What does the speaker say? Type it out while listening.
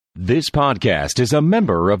This podcast is a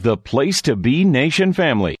member of the Place to Be Nation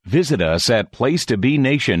family. Visit us at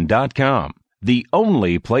placetobenation.com, the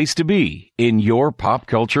only place to be in your pop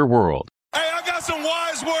culture world. Hey, I got some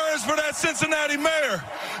wise words for that Cincinnati mayor.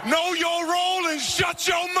 Know your role and shut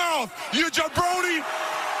your mouth, you jabroni.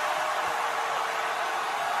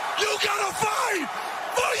 You gotta fight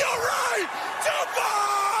for your right to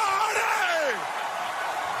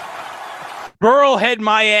party! Burl head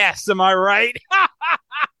my ass, am I right?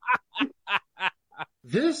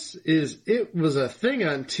 This is It Was a Thing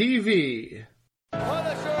on TV.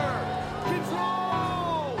 Punisher,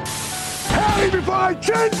 control! Tell me before I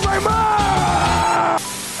change my mind!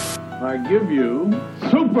 I give you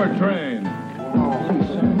Super Train.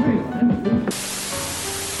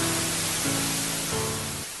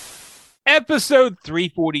 Episode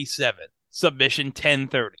 347, Submission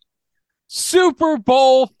 1030. Super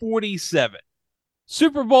Bowl 47.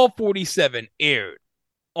 Super Bowl 47 aired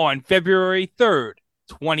on February 3rd,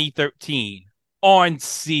 2013 on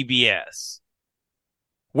CBS.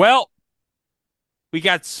 Well, we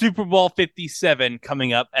got Super Bowl 57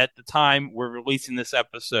 coming up at the time we're releasing this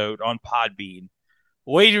episode on Podbean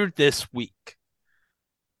later this week.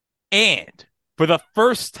 And for the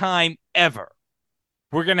first time ever,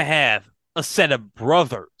 we're going to have a set of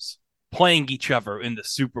brothers playing each other in the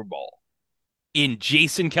Super Bowl. In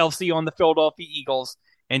Jason Kelce on the Philadelphia Eagles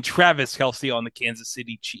and Travis Kelce on the Kansas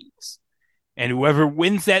City Chiefs. And whoever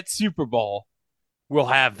wins that Super Bowl will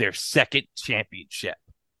have their second championship.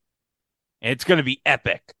 And it's going to be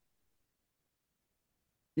epic.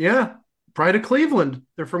 Yeah, Pride of Cleveland.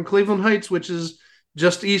 They're from Cleveland Heights, which is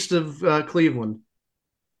just east of Cleveland.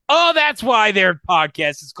 Oh, that's why their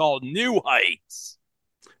podcast is called New Heights.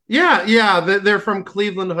 Yeah, they're from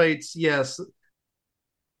Cleveland Heights, yes.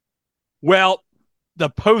 Well, the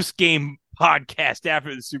post-game podcast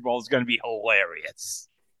after the Super Bowl is going to be hilarious.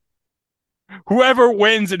 Whoever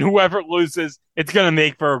wins and whoever loses, it's going to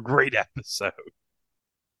make for a great episode.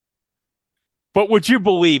 But would you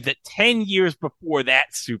believe that 10 years before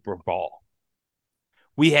that Super Bowl,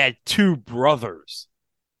 we had two brothers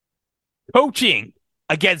coaching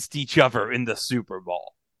against each other in the Super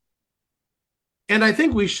Bowl? And I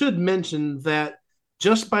think we should mention that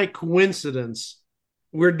just by coincidence,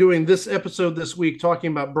 we're doing this episode this week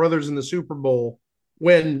talking about brothers in the Super Bowl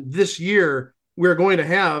when this year we're going to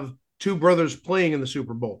have two brothers playing in the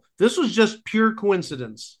Super Bowl. This was just pure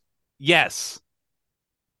coincidence. Yes.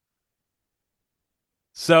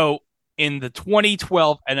 So in the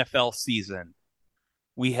 2012 NFL season,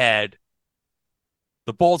 we had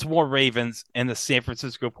the Baltimore Ravens and the San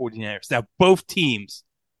Francisco 49ers. Now, both teams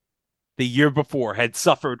the year before had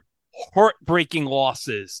suffered heartbreaking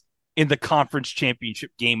losses in the conference championship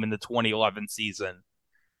game in the 2011 season.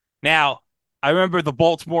 Now, I remember the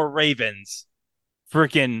Baltimore Ravens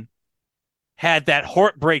freaking had that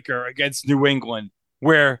heartbreaker against New England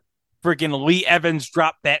where freaking Lee Evans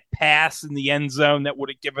dropped that pass in the end zone that would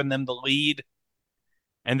have given them the lead.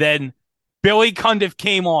 And then Billy Cundiff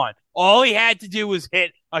came on. All he had to do was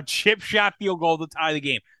hit a chip shot field goal to tie the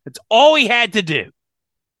game. That's all he had to do.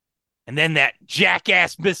 And then that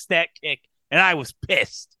jackass missed that kick, and I was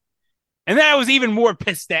pissed. And then I was even more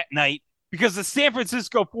pissed that night because the San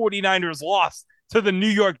Francisco 49ers lost to the New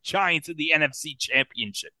York Giants in the NFC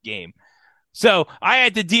Championship game. So I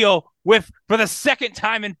had to deal with, for the second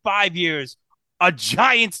time in 5 years, a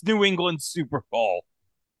Giants-New England Super Bowl.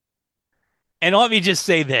 And let me just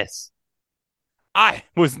say this. I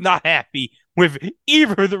was not happy with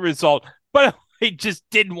either the result, but I just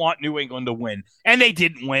didn't want New England to win. And they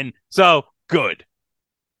didn't win, so good.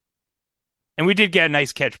 And we did get a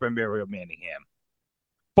nice catch by Mario Manningham.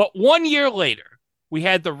 But 1 year later, we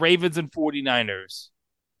had the Ravens and 49ers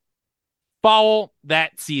follow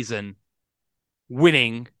that season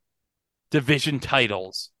winning division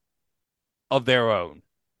titles of their own.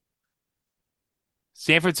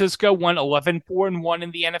 San Francisco won 11-4-1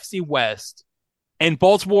 in the NFC West. And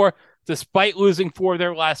Baltimore, despite losing 4 of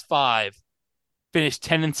their last 5, finished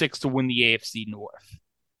 10-6 to win the AFC North.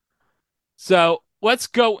 So let's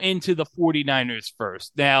go into the 49ers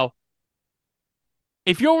first. Now,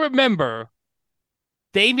 if you'll remember,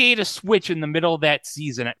 they made a switch in the middle of that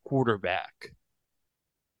season at quarterback.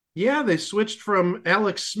 Yeah, they switched from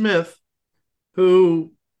Alex Smith,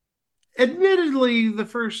 who admittedly the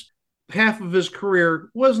first half of his career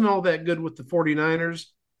wasn't all that good with the 49ers.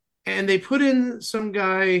 And they put in some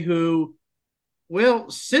guy who, well,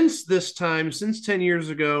 since this time, since 10 years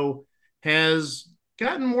ago, has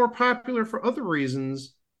gotten more popular for other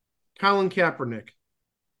reasons, Colin Kaepernick.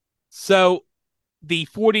 So the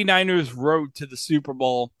 49ers road to the Super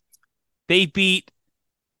Bowl, they beat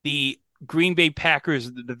the Green Bay Packers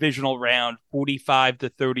in the divisional round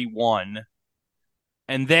 45-31.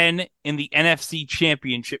 And then in the NFC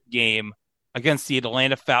Championship game against the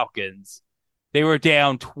Atlanta Falcons, they were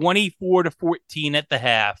down 24-14 at the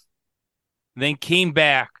half, then came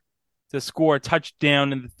back to score a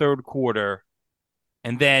touchdown in the third quarter,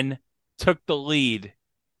 and then took the lead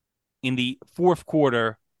in the fourth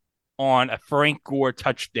quarter on a Frank Gore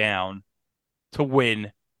touchdown to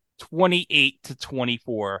win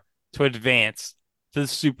 28-24 to advance to the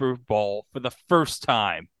Super Bowl for the first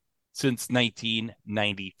time since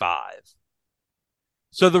 1995.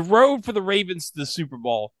 So the road for the Ravens to the Super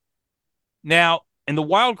Bowl. Now, in the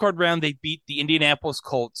wild card round, they beat the Indianapolis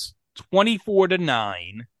Colts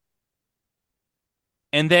 24-9.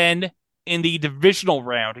 And then in the divisional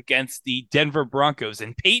round against the Denver Broncos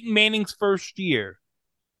in Peyton Manning's first year,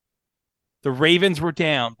 the Ravens were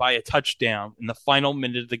down by a touchdown in the final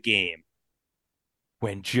minute of the game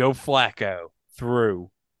when Joe Flacco threw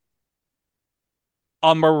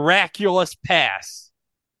a miraculous pass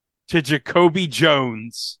to Jacoby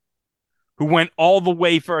Jones, who went all the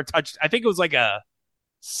way for a touch. I think it was like a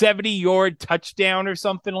 70-yard touchdown or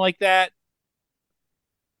something like that.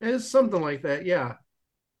 It's something like that, yeah.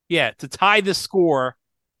 Yeah, to tie the score.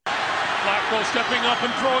 Flacco stepping up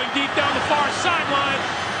and throwing deep down the far sideline.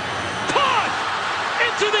 Caught!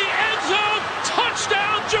 Into the end zone!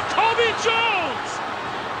 Touchdown, Jacoby Jones!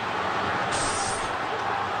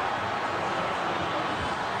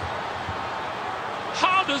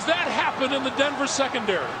 How does that happen in the Denver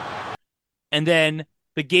secondary? And then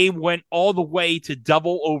the game went all the way to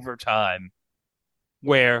double overtime,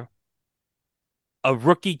 where a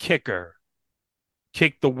rookie kicker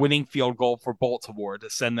kicked the winning field goal for Baltimore to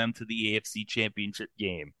send them to the AFC Championship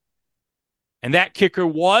game. And that kicker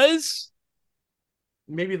was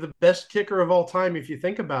maybe the best kicker of all time if you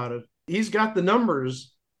think about it. He's got the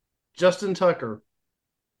numbers, Justin Tucker.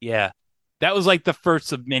 Yeah, that was like the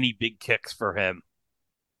first of many big kicks for him.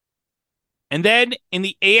 And then in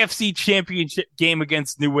the AFC Championship game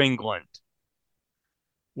against New England,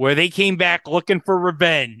 where they came back looking for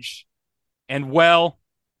revenge, and well,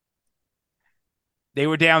 they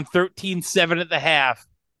were down 13-7 at the half,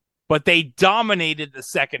 but they dominated the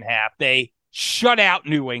second half. They shut out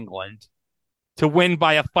New England to win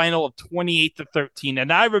by a final of 28-13.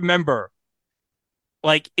 And I remember,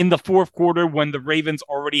 like, in the fourth quarter when the Ravens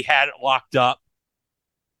already had it locked up,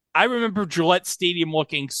 I remember Gillette Stadium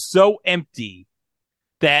looking so empty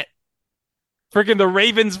that freaking the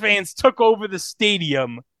Ravens fans took over the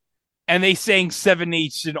stadium and they sang Seven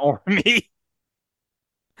Nation Army.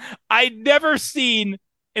 I'd never seen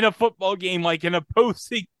in a football game like an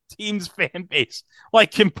opposing team's fan base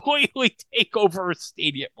like completely take over a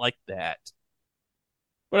stadium like that.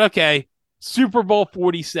 But okay, Super Bowl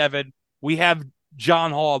 47, we have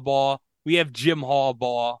John Harbaugh, we have Jim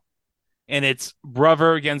Harbaugh, and it's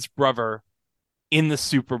brother against brother in the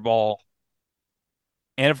Super Bowl.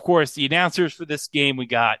 And of course, the announcers for this game, we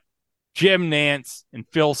got Jim Nantz and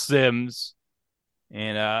Phil Simms.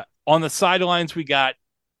 And on the sidelines, we got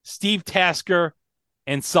Steve Tasker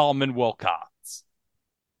and Solomon Wilcox.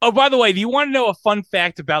 Oh, by the way, do you want to know a fun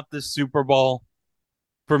fact about this Super Bowl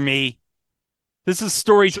for me? This is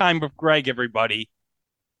story time with Greg, everybody.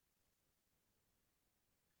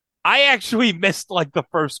 I actually missed like the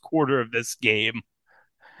first quarter of this game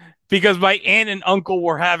because my aunt and uncle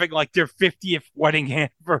were having like their 50th wedding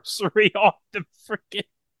anniversary on the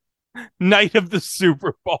freaking night of the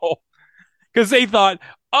Super Bowl. Because they thought,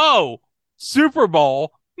 oh, Super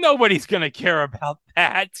Bowl, nobody's going to care about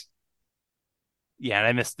that. Yeah, and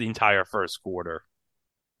I missed the entire first quarter.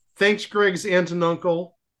 Thanks, Greg's aunt and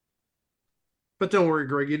uncle. But don't worry,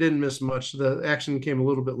 Greg, you didn't miss much. The action came a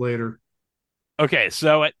little bit later. Okay,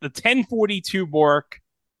 so at the 10:42 mark,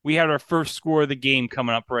 we had our first score of the game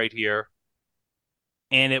coming up right here.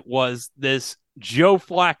 And it was this Joe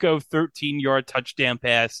Flacco 13-yard touchdown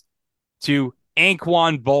pass to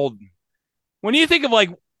Anquan Boldin. When you think of, like,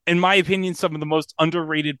 in my opinion, some of the most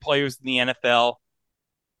underrated players in the NFL,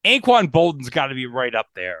 Anquan Boldin's got to be right up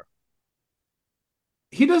there.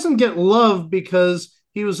 He doesn't get love because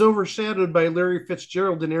he was overshadowed by Larry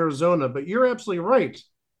Fitzgerald in Arizona, but you're absolutely right.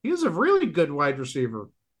 He is a really good wide receiver.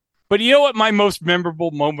 But you know what my most memorable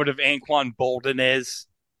moment of Anquan Boldin is?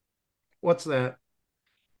 What's that?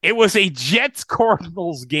 It was a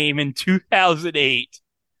Jets-Cardinals game in 2008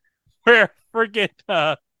 where freaking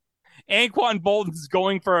Anquan Boldin's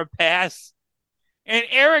going for a pass, and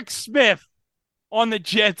Eric Smith on the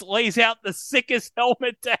Jets lays out the sickest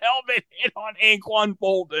helmet-to-helmet hit on Anquan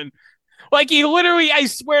Boldin. Like, he literally, I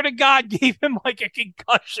swear to God, gave him like a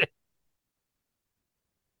concussion.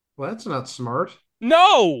 Well, that's not smart.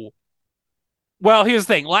 No. Well, here's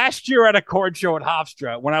the thing. Last year at a card show at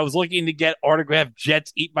Hofstra, when I was looking to get autographed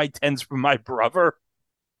Jets 8x10s from my brother,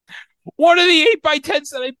 one of the 8x10s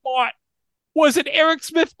that I bought was an Eric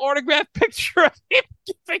Smith autographed picture of him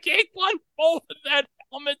giving Anquan Boldin that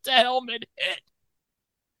helmet-to-helmet hit.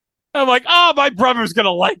 I'm like, oh, my brother's going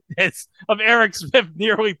to like this, of Eric Smith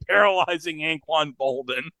nearly paralyzing Anquan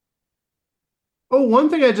Boldin. Oh, one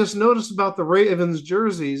thing I just noticed about the Ravens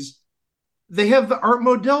jerseys, they have the Art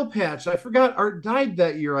Modell patch. I forgot Art died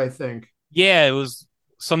that year, I think. Yeah, it was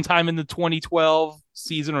sometime in the 2012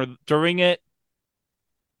 season or during it.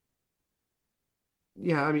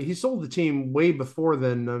 Yeah, I mean, he sold the team way before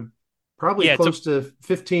then, probably close to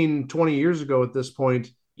 15, 20 years ago at this point.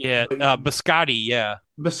 Yeah, Biscotti, yeah.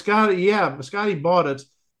 Biscotti bought it.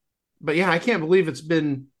 But yeah, I can't believe it's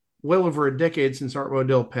been well over a decade since Art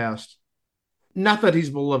Modell passed. Not that he's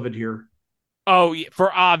beloved here. Oh, yeah,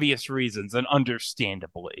 for obvious reasons and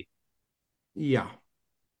understandably. Yeah.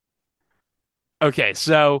 Okay,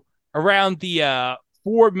 so around the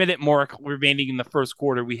 4-minute mark remaining in the first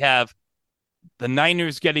quarter, we have the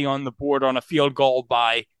Niners getting on the board on a field goal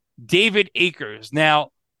by David Akers.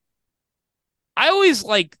 Now, I always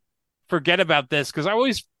forget about this because I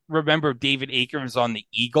always remember David Akers on the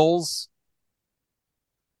Eagles.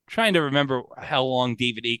 I'm trying to remember how long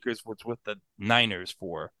David Akers was with the Niners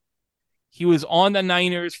for. He was on the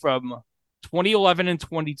Niners from 2011 and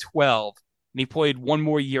 2012, and he played one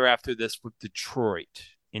more year after this with Detroit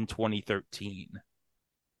in 2013.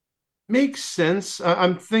 Makes sense.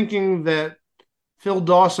 I'm thinking that Phil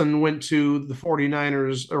Dawson went to the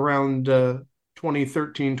 49ers around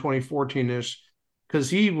 2013, 2014-ish, because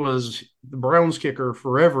he was the Browns kicker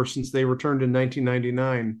forever since they returned in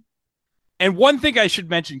 1999. And one thing I should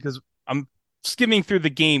mention, because I'm skimming through the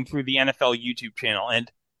game through the NFL YouTube channel, and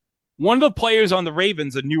one of the players on the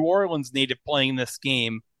Ravens, a New Orleans native playing this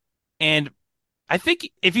game, and I think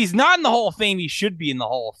if he's not in the Hall of Fame, he should be in the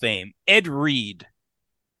Hall of Fame. Ed Reed.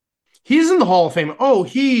 He's in the Hall of Fame. Oh,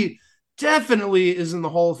 he definitely is in the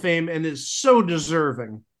Hall of Fame and is so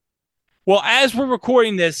deserving. Well, as we're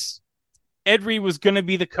recording this, Ed Reed was going to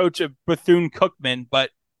be the coach of Bethune-Cookman, but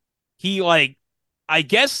he, I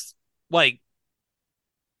guess,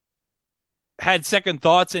 had second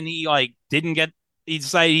thoughts and he, he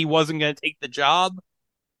decided he wasn't going to take the job.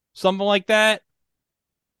 Something like that.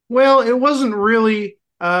 Well, it wasn't really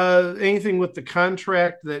anything with the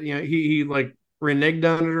contract that, he reneged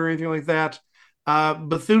on it or anything like that.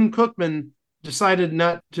 Bethune-Cookman decided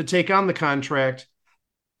not to take on the contract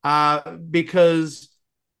because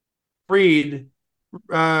Reed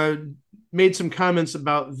made some comments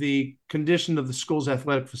about the condition of the school's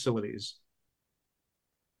athletic facilities.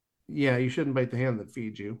 Yeah, you shouldn't bite the hand that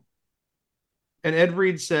feeds you. And Ed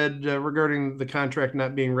Reed said regarding the contract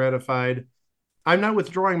not being ratified, I'm not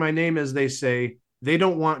withdrawing my name, as they say. They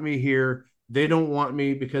don't want me here. They don't want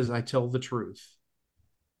me because I tell the truth.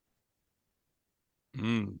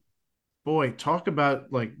 Boy, talk about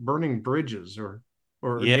burning bridges or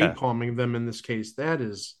napalming them in this case.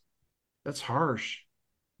 That's harsh.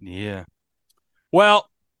 Yeah. Well,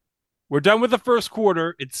 we're done with the first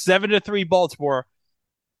quarter. It's 7-3 Baltimore.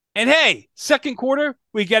 And hey, second quarter,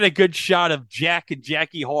 we get a good shot of Jack and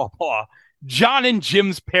Jackie Harbaugh, John and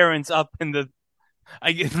Jim's parents up in the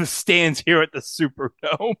stands here at the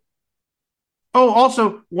Superdome. Oh,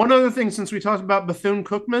 also, one other thing, since we talked about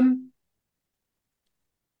Bethune-Cookman,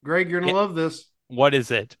 Greg, you're going to love this. What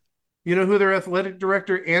is it? You know who their athletic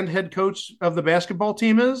director and head coach of the basketball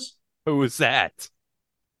team is? Who is that?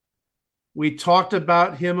 We talked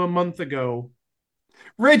about him a month ago.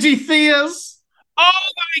 Reggie Theus. Oh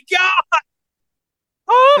my God!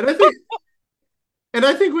 Oh! And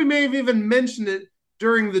I think we may have even mentioned it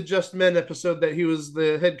during the Just Men episode that he was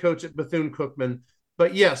the head coach at Bethune-Cookman.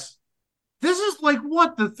 But yes, this is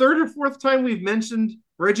the third or fourth time we've mentioned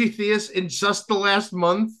Reggie Theus in just the last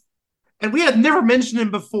month. And we had never mentioned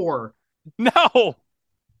him before. No.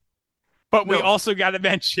 But we also got to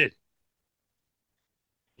mention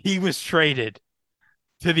he was traded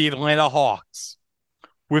to the Atlanta Hawks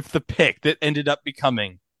with the pick that ended up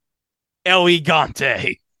becoming Eli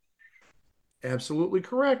Gante. Absolutely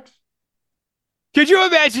correct. Could you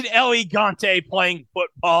imagine Eli Gante playing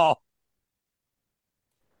football?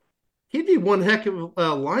 He'd be one heck of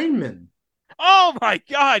a lineman. Oh, my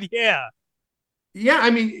God, yeah. Yeah, I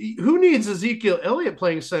mean, who needs Ezekiel Elliott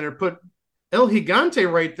playing center? Put El Gigante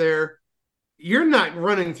right there. You're not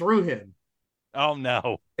running through him. Oh,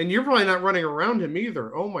 no. And you're probably not running around him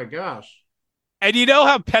either. Oh, my gosh. And you know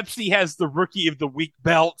how Pepsi has the Rookie of the Week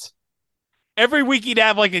belt? Every week he'd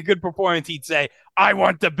have a good performance. He'd say, I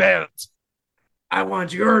want the belt. I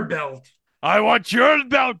want your belt. I want your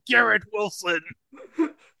belt, Garrett Wilson.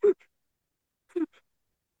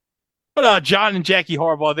 But John and Jackie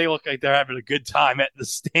Harbaugh, they look like they're having a good time at the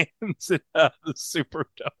stands at the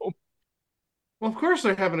Superdome. Well, of course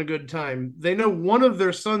they're having a good time. They know one of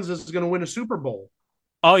their sons is going to win a Super Bowl.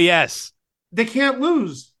 Oh, yes. They can't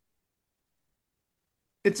lose.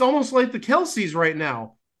 It's almost like the Kelseys right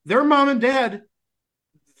now. Their mom and dad,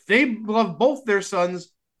 they love both their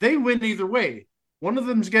sons. They win either way. One of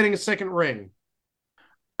them's getting a second ring.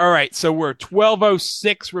 All right, so we're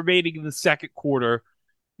 12:06 remaining in the second quarter.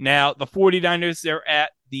 Now, the 49ers, they're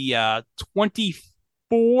at the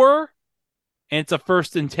 24, and it's a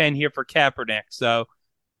 1st and 10 here for Kaepernick. So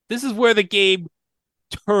this is where the game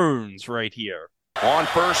turns right here. On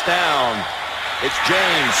first down, it's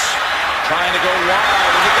James trying to go wide,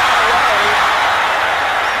 and he got away.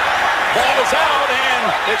 Ball is out,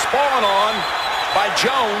 and it's fallen on by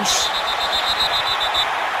Jones.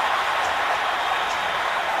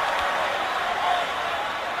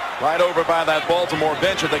 Right over by that Baltimore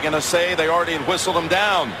bench. Are they going to say they already had whistled him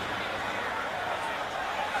down?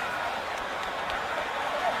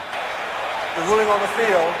 The ruling on the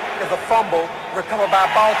field is a fumble recovered by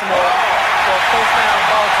Baltimore for a first down,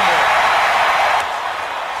 Baltimore.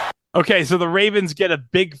 Okay, so the Ravens get a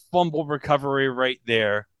big fumble recovery right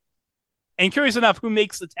there. And curious enough, who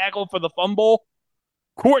makes the tackle for the fumble?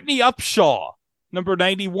 Courtney Upshaw, number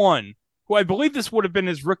 91, who I believe this would have been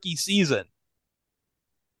his rookie season.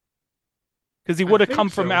 Because he would have come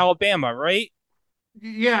from Alabama, right?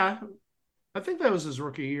 Yeah, I think that was his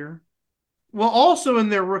rookie year. Well, also in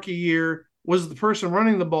their rookie year was the person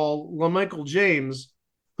running the ball, LaMichael James,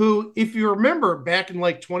 who, if you remember, back in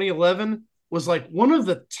like 2011, was like one of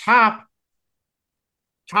the top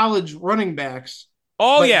college running backs.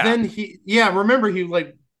 Oh, but yeah. Then remember he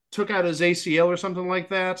like took out his ACL or something like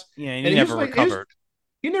that. Yeah, and he never recovered.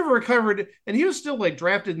 He never recovered, and he was still like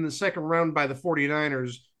drafted in the second round by the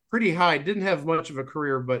 49ers. Pretty high, didn't have much of a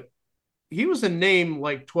career, but he was a name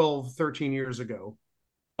like 12, 13 years ago.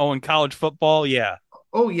 Oh, in college football? Yeah.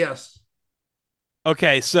 Oh, yes.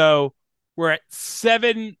 Okay, so we're at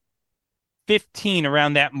 7:15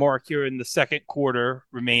 around that mark here in the second quarter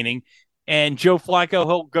remaining. And Joe Flacco,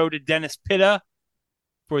 he'll go to Dennis Pitta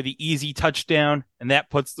for the easy touchdown, and that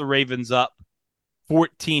puts the Ravens up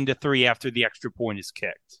 14-3 after the extra point is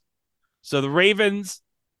kicked. So the Ravens,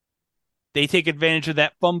 they take advantage of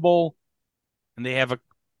that fumble, and they have a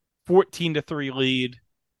 14-3 lead.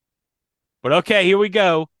 But okay, here we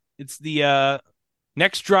go. It's the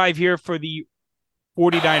next drive here for the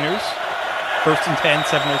 49ers. 1st and 10,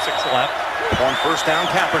 7:06 left. On first down,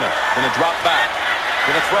 Kaepernick going to drop back,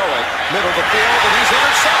 going to throw it, middle of the field, and he's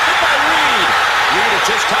intercepted by Reed. Reed has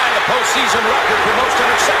just tied a postseason record for most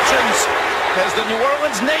interceptions as the New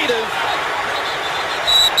Orleans native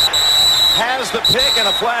has the pick, and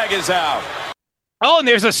a flag is out. Oh, and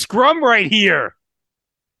there's a scrum right here.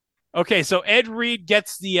 Okay, so Ed Reed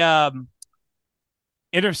gets the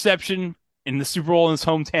interception in the Super Bowl in his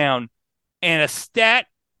hometown, and a stat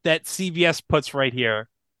that CBS puts right here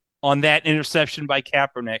on that interception by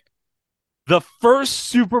Kaepernick. The first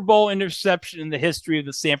Super Bowl interception in the history of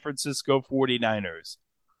the San Francisco 49ers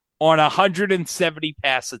on 170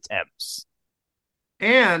 pass attempts.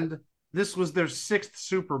 And this was their 6th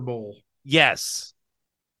Super Bowl. Yes.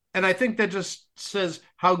 And I think that just says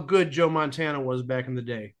how good Joe Montana was back in the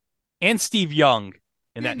day. And Steve Young.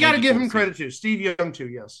 In that, you got to give him credit too. Steve Young too,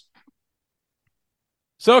 yes.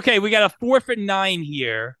 So, okay, we got a 4th and 9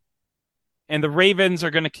 here. And the Ravens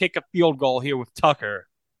are going to kick a field goal here with Tucker.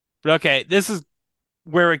 But okay, this is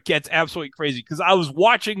where it gets absolutely crazy. Because I was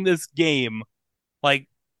watching this game, like,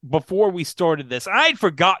 before we started this. I had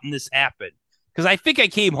forgotten this happened. Because I think I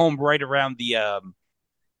came home right around the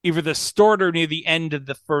either the start or near the end of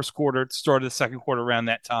the first quarter, start of the second quarter, around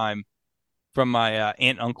that time from my aunt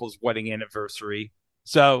and uncle's wedding anniversary.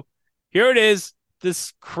 So here it is,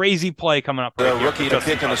 this crazy play coming up. The rookie to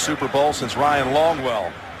kick in the Super Bowl since Ryan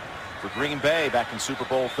Longwell for Green Bay back in Super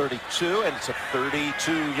Bowl 32, and it's a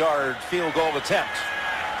 32-yard field goal attempt.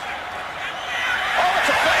 Oh, it's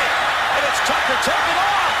a fake, and it's Tucker taking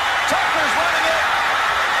off. Tucker's running it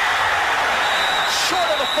short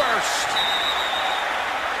of the first.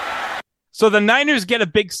 So the Niners get a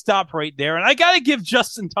big stop right there, and I got to give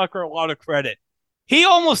Justin Tucker a lot of credit. He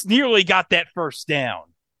almost nearly got that first down.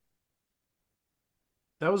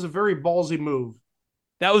 That was a very ballsy move.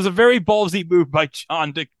 That was a very ballsy move by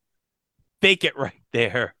John to fake it right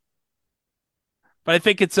there. But I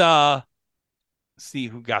think it's let's see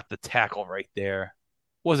who got the tackle right there. It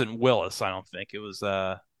wasn't Willis, I don't think. It was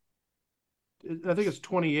I think it's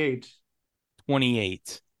 28.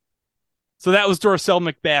 28. So that was Dorsell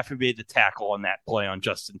McBath who made the tackle on that play on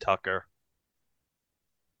Justin Tucker.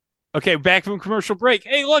 Okay, back from commercial break.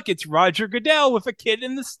 Hey, look, it's Roger Goodell with a kid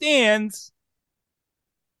in the stands.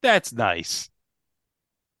 That's nice.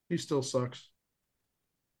 He still sucks.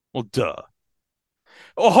 Well, duh.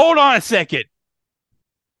 Oh, hold on a second.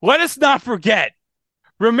 Let us not forget.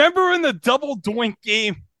 Remember in the double doink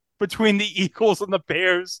game between the Eagles and the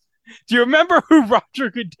Bears? Do you remember who Roger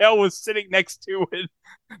Goodell was sitting next to in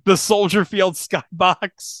the Soldier Field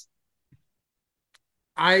skybox?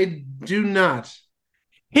 I do not.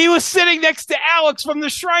 He was sitting next to Alex from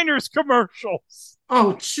the Shriners commercials.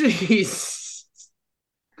 Oh, jeez.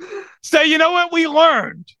 So you know what we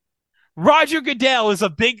learned? Roger Goodell is a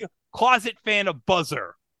big closet fan of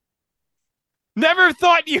Buzzer. Never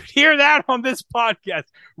thought you'd hear that on this podcast.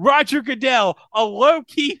 Roger Goodell, a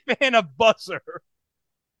low-key fan of Buzzer.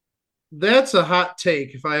 That's a hot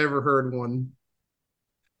take if I ever heard one.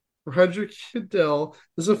 Roger Goodell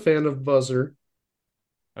is a fan of Buzzer.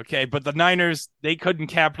 Okay, but the Niners, they couldn't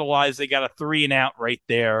capitalize. They got a 3-and-out right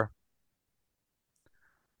there.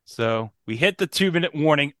 So we hit the 2-minute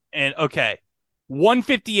warning. And, okay,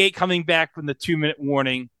 158 coming back from the 2-minute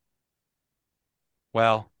warning.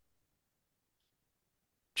 Well,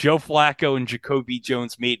 Joe Flacco and Jacoby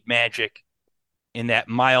Jones made magic in that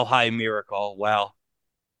mile-high miracle. Well,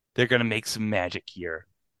 they're going to make some magic here.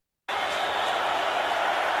 3rd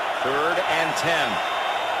and 10.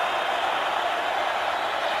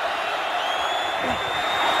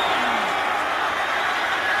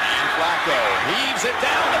 And Flacco heaves it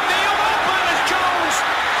down the field. Open as Jones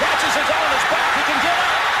catches his own his back. He can get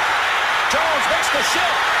up. Jones makes the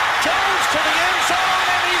shift. Jones to the end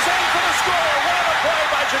zone, and he's in for the score. What a play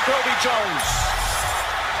by Jacoby Jones.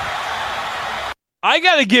 I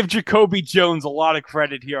got to give Jacoby Jones a lot of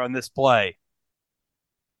credit here on this play.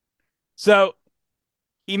 So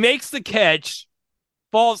he makes the catch,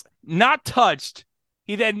 falls not touched.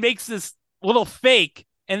 He then makes this little fake,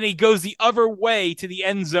 and then he goes the other way to the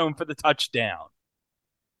end zone for the touchdown.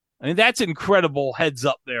 I mean, that's incredible heads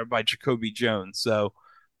up there by Jacoby Jones. So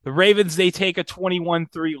the Ravens, they take a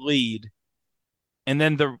 21-3 lead. And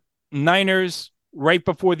then the Niners, right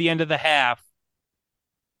before the end of the half,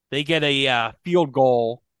 they get a field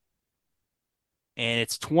goal, and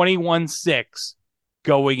it's 21-6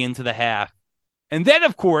 going into the half. And then,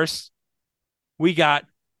 of course, we got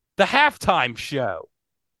the halftime show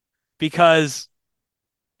because,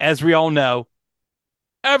 as we all know,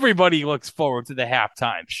 everybody looks forward to the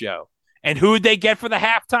halftime show. And who did they get for the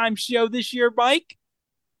halftime show this year, Mike?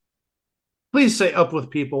 Please say Up With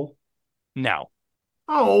People. No.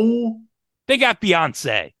 Oh. They got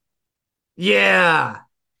Beyonce. Yeah.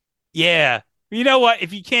 Yeah. You know what?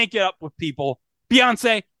 If you can't get up with people,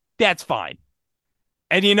 Beyonce, that's fine.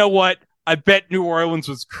 And you know what? I bet New Orleans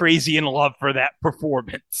was crazy in love for that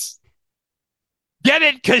performance. Get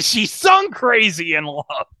it? Because she sung Crazy in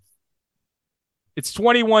Love. It's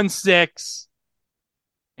 21-6.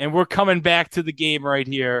 And we're coming back to the game right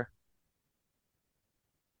here.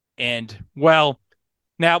 And, well,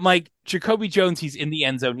 now, Mike, Jacoby Jones, he's in the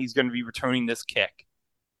end zone. He's going to be returning this kick.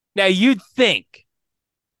 Now, you'd think,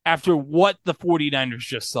 after what the 49ers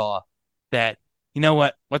just saw, that, you know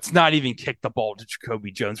what, let's not even kick the ball to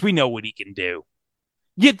Jacoby Jones. We know what he can do.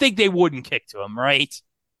 You'd think they wouldn't kick to him, right?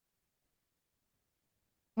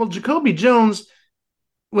 Well, Jacoby Jones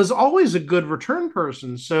was always a good return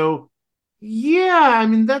person. So, yeah, I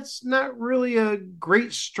mean, that's not really a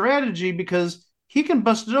great strategy because he can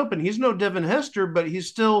bust it open. He's no Devin Hester, but he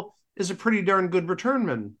still is a pretty darn good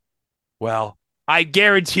returnman. Well, I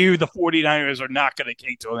guarantee you the 49ers are not going to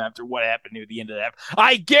kick to him after what happened near the end of that.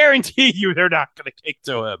 I guarantee you they're not going to kick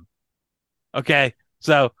to him. Okay,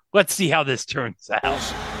 so let's see how this turns out.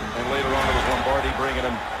 And later on it was Lombardi bringing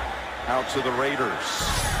him out to the Raiders.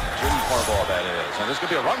 Jim Harbaugh, that is. And there's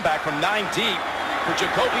going to be a run back from 9 deep for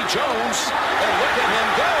Jacoby Jones. And look at him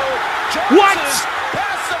go. Jones What? is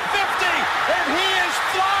past the 50, and he is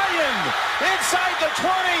flying inside the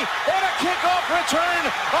 20 on a kickoff return.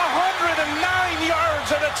 109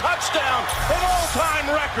 yards and a touchdown, an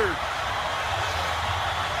all-time record.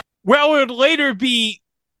 Well, it would later be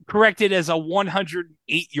corrected as a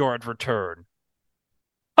 108-yard return.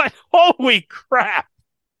 But holy crap.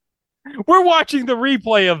 We're watching the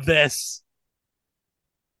replay of this.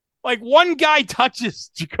 Like, one guy touches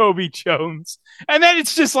Jacoby Jones, and then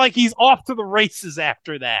it's just like he's off to the races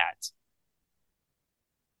after that.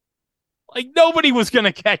 Like, nobody was going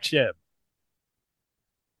to catch him.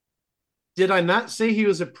 Did I not say he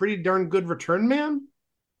was a pretty darn good return man?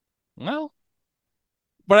 Well,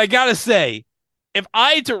 but I got to say, if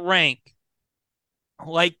I had to rank,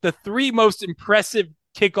 like, the 3 most impressive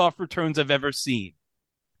kickoff returns I've ever seen.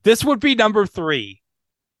 This would be number 3.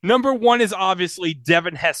 Number 1 is obviously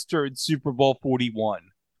Devin Hester in Super Bowl 41.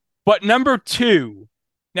 But number 2,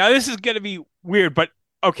 now this is going to be weird, but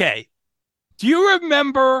okay. Do you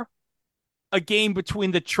remember a game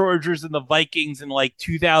between the Chargers and the Vikings in like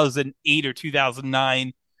 2008 or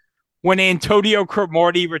 2009 when Antonio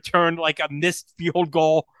Cromartie returned like a missed field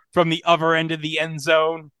goal from the other end of the end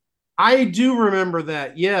zone? I do remember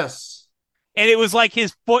that, yes. And it was like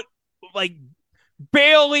his foot like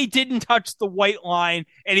barely didn't touch the white line,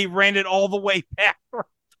 and he ran it all the way back for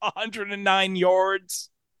 109 yards.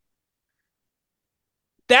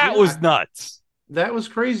 That was nuts. That was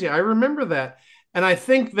crazy. I remember that. And I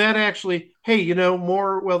think that actually, hey,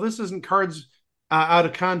 this isn't cards out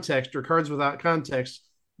of context or cards without context,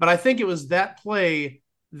 but I think it was that play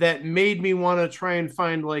that made me want to try and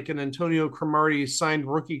find like an Antonio Cromartie signed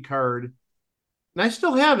rookie card. And I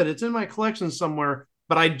still have it. It's in my collection somewhere,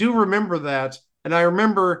 but I do remember that. And I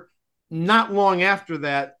remember not long after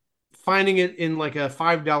that, finding it in like a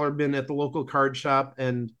 $5 bin at the local card shop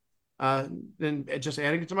and then just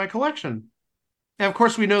adding it to my collection. And of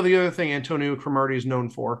course, we know the other thing Antonio Cromartie is known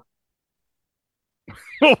for.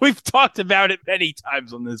 We've talked about it many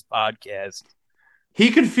times on this podcast.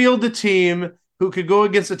 He could field the team who could go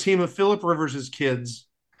against a team of Phillip Rivers' kids.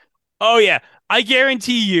 Oh, yeah. I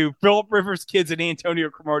guarantee you, Phillip Rivers' kids and Antonio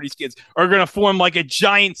Cromartie's kids are going to form like a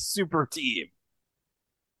giant super team.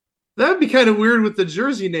 That would be kind of weird with the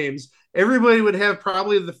jersey names. Everybody would have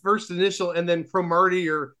probably the first initial and then Cromartie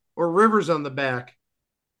or Rivers on the back.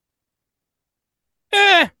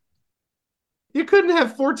 You couldn't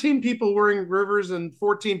have 14 people wearing Rivers and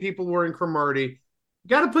 14 people wearing Cromartie.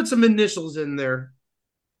 Got to put some initials in there.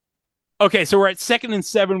 Okay, so we're at 2nd and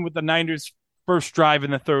 7 with the Niners' first drive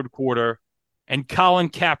in the third quarter. And Colin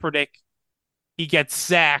Kaepernick, he gets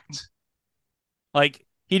sacked. Like,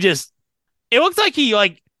 it looks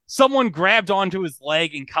like someone grabbed onto his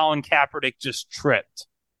leg and Colin Kaepernick just tripped.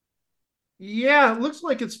 Yeah, it looks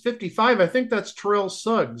like it's 55. I think that's Terrell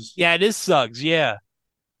Suggs. Yeah, it is Suggs, yeah.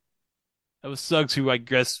 That was Suggs who, I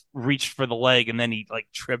guess, reached for the leg and then he,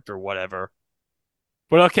 tripped or whatever.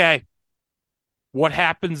 But okay, what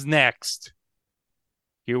happens next?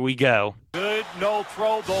 Here we go. Good no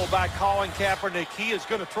throw, though, by Colin Kaepernick. He is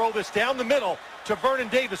going to throw this down the middle to Vernon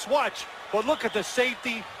Davis. Watch, but look at the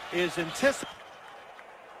safety is anticipating.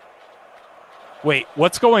 Wait,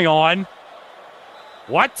 what's going on?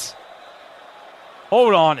 What?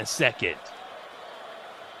 Hold on a second.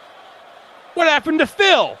 What happened to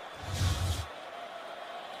Phil?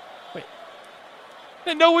 Wait.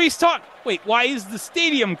 I know he's talking. Wait, why is the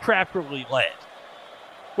stadium crappily lit?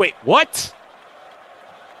 Wait, what?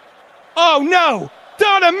 Oh, no!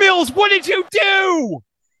 Donna Mills, what did you do?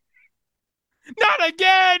 Not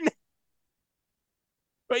again!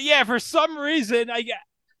 But yeah, for some reason,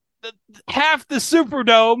 half the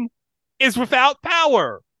Superdome is without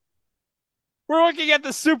power. We're looking at the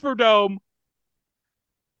Superdome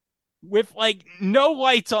with, no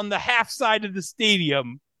lights on the half side of the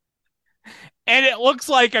stadium. And it looks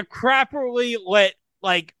like a crappily lit,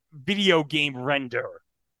 video game render.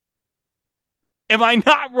 Am I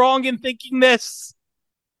not wrong in thinking this?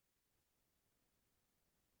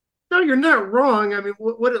 No, you're not wrong. I mean,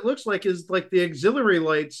 what it looks like is the auxiliary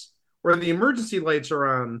lights where the emergency lights are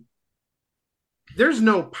on. There's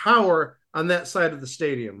no power on that side of the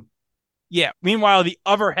stadium. Yeah. Meanwhile, the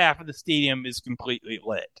other half of the stadium is completely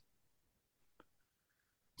lit.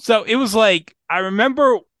 So it was I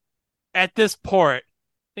remember at this part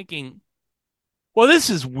thinking, well, this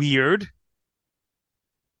is weird.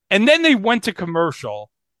 And then they went to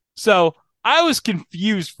commercial. So I was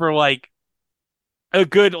confused for a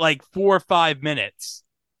good 4 or 5 minutes.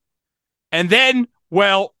 And then,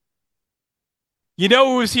 well, you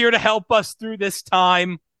know who was here to help us through this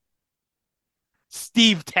time?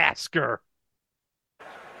 Steve Tasker.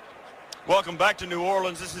 Welcome back to New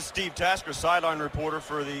Orleans. This is Steve Tasker, sideline reporter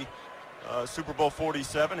for the Super Bowl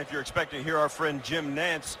 47. If you're expecting to hear our friend Jim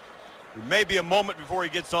Nantz, there may be a moment before he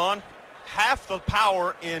gets on. Half the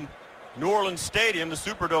power in New Orleans Stadium, the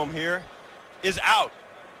Superdome here, is out.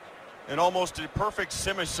 And almost a perfect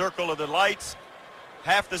semicircle of the lights.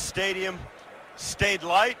 Half the stadium stayed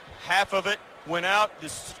light, half of it went out. The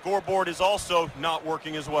scoreboard is also not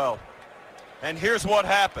working as well. And here's what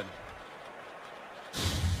happened.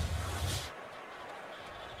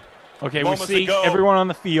 Okay, we see everyone on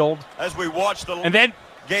the field. As we watch the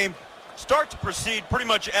game start to proceed pretty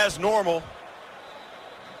much as normal.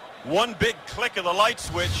 One big click of the light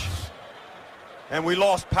switch, and we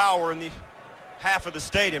lost power in the half of the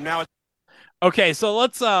stadium. Now, okay, so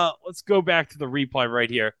let's go back to the replay right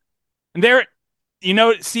here. And there,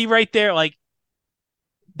 see right there, like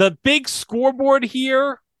the big scoreboard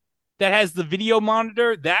here that has the video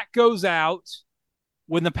monitor, that goes out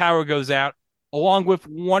when the power goes out, along with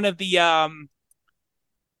one of the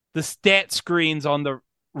stat screens on the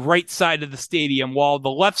right side of the stadium, while the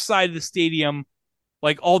left side of the stadium,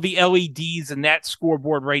 like all the LEDs and that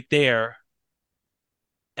scoreboard right there,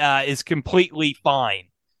 is completely fine.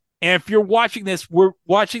 And if you're watching this, we're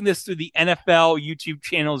watching this through the NFL YouTube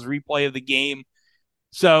channel's replay of the game.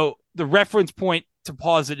 So the reference point to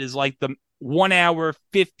pause it is like the 1 hour,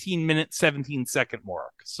 15 minute, 17 second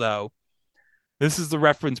mark. So this is the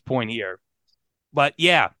reference point here. But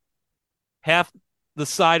yeah, half the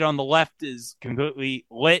side on the left is completely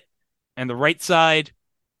lit and the right side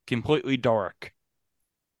completely dark.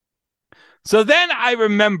 So then I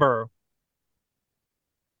remember,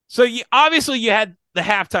 obviously you had the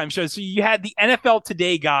halftime show. So you had the NFL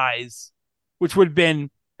Today guys, which would have been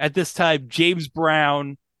at this time James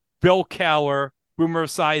Brown, Bill Cowher, Boomer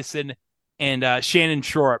Esiason, and Shannon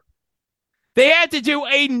Sharpe. They had to do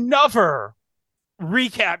another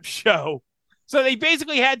recap show. So they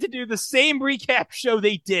basically had to do the same recap show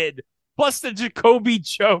they did, plus the Jacoby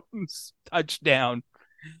Jones touchdown.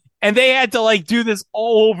 And they had to do this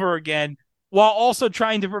all over again while also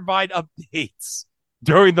trying to provide updates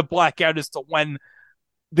during the blackout as to when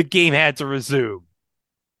the game had to resume.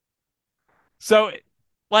 So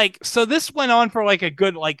this went on for a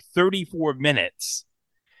good 34 minutes.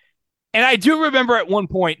 And I do remember at one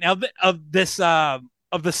point now of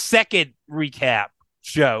the second recap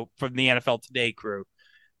show from the NFL Today crew.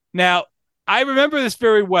 Now, I remember this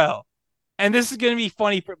very well, and this is going to be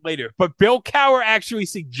funny for later, but Bill Cowher actually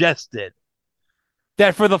suggested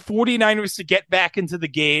that for the 49ers to get back into the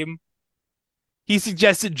game, he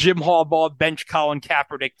suggested Jim Harbaugh bench Colin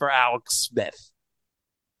Kaepernick for Alex Smith.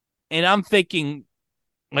 And I'm thinking,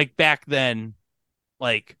 back then,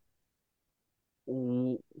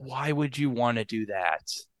 why would you want to do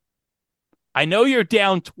that? I know you're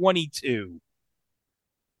down 22,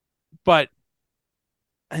 but,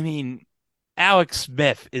 I mean, Alex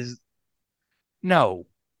Smith no.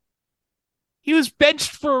 He was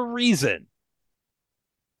benched for a reason.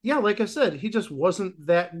 Yeah, like I said, he just wasn't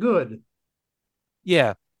that good.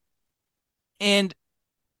 Yeah. And,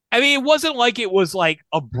 I mean, it wasn't like it was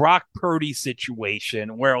a Brock Purdy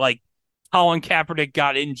situation where, Colin Kaepernick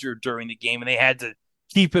got injured during the game and they had to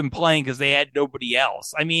keep him playing because they had nobody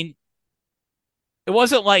else. I mean, it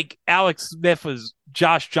wasn't like Alex Smith was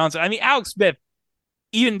Josh Johnson. I mean, Alex Smith,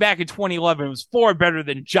 even back in 2011, was far better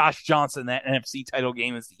than Josh Johnson in that NFC title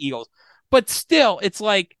game as the Eagles. But still, it's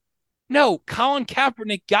no, Colin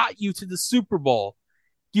Kaepernick got you to the Super Bowl.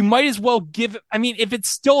 You might as well if it's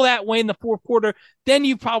still that way in the fourth quarter, then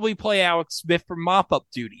you probably play Alex Smith for mop-up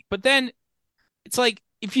duty. But then it's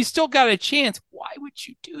if you still got a chance, why would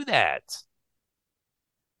you do that?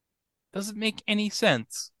 Doesn't make any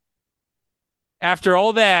sense. After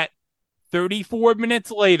all that, 34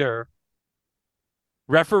 minutes later,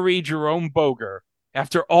 referee Jerome Boger,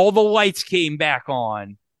 after all the lights came back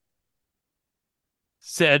on,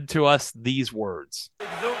 said to us these words.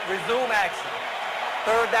 Resume action.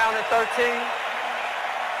 3rd down and 13.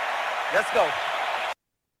 Let's go.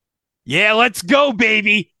 Yeah, let's go,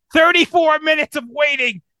 baby. 34 minutes of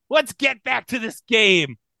waiting. Let's get back to this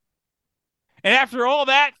game. And after all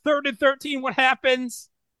that, 3rd and 13, what happens?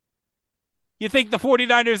 You think the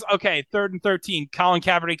 49ers, okay, 3rd and 13, Colin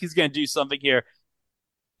Kaepernick is going to do something here.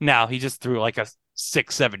 No, he just threw a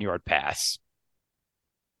 6-7 yard pass.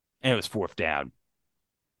 And it was 4th down.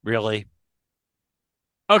 Really?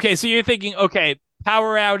 Okay, so you're thinking, okay,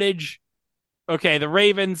 power outage. Okay, the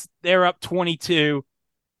Ravens, they're up 22.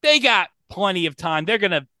 They got plenty of time. They're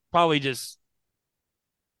going to probably just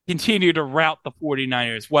continue to rout the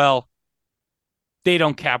 49ers. Well, they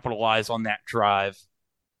don't capitalize on that drive.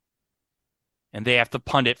 And they have to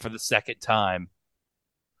punt it for the second time.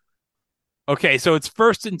 Okay, so it's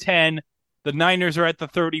 1st and 10. The Niners are at the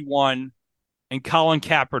 31. And Colin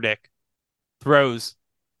Kaepernick throws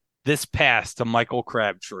this pass to Michael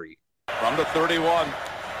Crabtree. From the 31.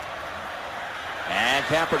 And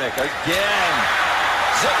Kaepernick again.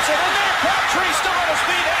 Zips it in there. Crabtree still on his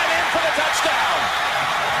feet and in for the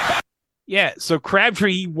touchdown. Yeah, so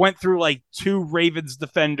Crabtree went through 2 Ravens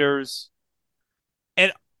defenders.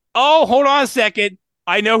 And, oh, hold on a second.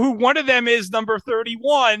 I know who one of them is, number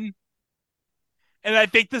 31. And I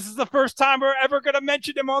think this is the first time we're ever going to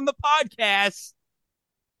mention him on the podcast.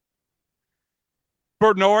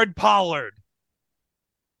 Bernard Pollard.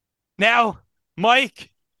 Now,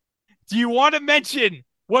 Mike, do you want to mention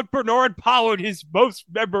what Bernard Pollard is most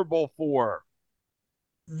memorable for?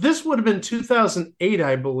 This would have been 2008,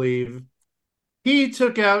 I believe. He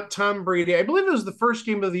took out Tom Brady. I believe it was the first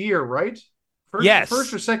game of the year, right? Yes.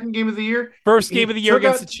 First or second game of the year? First game of the year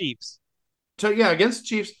against the Chiefs. Against the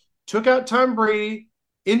Chiefs. Took out Tom Brady,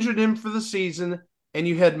 injured him for the season, and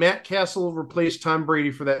you had Matt Castle replace Tom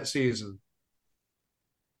Brady for that season.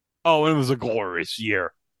 Oh, it was a glorious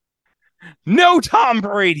year. No Tom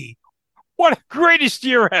Brady. What a greatest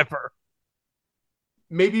year ever.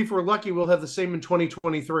 Maybe if we're lucky, we'll have the same in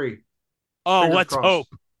 2023. Oh, let's hope.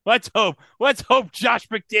 Let's hope. Let's hope Josh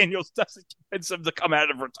McDaniels doesn't convince him to come out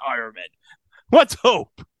of retirement. Let's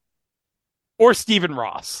hope. Or Stephen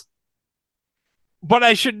Ross. But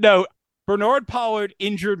I should note, Bernard Pollard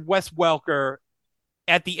injured Wes Welker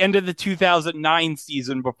at the end of the 2009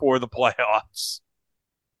 season before the playoffs.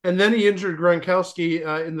 And then he injured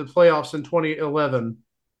Gronkowski in the playoffs in 2011.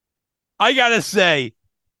 I gotta say,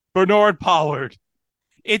 Bernard Pollard,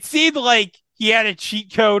 it seemed like he had a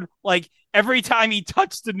cheat code. Like every time he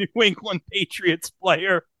touched a New England Patriots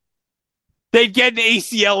player, they'd get an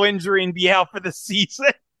ACL injury and be out for the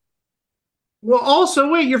season. Well,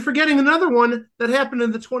 also, wait, you're forgetting another one that happened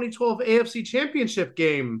in the 2012 AFC Championship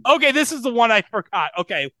game. Okay, this is the one I forgot.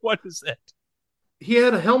 Okay, what is it? He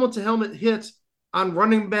had a helmet-to-helmet hit on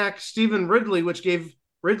running back Stephen Ridley, which gave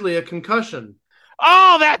Ridley a concussion.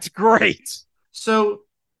 Oh, that's great. So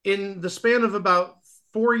in the span of about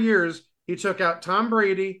 4 years, he took out Tom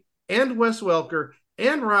Brady and Wes Welker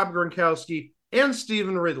and Rob Gronkowski and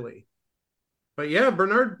Stephen Ridley. But yeah,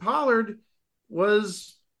 Bernard Pollard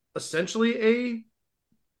was essentially a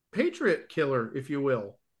Patriot killer, if you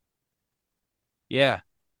will. Yeah.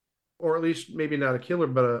 Or at least maybe not a killer,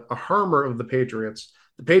 but a harmer of the Patriots.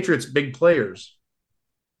 The Patriots' big players.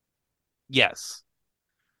 Yes.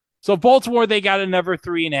 So Baltimore, they got another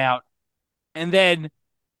 3 and out. And then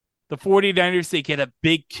the 49ers, they get a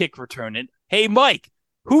big kick return. And hey, Mike,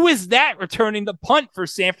 who is that returning the punt for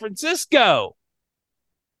San Francisco?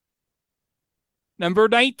 Number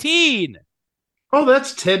 19. Oh,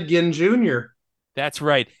 that's Ted Ginn Jr. That's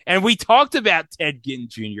right. And we talked about Ted Ginn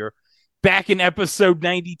Jr. back in episode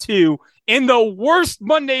 92 in the worst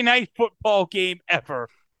Monday Night Football game ever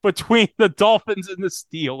between the Dolphins and the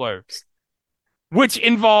Steelers, which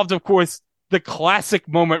involved, of course, the classic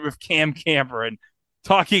moment with Cam Cameron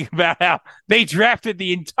talking about how they drafted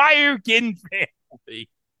the entire Ginn family.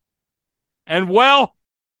 And, well,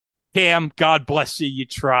 Cam, God bless you, you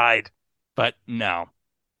tried. But no.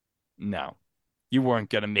 You weren't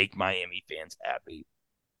going to make Miami fans happy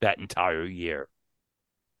that entire year.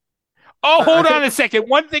 Oh, hold on a second.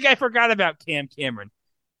 One thing I forgot about Cam Cameron.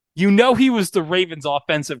 You know he was the Ravens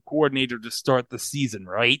offensive coordinator to start the season,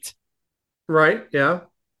 right? Right, yeah.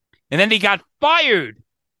 And then he got fired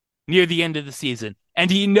near the end of the season. And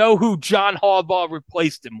do you know who John Harbaugh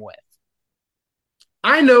replaced him with?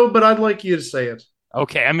 I know, but I'd like you to say it.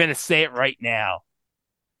 Okay, I'm going to say it right now.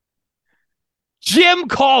 Jim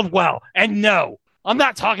Caldwell. And no, I'm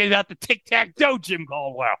not talking about the tic-tac-toe Jim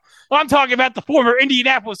Caldwell. I'm talking about the former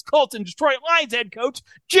Indianapolis Colts and Detroit Lions head coach,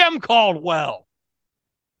 Jim Caldwell.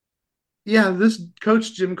 Yeah, this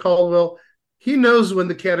coach, Jim Caldwell, he knows when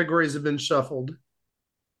the categories have been shuffled.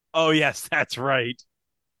 Oh, yes, that's right.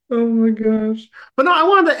 Oh, my gosh. But no, I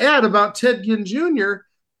wanted to add about Ted Ginn Jr.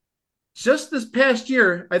 Just this past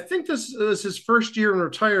year, I think this is his first year in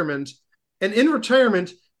retirement. And in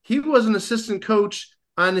retirement, he was an assistant coach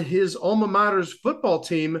on his alma mater's football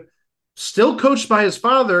team, still coached by his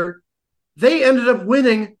father. They ended up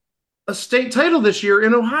winning a state title this year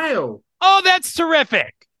in Ohio. Oh, that's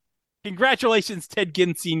terrific. Congratulations, Ted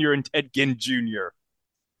Ginn Sr. and Ted Ginn Jr.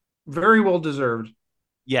 Very well deserved.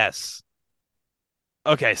 Yes.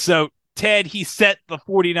 Okay, so Ted, he set the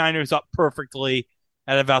 49ers up perfectly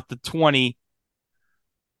at about the 20.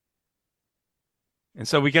 And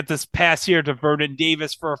so we get this pass here to Vernon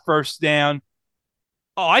Davis for a first down.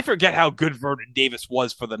 Oh, I forget how good Vernon Davis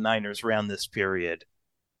was for the Niners around this period.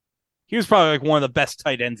 He was probably like one of the best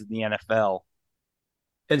tight ends in the NFL.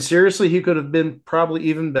 And seriously, he could have been probably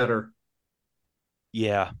even better.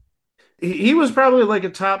 Yeah. He was probably like a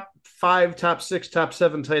top 5, top 6, top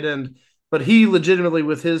 7 tight end. But he legitimately,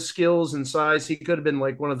 with his skills and size, he could have been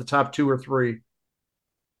like one of the top 2 or 3.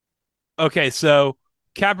 Okay, so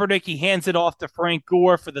Kaepernick, he hands it off to Frank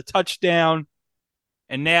Gore for the touchdown.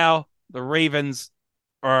 And now the Ravens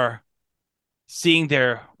are seeing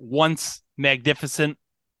their once magnificent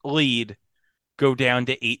lead go down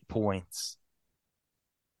to 8 points.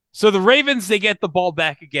 So the Ravens, they get the ball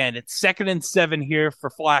back again. It's 2nd and 7 here for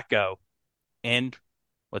Flacco. And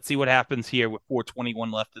let's see what happens here with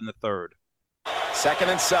 4:21 left in the third. 2nd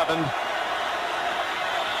and 7.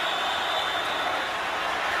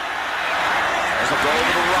 There's a goal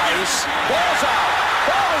to the Rice. Ball's out.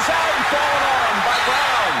 Ball is out and fallen on by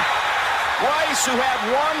Brown. Rice, who had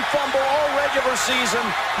one fumble all regular season,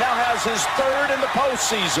 now has his third in the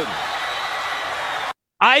postseason.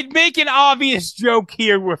 I'd make an obvious joke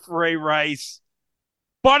here with Ray Rice,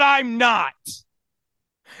 but I'm not.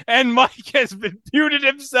 And Mike has been muted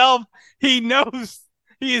himself. He knows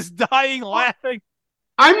he is dying laughing.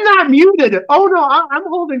 I'm not muted. Oh, no, I'm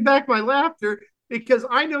holding back my laughter because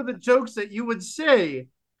I know the jokes that you would say.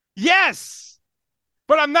 Yes,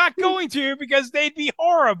 but I'm not going to because they'd be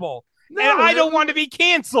horrible. No, and I don't want to be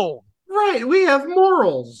canceled. Right, we have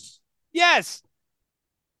morals. Yes.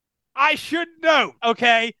 I should note,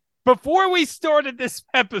 okay, before we started this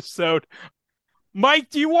episode, Mike,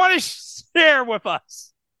 do you want to share with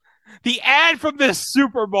us the ad from this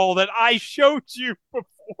Super Bowl that I showed you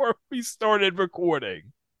before we started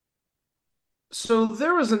recording? So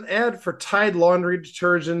there was an ad for Tide laundry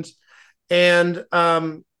detergent, and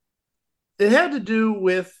it had to do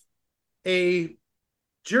with a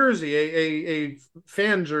jersey, a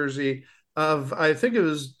fan jersey of, I think it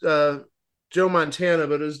was Joe Montana,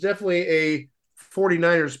 but it was definitely a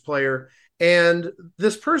 49ers player. And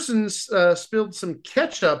this person spilled some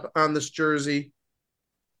ketchup on this jersey,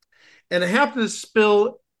 and it happened to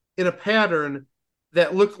spill in a pattern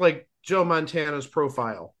that looked like Joe Montana's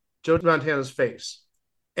profile, Joe Montana's face.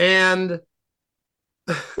 And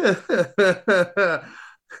I'm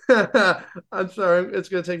sorry, it's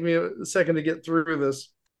going to take me a second to get through this.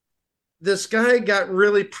 This guy got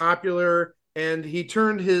really popular, and he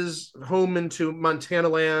turned his home into Montana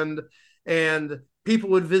land, and people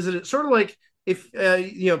would visit it. Sort of like if,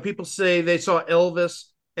 people say they saw Elvis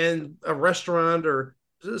in a restaurant or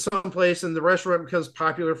someplace, and the restaurant becomes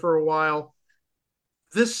popular for a while.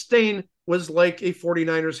 This stain was like a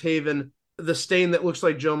 49ers haven, the stain that looks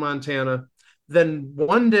like Joe Montana. Then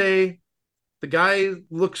one day, the guy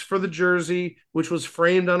looks for the jersey, which was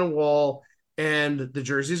framed on a wall, and the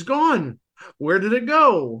jersey's gone. Where did it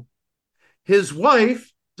go? His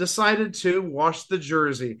wife decided to wash the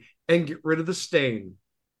jersey and get rid of the stain.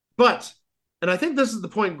 But, and I think this is the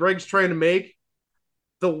point Greg's trying to make,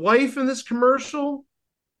 the wife in this commercial,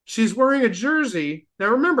 she's wearing a jersey. Now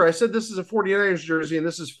remember, I said this is a 49ers jersey, and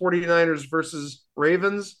this is 49ers versus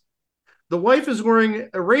Ravens. The wife is wearing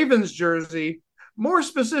a Ravens jersey. More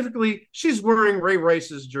specifically, she's wearing Ray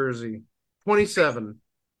Rice's jersey, 27.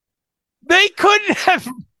 They couldn't have,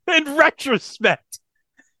 in retrospect,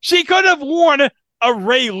 she could have worn a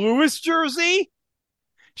Ray Lewis jersey.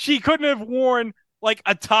 She couldn't have worn like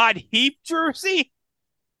a Todd Heap jersey.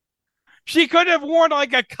 She could have worn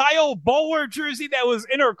like a Kyle Bowler jersey that was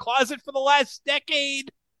in her closet for the last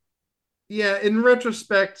decade. Yeah, in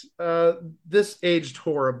retrospect, this aged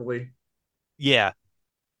horribly. Yeah.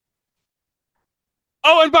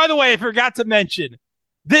 Oh, and by the way, I forgot to mention,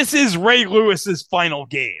 this is Ray Lewis's final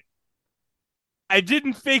game. I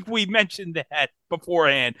didn't think we mentioned that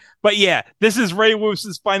beforehand, but yeah, this is Ray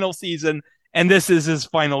Lewis's final season, and this is his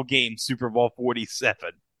final game, Super Bowl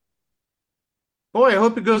 47. Boy, I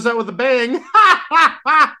hope it goes out with a bang.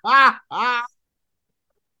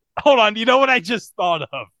 Hold on, you know what I just thought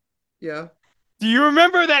of? Yeah. Do you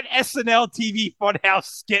remember that SNL TV Funhouse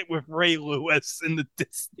skit with Ray Lewis in the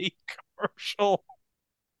Disney commercial?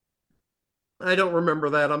 I don't remember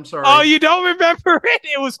that. I'm sorry. Oh, you don't remember it?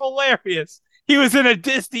 It was hilarious. He was in a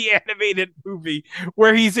Disney animated movie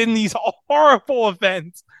where he's in these horrible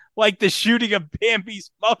events, like the shooting of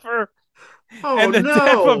Bambi's mother and the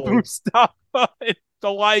death of Mustafa in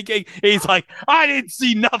The Lion King. He's like, I didn't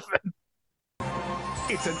see nothing.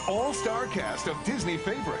 It's an all-star cast of Disney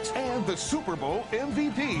favorites and the Super Bowl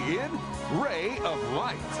MVP in Ray of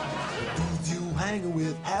Light. Dudes you hanging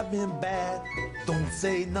with have been bad. Don't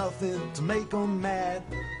say nothing to make them mad.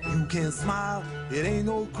 You can smile, it ain't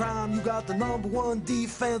no crime. You got the #1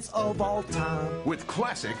 defense of all time. With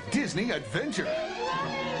classic Disney adventure.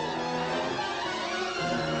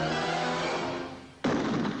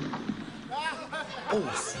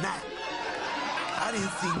 Oh, snap. I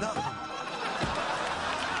didn't see nothing.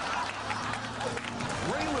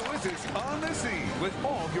 Ray Lewis is on the scene with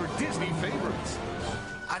all your Disney favorites.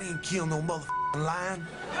 I didn't kill no motherfucking lion.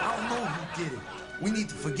 I don't know who did it. We need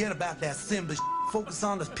to forget about that Simba shit. Focus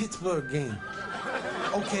on the Pittsburgh game.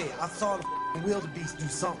 Okay, I saw the wildebeest do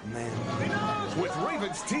something, man. With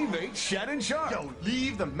Ravens teammate Shannon Sharpe. Yo,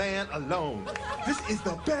 leave the man alone. This is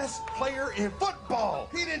the best player in football.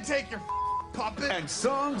 He didn't take your puppet. And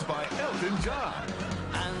songs by Elton John.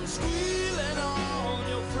 And squealing on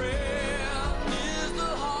your friend is the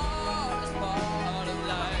hardest part of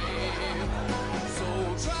life. So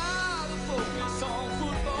try to focus on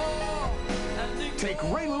football. Take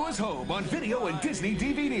Ray Lewis home on video and Disney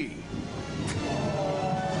DVD.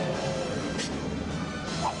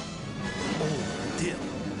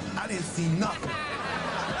 didn't see nothing.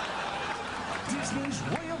 Disney's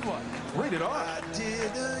Way of Life. Rated R. I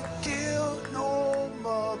didn't kill no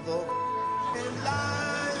mother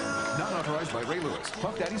lion. Not authorized by Ray Lewis.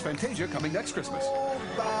 Puff Daddy's Fantasia coming next Christmas.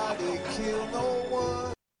 Nobody kill no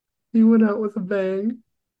one. He went out with a bang.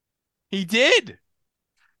 He did.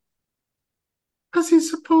 Because he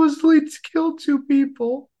supposedly killed 2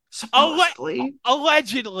 people. Supposedly.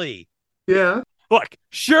 Allegedly. Yeah. Look,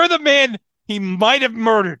 sure, the man, he might have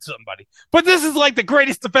murdered somebody, but this is like the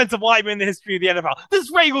greatest defensive lineman in the history of the NFL. This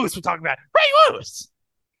is Ray Lewis we're talking about. Ray Lewis!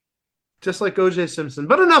 Just like O.J. Simpson.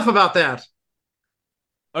 But enough about that.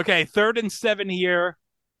 Okay, 3rd and 7 here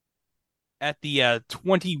at the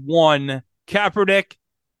 21. Kaepernick,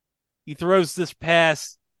 he throws this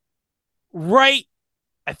pass right.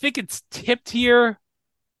 I think it's tipped here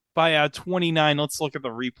by 29. Let's look at the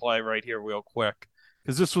replay right here real quick,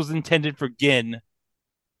 because this was intended for Ginn.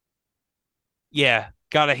 Yeah,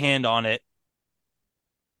 got a hand on it.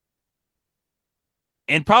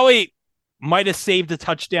 And probably might have saved a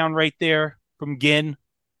touchdown right there from Ginn.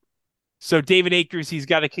 So David Akers, he's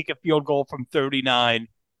got to kick a field goal from 39.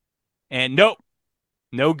 And nope,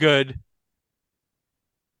 no good.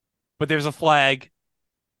 But there's a flag.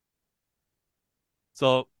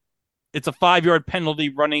 So it's a 5-yard penalty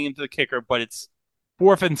running into the kicker, but it's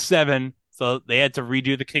 4th and 7. So they had to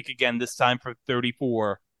redo the kick again, this time for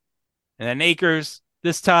 34. And then Akers,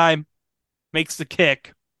 this time, makes the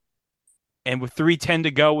kick. And with 3:10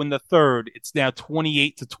 to go in the third, it's now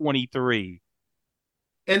 28-23.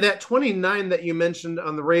 And that 29 that you mentioned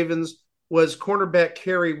on the Ravens was cornerback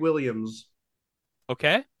Kerry Williams.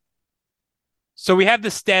 Okay. So we have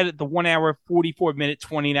the stat at the 1 hour, 44 minute,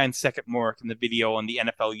 29 second mark in the video on the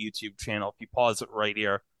NFL YouTube channel. If you pause it right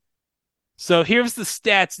here. So here's the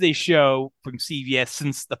stats they show from CVS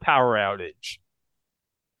since the power outage.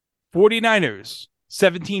 49ers,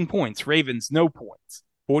 17 points. Ravens, no points.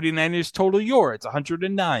 49ers total yards,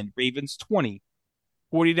 109. Ravens, 20.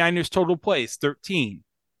 49ers total plays, 13.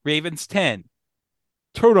 Ravens, 10.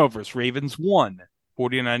 Turnovers, Ravens, 1.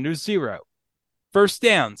 49ers, 0. First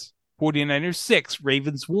downs, 49ers, 6.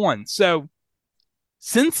 Ravens, 1. So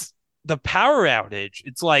since the power outage,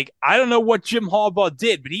 it's like, I don't know what Jim Harbaugh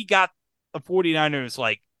did, but he got the 49ers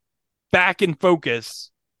like back in focus,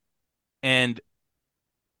 and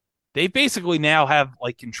they basically now have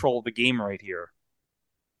like control of the game right here.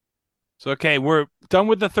 So, okay, we're done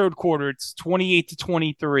with the third quarter. It's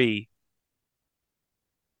 28-23.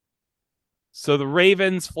 So the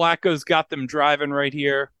Ravens, Flacco's got them driving right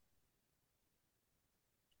here.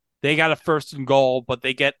 They got a 1st and goal, but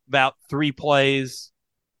they get about 3 plays,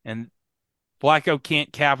 and Flacco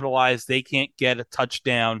can't capitalize. They can't get a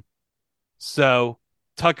touchdown. So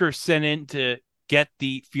Tucker sent in to get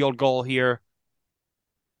the field goal here,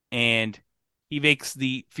 and he makes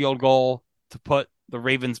the field goal to put the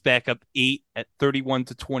Ravens back up 8 at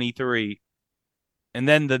 31-23. And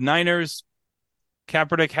then the Niners,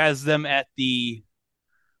 Kaepernick has them at the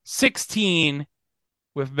 16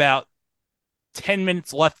 with about 10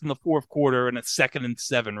 minutes left in the fourth quarter and a 2nd and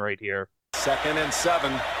 7 right here. 2nd and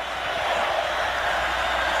 7.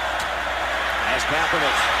 As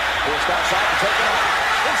Kaepernick forced outside and taken off.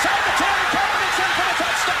 Inside the 10, Kaepernick's in for the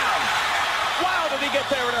touchdown. Wow, did he get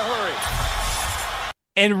there in a hurry?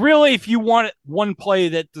 And really, if you want one play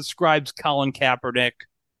that describes Colin Kaepernick,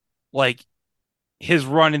 like his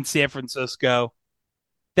run in San Francisco,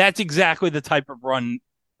 that's exactly the type of run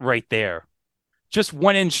right there. Just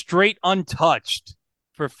went in straight untouched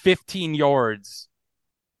for 15 yards.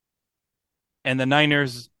 And the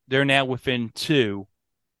Niners, they're now within 2.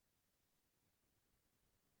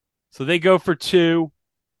 So they go for 2,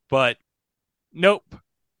 but nope.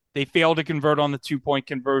 They fail to convert on the 2-point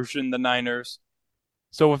conversion, the Niners.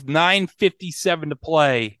 So with 9:57 to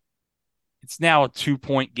play, it's now a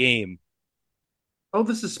 2-point game. Oh,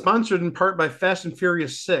 this is sponsored in part by Fast and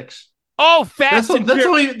Furious 6. Oh, That's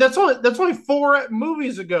only 4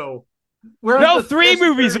 movies ago. No, 3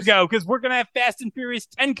 movies ago, because we're going to have Fast and Furious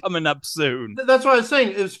 10 coming up soon. That's what I was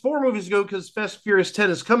saying. It was 4 movies ago because Fast and Furious 10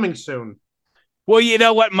 is coming soon. Well, you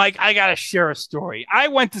know what, Mike? I got to share a story. I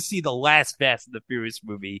went to see the last Fast and the Furious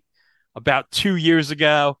movie about 2 years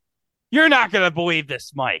ago. You're not going to believe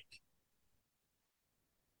this, Mike.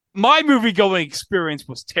 My movie-going experience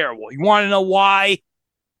was terrible. You want to know why?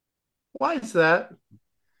 Why is that?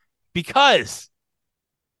 Because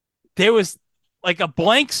there was like a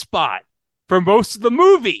blank spot for most of the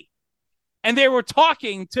movie. And they were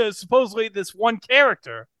talking to supposedly this one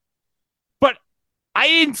character. But I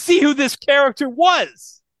didn't see who this character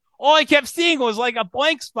was. All I kept seeing was like a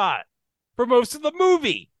blank spot for most of the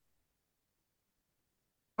movie.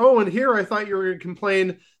 Oh, and here I thought you were going to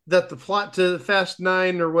complain that the plot to Fast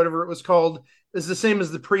 9 or whatever it was called is the same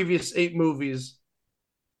as the previous 8 movies.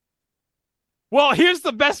 Well, here's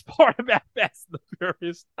the best part about Fast and the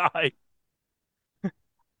Furious 9.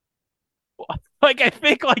 Like, I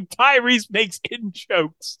think, like, Tyrese makes in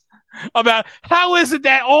jokes about how is it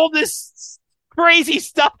that all this crazy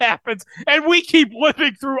stuff happens and we keep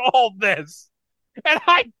living through all this. And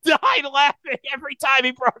I died laughing every time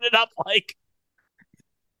he brought it up. Like,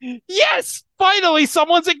 yes, finally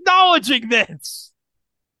someone's acknowledging this.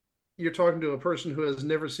 You're talking to a person who has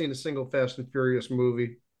never seen a single Fast and Furious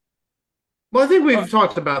movie. Well, I think we've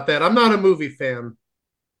talked about that. I'm not a movie fan,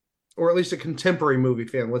 or at least a contemporary movie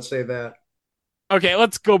fan. Let's say that. Okay,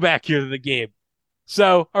 let's go back here to the game.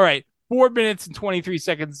 So, all right, 4 minutes and 23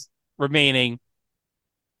 seconds remaining.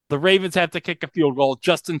 The Ravens have to kick a field goal.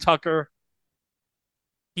 Justin Tucker,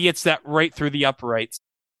 he hits that right through the uprights.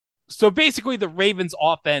 So basically, the Ravens'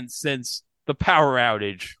 offense since the power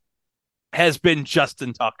outage has been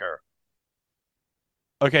Justin Tucker.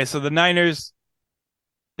 Okay, so the Niners,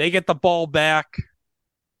 they get the ball back.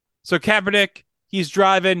 So Kaepernick, he's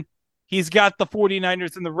driving. He's got the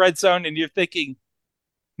 49ers in the red zone, and you're thinking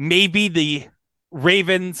maybe the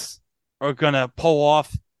Ravens are going to pull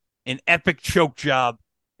off an epic choke job,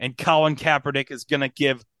 and Colin Kaepernick is going to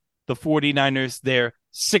give the 49ers their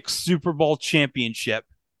 6th Super Bowl championship.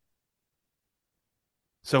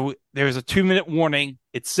 So there's a 2-minute warning.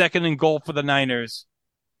 It's 2nd and goal for the Niners.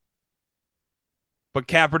 But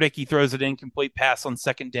Kaepernick, he throws an incomplete pass on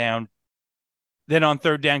 2nd down. Then on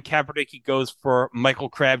 3rd down, Kaepernick, he goes for Michael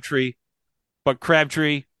Crabtree. But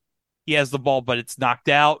Crabtree, he has the ball, but it's knocked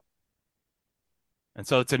out. And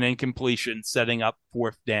so it's an incompletion, setting up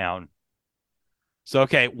 4th down. So,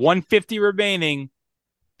 okay, 150 remaining.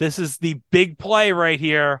 This is the big play right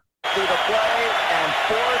here. Through the play and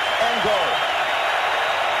 4th and goal.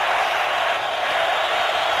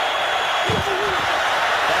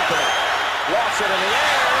 Walks it in the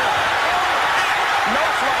air. No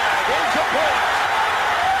flag. Incomplete.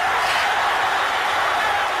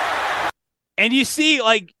 And you see,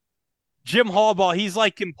 like, Jim Harbaugh, he's,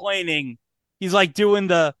 like, complaining. He's, like, doing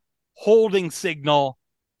the holding signal,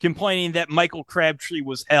 complaining that Michael Crabtree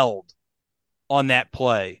was held on that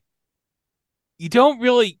play. You don't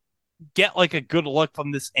really get, like, a good look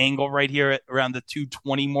from this angle right here at around the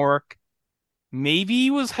 220 mark. Maybe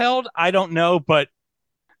he was held. I don't know. But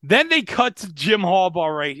then they cut to Jim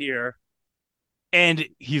Harbaugh right here. And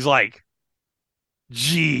he's like,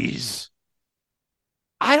 geez.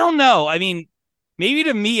 I don't know. I mean, maybe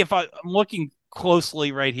to me, if I'm looking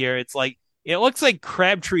closely right here, it's like, it looks like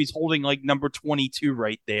Crabtree's holding like number 22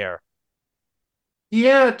 right there.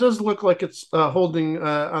 Yeah, it does look like it's holding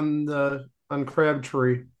on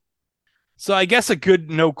Crabtree. So I guess a good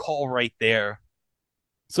no call right there.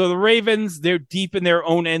 So the Ravens, they're deep in their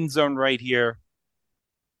own end zone right here.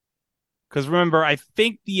 Because remember, I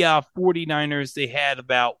think the 49ers, they had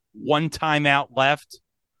about 1 timeout left.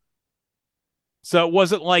 So it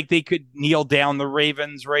wasn't like they could kneel down the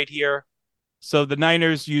Ravens right here. So the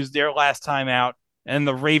Niners used their last timeout, and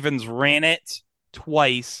the Ravens ran it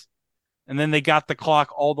twice. And then they got the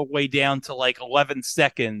clock all the way down to like 11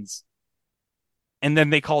 seconds. And then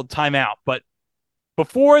they called timeout. But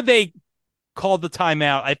before they called the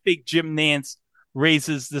timeout, I think Jim Nantz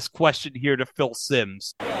raises this question here to Phil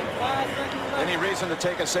Simms. Any reason to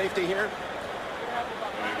take a safety here?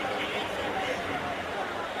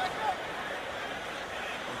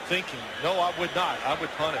 I'm thinking, no, I would not. I would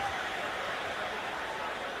punt it.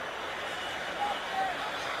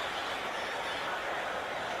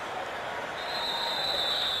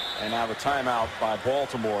 And now the timeout by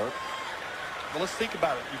Baltimore. Well, let's think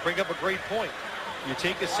about it. You bring up a great point. You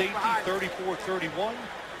take a safety 34-31.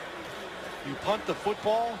 You punt the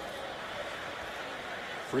football.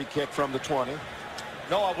 Free kick from the 20.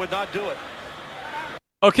 No, I would not do it.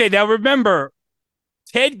 Okay, now remember,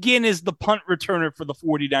 Ted Ginn is the punt returner for the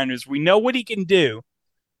 49ers. We know what he can do.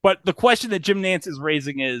 But the question that Jim Nantz is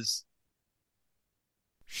raising is,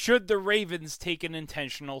 should the Ravens take an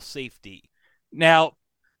intentional safety? Now,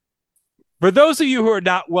 for those of you who are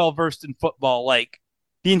not well-versed in football, like,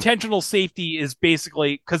 the intentional safety is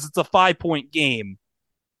basically, because it's a 5-point game,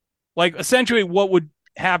 like, essentially what would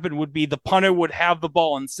happen would be the punter would have the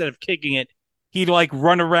ball, instead of kicking it, he'd, like,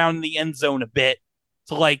 run around the end zone a bit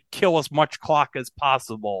to, like, kill as much clock as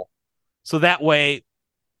possible. So that way,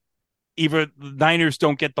 either the Niners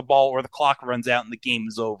don't get the ball or the clock runs out and the game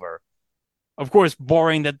is over. Of course,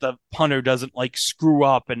 barring that the punter doesn't, like, screw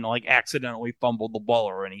up and, like, accidentally fumble the ball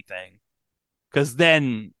or anything. Because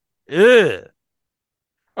then, ugh.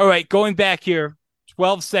 All right, going back here,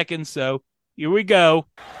 12 seconds. So Here we go.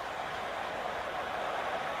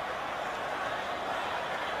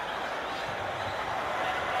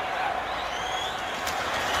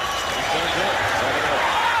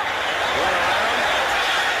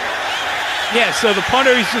 Yeah, so the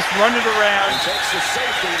punter is just running around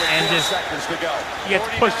and just gets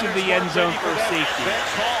pushed in the end zone for a safety.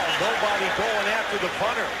 Nobody going after the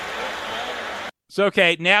punter. So,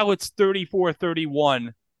 okay, now it's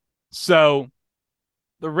 34-31. So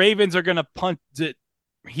the Ravens are going to punt it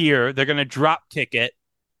here. They're going to drop kick it.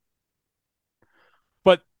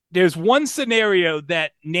 But there's one scenario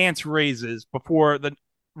that Nance raises before the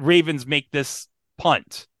Ravens make this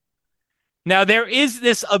punt. Now, there is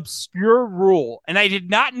this obscure rule, and I did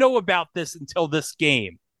not know about this until this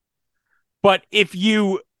game. But if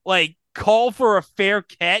you, call for a fair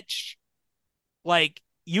catch,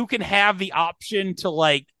 you can have the option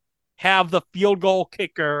to, have the field goal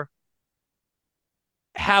kicker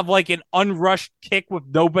have, an unrushed kick with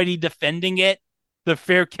nobody defending it, the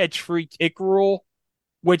fair catch free kick rule,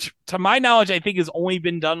 which, to my knowledge, I think has only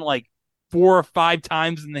been done, 4 or 5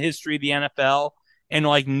 times in the history of the NFL. And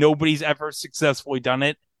nobody's ever successfully done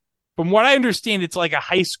it. From what I understand, it's a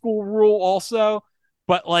high school rule also,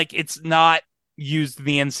 but it's not used in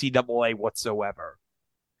the NCAA whatsoever.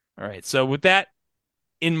 All right, so with that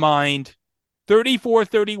in mind,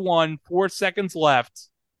 34-31, 4 seconds left,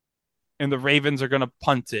 and the Ravens are going to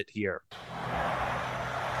punt it here.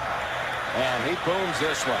 And he booms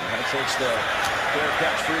this one. That takes the fair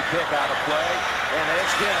catch free kick out of play. And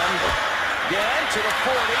it's again to the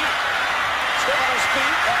 40. Still on his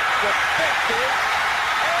feet at the 50,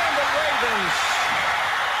 and the Ravens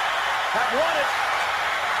have won it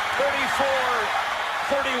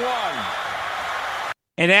 34-31.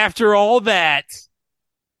 And after all that,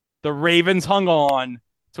 the Ravens hung on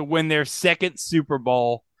to win their second Super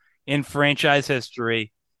Bowl in franchise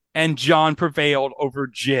history, and John prevailed over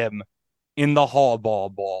Jim in the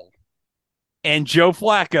Harbaugh Bowl. And Joe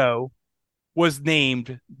Flacco was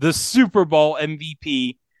named the Super Bowl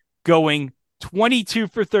MVP, going 22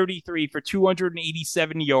 for 33 for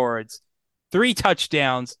 287 yards, 3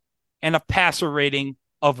 touchdowns, and a passer rating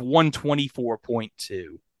of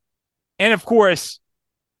 124.2. And of course,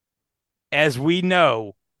 as we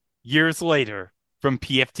know, years later from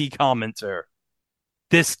PFT commenter,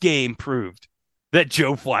 this game proved that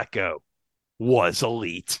Joe Flacco was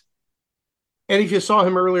elite. And if you saw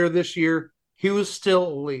him earlier this year, he was still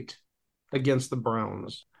elite against the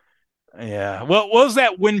Browns. Yeah. Well, what was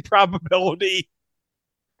that win probability?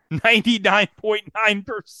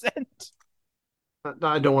 99.9%.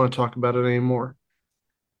 I don't want to talk about it anymore.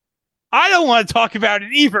 I don't want to talk about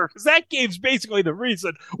it either, because that game's basically the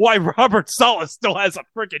reason why Robert Saleh still has a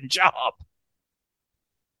freaking job.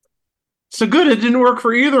 So good, it didn't work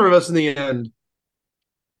for either of us in the end.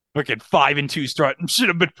 Freaking 5-2 start. Should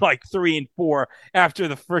have been 3-4 after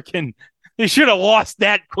the freaking. They should have lost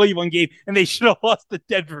that Cleveland game, and they should have lost the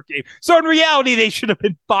Denver game. So in reality, they should have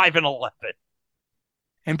been 5-11.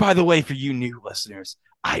 And by the way, for you new listeners,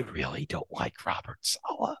 I really don't like Robert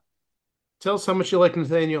Saleh. Tell us how much you like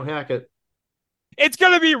Nathaniel Hackett. It's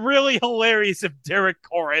going to be really hilarious if Derek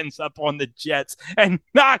Carr ends up on the Jets and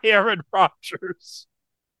not Aaron Rodgers.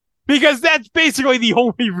 Because that's basically the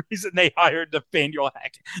only reason they hired Nathaniel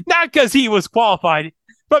Hackett. Not because he was qualified,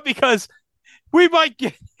 but because we might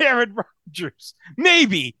get Aaron Rodgers.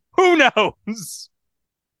 Maybe. Who knows?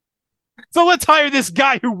 So let's hire this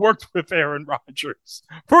guy who worked with Aaron Rodgers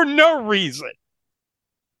for no reason.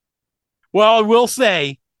 Well, I will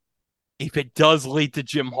say, if it does lead to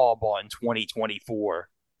Jim Harbaugh in 2024,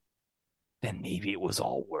 then maybe it was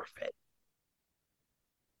all worth it.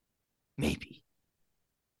 Maybe.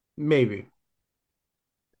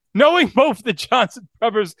 Knowing both the Johnson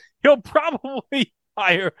brothers, he'll probably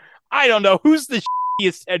hire, I don't know, who's the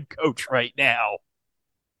shittiest head coach right now?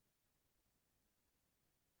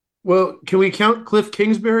 Well, can we count Cliff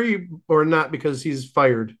Kingsbury or not because he's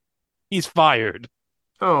fired? He's fired.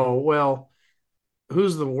 Oh, well,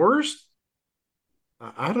 who's the worst?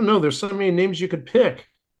 I don't know. There's so many names you could pick.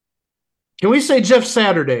 Can we say Jeff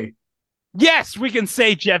Saturday? Yes, we can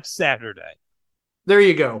say Jeff Saturday. There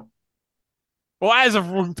you go. Well, as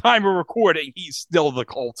of time of recording, he's still the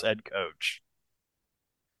Colts head coach.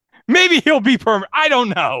 Maybe he'll be permanent. I don't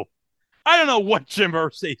know. I don't know what Jim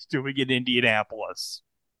Irsay's doing in Indianapolis.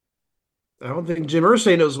 I don't think Jim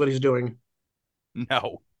Irsay knows what he's doing.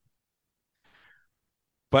 No.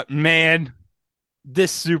 But man,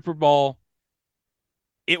 this Super Bowl,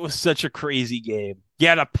 it was such a crazy game. You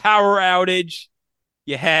had a power outage.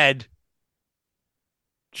 You had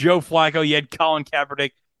Joe Flacco. You had Colin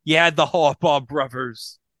Kaepernick. You had the Harbaugh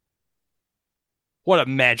brothers. What a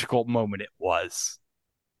magical moment it was.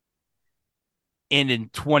 And in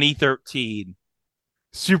 2013,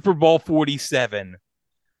 Super Bowl 47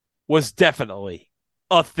 was definitely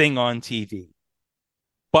a thing on TV.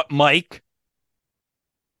 But Mike,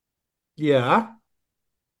 Yeah.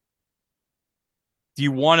 do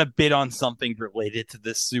you want to bid on something related to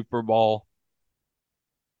this Super Bowl?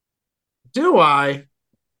 Do I?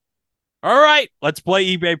 All right, let's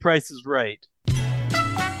play eBay Price is Right.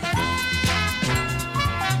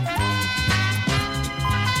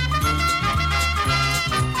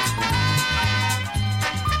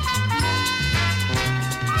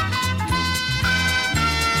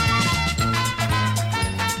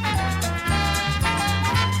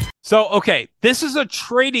 So, okay, this is a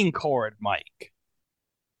trading card, Mike,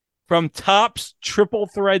 from Topps Triple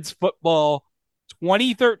Threads Football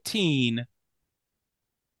 2013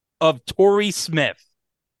 of Torrey Smith.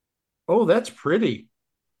 Oh, that's pretty.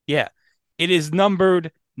 Yeah, it is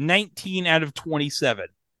numbered 19 out of 27.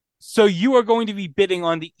 So you are going to be bidding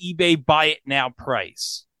on the eBay Buy It Now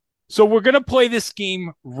price. So we're going to play this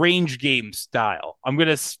game range game style. I'm going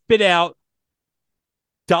to spit out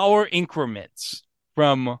dollar increments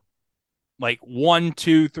from like 1,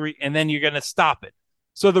 2, 3, and then you're going to stop it.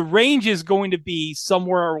 So the range is going to be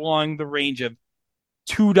somewhere along the range of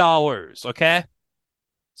 $2. Okay.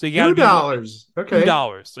 So you got to be $2. Okay.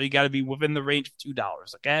 $2. So you got to be within the range of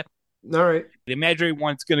 $2. Okay. All right. The imaginary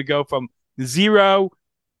one's going to go from 0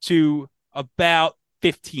 to about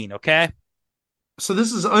 15. Okay. So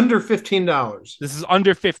this is under $15. This is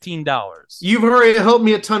under $15. You've already helped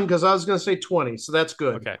me a ton because I was going to say 20. So that's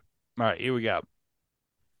good. Okay. All right. Here we go.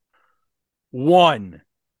 1,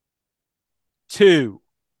 2,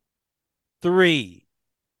 3,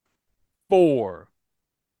 4,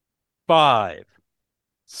 5,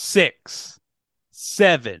 6,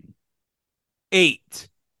 7, 8,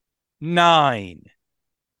 9,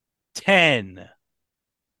 10,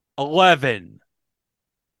 11,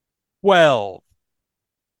 12.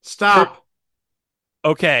 Stop.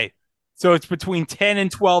 Okay. So it's between $10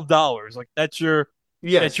 and $12. Like that's your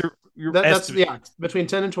Yes. that's your That's estimate. yeah, between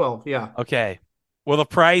 10 and 12. Yeah. Okay. Well, the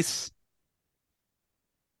price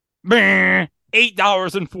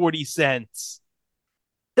 $8.40.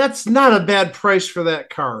 That's not a bad price for that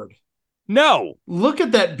card. No. Look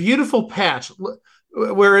at that beautiful patch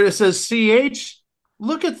where it says CH.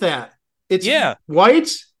 Look at that. It's white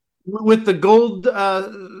with the gold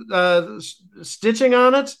stitching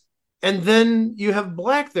on it. And then you have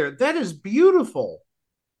black there. That is beautiful.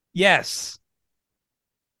 Yes.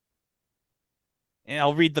 And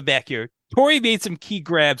I'll read the back here. Torrey made some key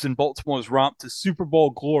grabs in Baltimore's romp to Super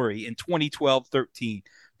Bowl glory in 2012-13,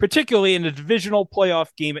 particularly in the divisional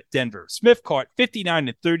playoff game at Denver. Smith caught 59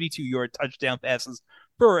 and 32-yard touchdown passes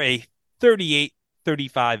for a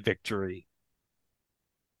 38-35 victory.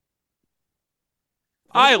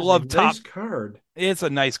 I love nice card. It's a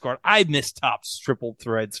nice card. I miss Topps Triple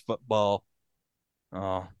Threads football.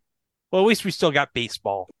 Oh. Well, at least we still got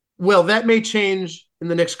baseball. Well, that may change in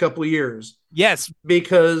the next couple of years. Yes.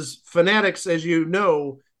 Because Fanatics, as you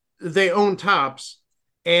know, they own Topps,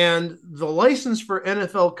 and the license for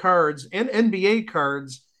NFL cards and NBA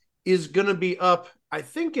cards is going to be up, I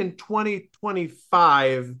think, in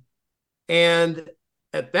 2025. And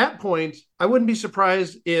at that point, I wouldn't be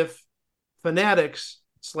surprised if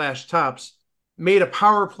Fanatics/Topps made a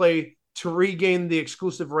power play to regain the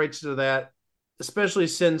exclusive rights to that, especially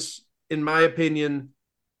since, in my opinion,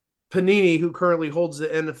 Panini, who currently holds the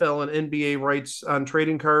NFL and NBA rights on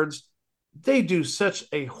trading cards, they do such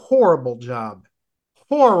a horrible job.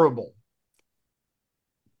 Horrible.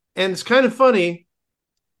 And it's kind of funny.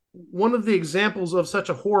 One of the examples of such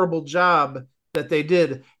a horrible job that they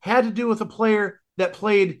did had to do with a player that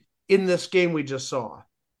played in this game we just saw.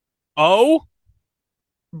 Oh?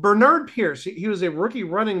 Bernard Pierce. He was a rookie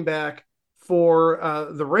running back for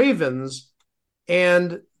the Ravens.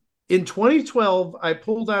 And in 2012, I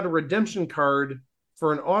pulled out a redemption card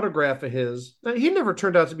for an autograph of his. Now, he never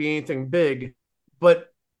turned out to be anything big, but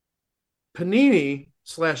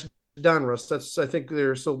Panini/Donruss, I think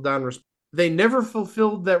they're still Donruss, they never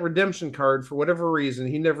fulfilled that redemption card for whatever reason.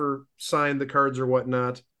 He never signed the cards or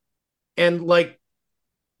whatnot. And like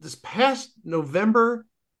this past November,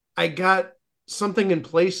 I got something in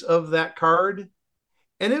place of that card.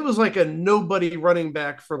 And it was like a nobody running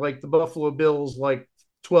back for like the Buffalo Bills, like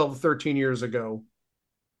 12, 13 years ago.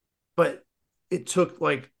 But it took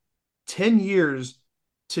like 10 years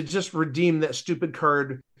to just redeem that stupid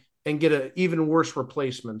card and get an even worse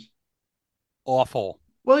replacement. Awful.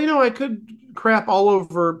 Well, I could crap all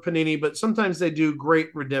over Panini, but sometimes they do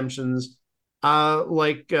great redemptions.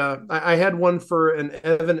 I had one for an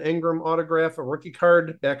Evan Engram autograph, a rookie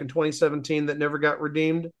card back in 2017 that never got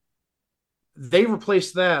redeemed. They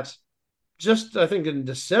replaced that just, I think, in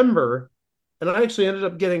December, and I actually ended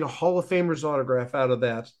up getting a Hall of Famer's autograph out of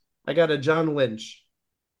that. I got a John Lynch.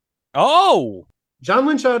 Oh! John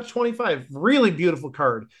Lynch out of 25. Really beautiful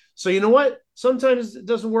card. So you know what? Sometimes it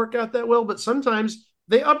doesn't work out that well, but sometimes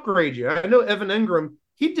they upgrade you. I know Evan Engram,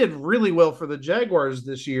 he did really well for the Jaguars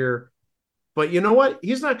this year, but you know what?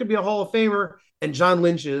 He's not going to be a Hall of Famer, and John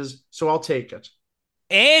Lynch is, so I'll take it.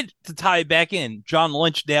 And to tie it back in, John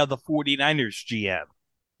Lynch now the 49ers GM.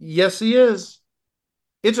 Yes, he is.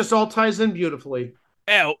 It just all ties in beautifully.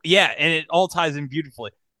 Oh, yeah, and it all ties in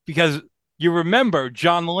beautifully because you remember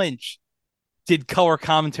John Lynch did color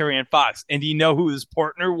commentary on Fox, and do you know who his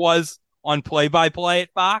partner was on play-by-play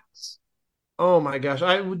at Fox? Oh my gosh,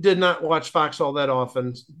 I did not watch Fox all that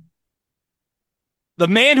often. The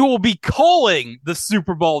man who will be calling the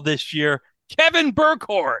Super Bowl this year, Kevin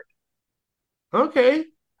Burkhardt. Okay.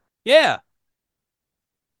 Yeah.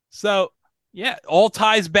 So, yeah, all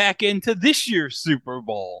ties back into this year's Super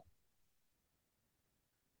Bowl.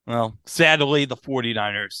 Well, sadly, the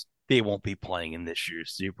 49ers, they won't be playing in this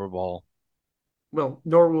year's Super Bowl. Well,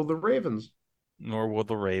 nor will the Ravens. Nor will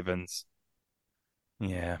the Ravens.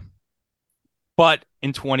 Yeah. But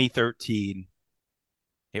in 2013,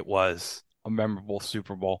 it was a memorable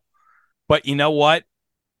Super Bowl. But you know what?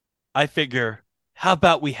 I figure, how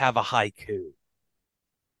about we have a haiku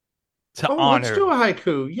to honor? Let's do a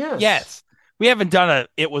haiku. Yes. Yes. We haven't done a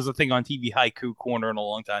It Was a Thing on TV haiku corner in a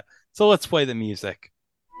long time. So let's play the music.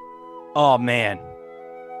 Oh, man.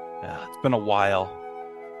 It's been a while.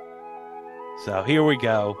 So here we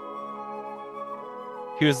go.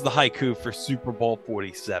 Here's the haiku for Super Bowl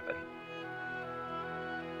 47.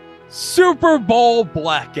 Super Bowl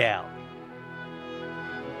blackout.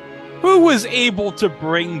 Who was able to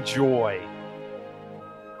bring joy?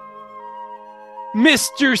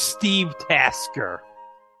 Mr. Steve Tasker.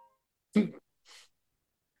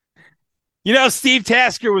 You know, Steve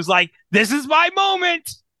Tasker was like, this is my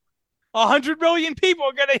moment. 100 million people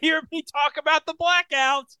are going to hear me talk about the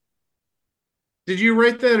blackout. Did you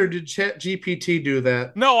write that or did ChatGPT do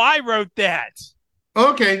that? No, I wrote that.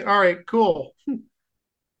 Okay. All right. Cool.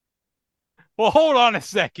 Well, hold on a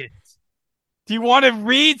second. Do you want to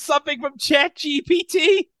read something from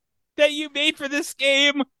ChatGPT that you made for this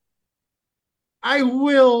game? I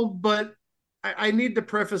will, but I need to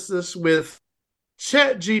preface this with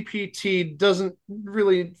ChatGPT doesn't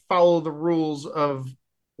really follow the rules of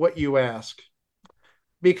what you ask.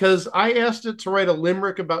 Because I asked it to write a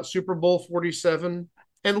limerick about Super Bowl 47.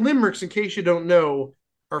 And limericks, in case you don't know,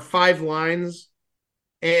 are 5 lines.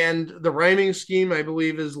 And the rhyming scheme, I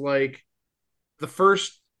believe, is like the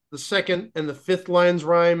first, the second, and the 5th lines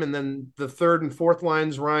rhyme, and then the 3rd and 4th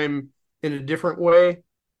lines rhyme in a different way.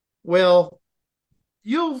 Well,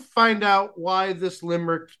 you'll find out why this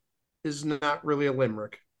limerick is not really a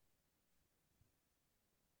limerick.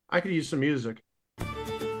 I could use some music.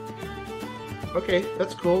 Okay,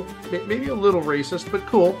 that's cool. Maybe a little racist, but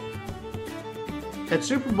cool. At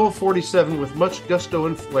Super Bowl 47, with much gusto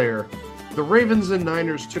and flair, the Ravens and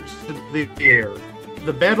Niners took to the air.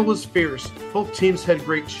 The battle was fierce. Both teams had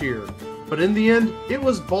great cheer. But in the end, it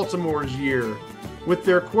was Baltimore's year. With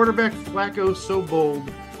their quarterback Flacco so bold,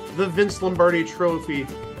 the Vince Lombardi trophy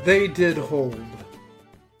they did hold.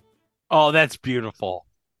 Oh, that's beautiful.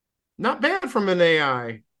 Not bad from an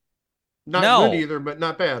AI. Not good either, but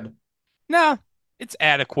not bad. No, it's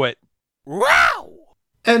adequate. Wow!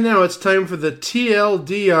 And now it's time for the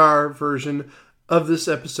TLDR version of this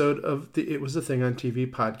episode of the It Was a Thing on TV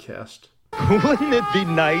podcast. Wouldn't it be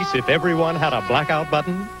nice if everyone had a blackout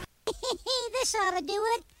button? This ought to do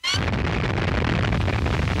it.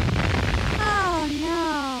 Oh,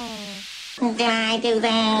 no. Did I do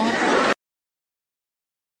that?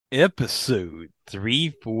 Episode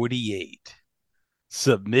 348.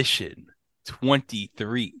 Submission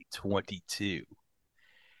 2322.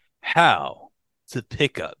 How to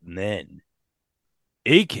pick up men,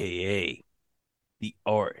 aka the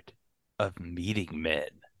art of meeting men.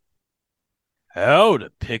 How to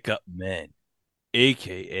pick up men,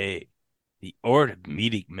 aka the art of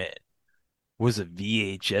meeting men, was a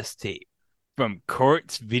VHS tape from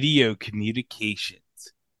Carts Video Communications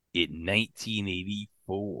in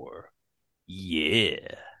 1984.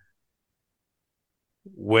 Yeah.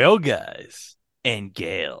 Well, guys and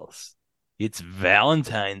gals, it's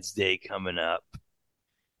Valentine's Day coming up.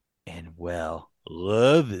 And, well,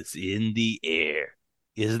 love is in the air.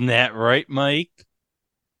 Isn't that right, Mike?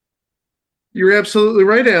 You're absolutely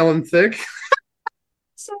right, Alan Thicke.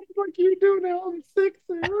 Sounds like you're doing Alan Thicke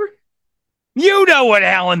there. You know what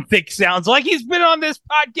Alan Thicke sounds like. He's been on this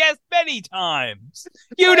podcast many times.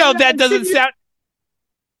 You know that doesn't sound...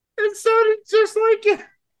 It sounded just like it.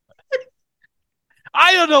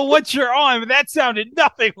 I don't know what you're on, but that sounded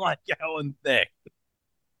nothing like Alan Thicke.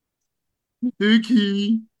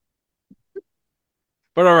 Okay.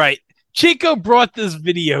 But all right. Chico brought this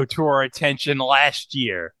video to our attention last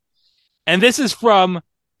year. And this is from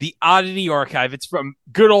the Oddity Archive. It's from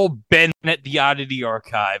good old Ben at the Oddity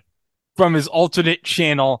Archive from his alternate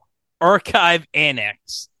channel, Archive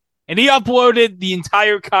Annex. And he uploaded the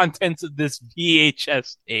entire contents of this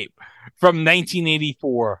VHS tape from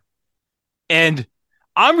 1984. And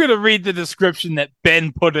I'm going to read the description that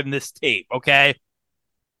Ben put in this tape, okay?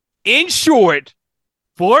 In short,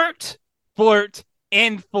 flirt, flirt,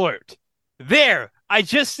 and flirt. There, I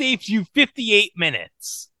just saved you 58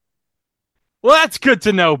 minutes. Well, that's good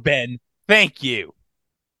to know, Ben. Thank you.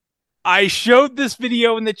 I showed this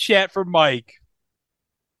video in the chat for Mike.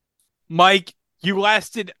 Mike, you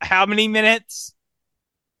lasted how many minutes?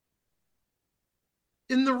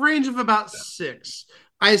 In the range of about 6.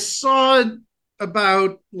 I saw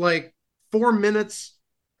about 4 minutes,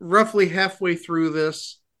 roughly halfway through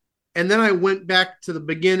this. And then I went back to the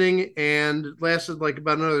beginning and it lasted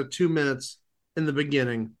about another 2 minutes in the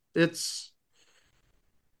beginning.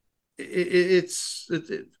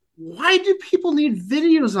 Why do people need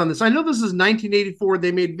videos on this? I know this is 1984.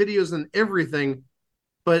 They made videos and everything,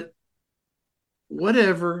 but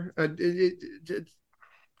whatever.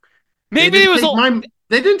 Maybe it was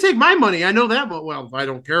they didn't take my money. I know that. But well, I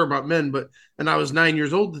don't care about men, and I was 9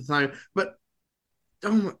 years old at the time. But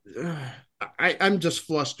I'm just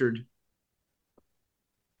flustered.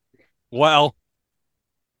 Well,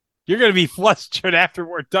 you're going to be flustered after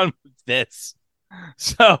we're done with this.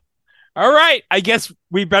 So, all right. I guess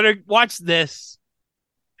we better watch this.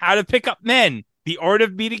 How to Pick Up Men, The Art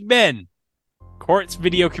of Meeting Men. Quartz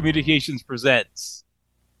Video Communications presents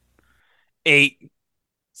a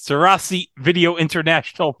Sarasi Video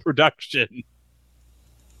International production.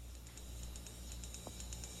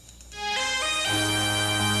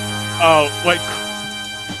 Oh, what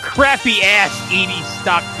crappy ass 80s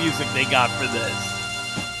stock music they got for this.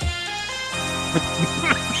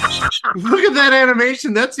 Look at that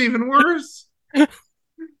animation. That's even worse.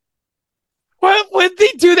 What would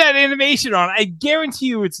they do that animation on? I guarantee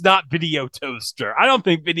you it's not Video Toaster. I don't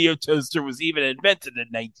think Video Toaster was even invented in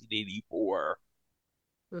 1984.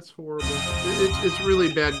 That's horrible. It's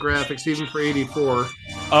really bad graphics, even for 84.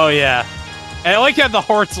 Oh, yeah. And I like how the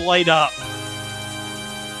hearts light up.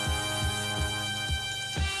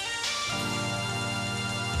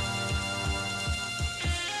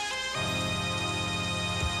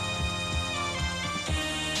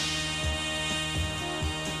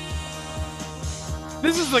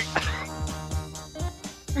 This is like...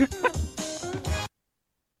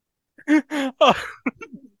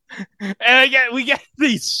 And we get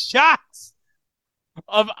these shots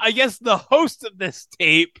of, I guess, the host of this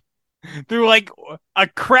tape through a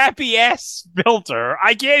crappy ass filter.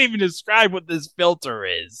 I can't even describe what this filter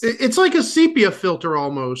is. It's like a sepia filter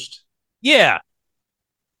almost. Yeah.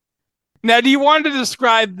 Now, do you want to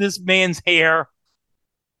describe this man's hair?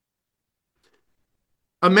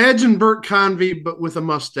 Imagine Bert Convy, but with a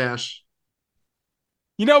mustache.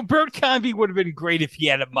 You know, Bert Convy would have been great if he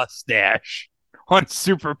had a mustache on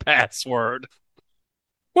Super Password.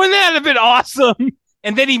 Wouldn't that have been awesome?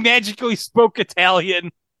 And then he magically spoke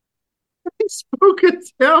Italian. He spoke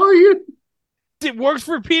Italian? It works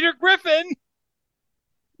for Peter Griffin.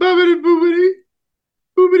 Boobity boobity.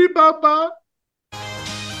 Boobity baba.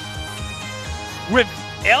 With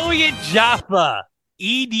Elliot Jaffa,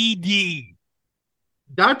 EDD.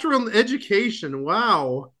 Doctoral education.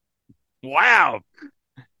 Wow. Wow.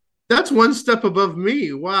 That's one step above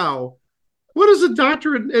me. Wow. What does a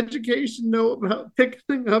doctor in education know about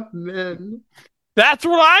picking up men? That's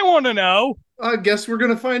what I want to know. I guess we're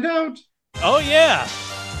going to find out. Oh, yeah.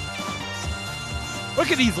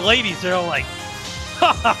 Look at these ladies. They're all like,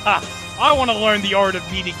 ha ha ha, I want to learn the art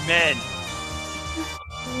of meeting men.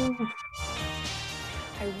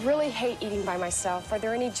 I really hate eating by myself. Are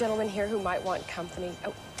there any gentlemen here who might want company?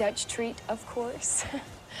 Oh, Dutch treat, of course.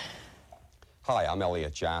 Hi, I'm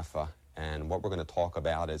Elliot Jaffa, and what we're going to talk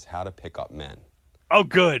about is how to pick up men. Oh,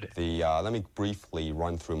 good. Let me briefly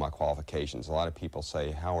run through my qualifications. A lot of people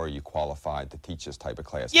say, how are you qualified to teach this type of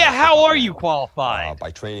class? Yeah, how are you qualified?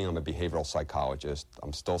 By training, I'm a behavioral psychologist.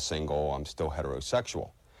 I'm still single. I'm still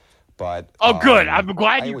heterosexual. But oh, good. I'm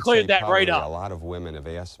glad you cleared that right up. A lot of women have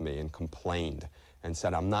asked me and complained and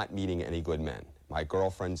said, I'm not meeting any good men. My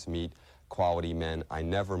girlfriends meet quality men. I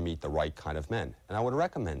never meet the right kind of men. And I would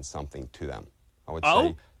recommend something to them. I would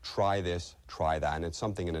say, try this, try that, and it's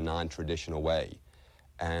something in a non-traditional way.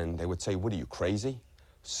 And they would say, what are you, crazy?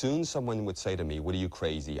 Soon someone would say to me, what are you,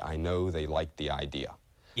 crazy? I know they like the idea.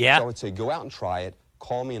 Yeah. So I would say, go out and try it,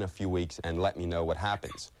 call me in a few weeks, and let me know what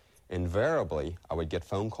happens. Invariably, I would get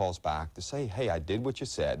phone calls back to say, hey, I did what you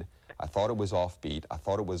said. I thought it was offbeat. I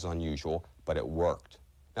thought it was unusual, but it worked.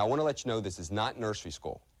 Now, I want to let you know this is not nursery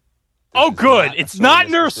school. Oh, good. It's not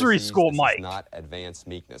nursery school, Mike. This is not advanced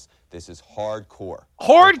meekness. This is hardcore.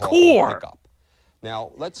 Hardcore.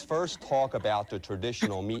 Now, let's first talk about the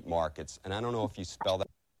traditional meat markets. And I don't know if you spell that.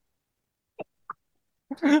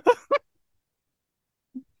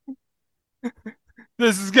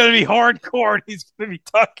 This is going to be hardcore. He's going to be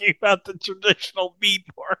talking about the traditional meat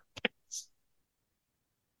markets.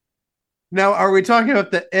 Now, are we talking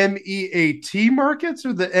about the MEAT markets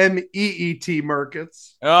or the MEET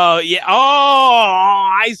markets? Oh, yeah. Oh,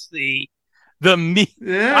 I see. The meat.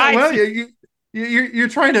 Yeah, well, you're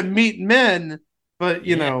trying to meet men, but,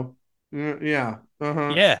 you know, yeah.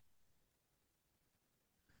 Uh-huh. Yeah.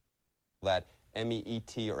 That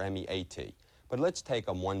MEET or MEAT. But let's take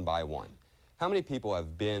them one by one. How many people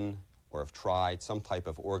have been or have tried some type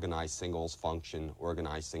of organized singles function,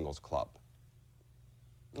 organized singles club?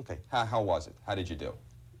 Okay, how was it? How did you do?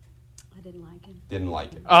 I didn't like it. Didn't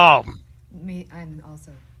like it. Oh. Me, I'm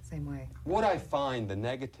also same way. What I find the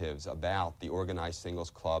negatives about the organized singles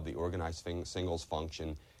club, the organized singles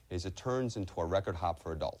function, is it turns into a record hop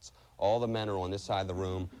for adults. All the men are on this side of the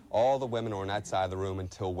room, all the women are on that side of the room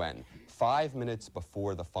until when? 5 minutes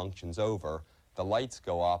before the function's over, the lights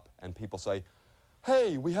go up and people say,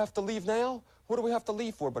 hey, we have to leave now? What do we have to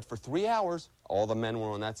leave for? But for 3 hours, all the men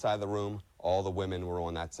were on that side of the room, all the women were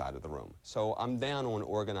on that side of the room. So I'm down on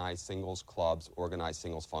organized singles clubs, organized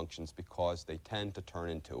singles functions, because they tend to turn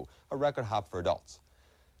into a record hop for adults.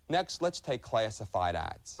 Next, let's take classified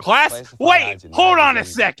ads. Wait, hold on a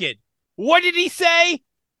second. What did he say?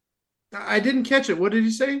 I didn't catch it. What did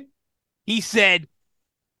he say? He said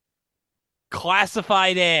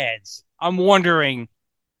classified ads. I'm wondering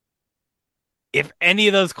if any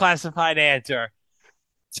of those classified ads are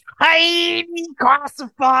tiny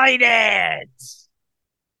classified ads.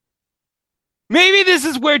 Maybe this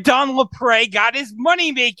is where Don LaPrey got his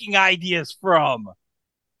money-making ideas from.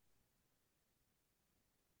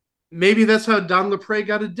 Maybe that's how Don LaPrey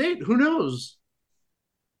got a date. Who knows?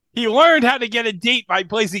 He learned how to get a date by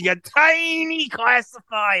placing a tiny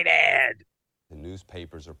classified ad. The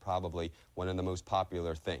newspapers are probably one of the most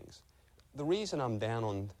popular things. The reason I'm down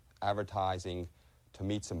on advertising to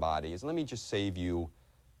meet somebody is, let me just save you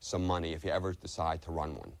some money if you ever decide to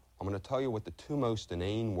run one. I'm going to tell you what the two most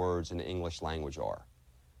inane words in the English language are.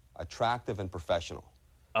 Attractive and professional.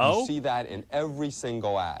 Oh? You see that in every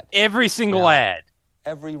single ad. Every single ad.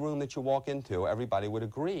 Every room that you walk into, everybody would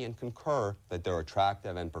agree and concur that they're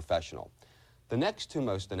attractive and professional. The next two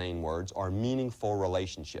most inane words are meaningful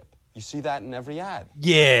relationship. You see that in every ad.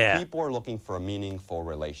 Yeah. People are looking for a meaningful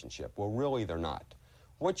relationship. Well, really, they're not.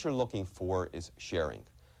 What you're looking for is sharing.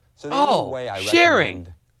 So the only way I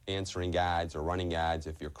recommend answering ads or running ads,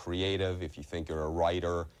 if you're creative, if you think you're a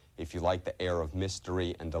writer, if you like the air of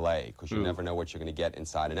mystery and delay, because you never know what you're going to get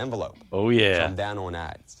inside an envelope. Oh, yeah. So I'm down on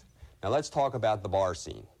ads. Now let's talk about the bar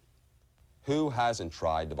scene. Who hasn't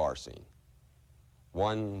tried the bar scene?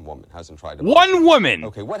 One woman hasn't tried the bar scene. One woman.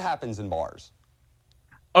 Okay, what happens in bars?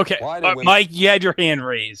 Okay, Mike, you had your hand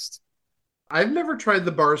raised. I've never tried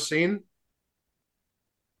the bar scene.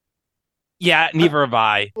 Yeah, neither have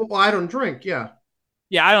I. Well, I don't drink, yeah.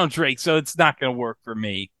 Yeah, I don't drink, so it's not going to work for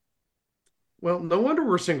me. Well, no wonder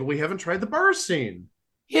we're single. We haven't tried the bar scene.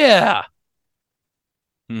 Yeah.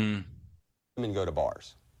 Women go to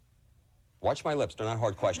bars. Watch my lips. They're not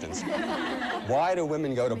hard questions. Why do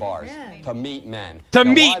women go to bars? To meet men. To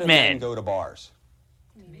now, meet why do men. Go to bars.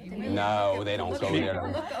 No, they don't go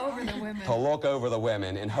there. Look over the women. To look over the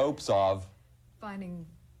women in hopes of Finding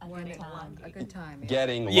a good time.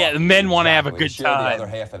 getting Yeah, lucky. the men want to have a Exactly. good Share time. the other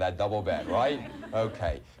half of that double bed, right?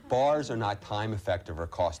 Okay. Bars are not time effective or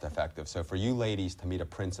cost effective. So for you ladies to meet a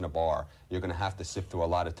prince in a bar, you're going to have to sift through a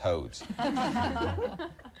lot of toads.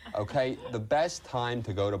 Okay? The best time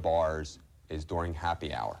to go to bars is during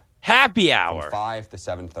happy hour. Happy hour. From 5 to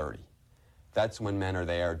 7:30. That's when men are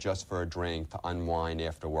there just for a drink to unwind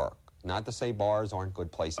after work. Not to say bars aren't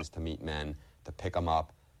good places to meet men, to pick them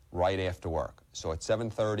up right after work. So at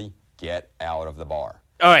 7:30, get out of the bar.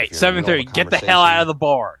 All right, 7:30, get the hell out of the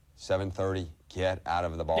bar. 7:30, get out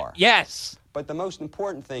of the bar. Yes. But the most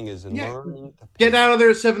important thing is in learning to Get out of there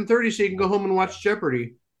at 7:30 so you can go home and watch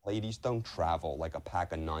Jeopardy. ladies don't travel like a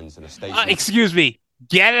pack of nuns in a station. Excuse me.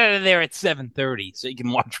 Get out of there at 7:30 so you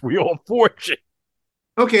can watch Wheel of Fortune.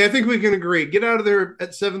 Okay, I think we can agree. Get out of there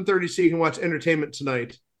at 7:30 so you can watch Entertainment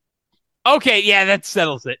Tonight. Okay, yeah, that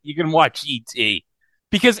settles it. You can watch E.T.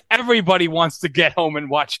 because everybody wants to get home and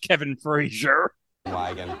watch Kevin Frazier.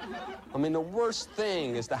 Wagon. I mean, the worst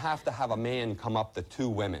thing is to have a man come up to two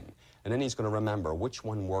women, and then he's going to remember which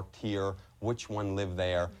one worked here, which one lived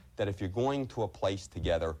there, that if you're going to a place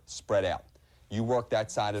together, spread out. You work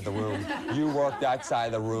that side of the room, you work that side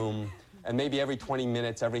of the room, and maybe every 20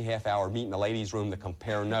 minutes, every half hour, meet in the ladies' room to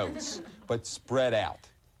compare notes, but spread out.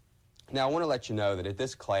 Now, I want to let you know that at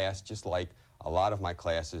this class, just like a lot of my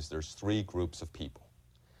classes, there's three groups of people.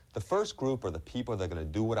 The first group are the people that are going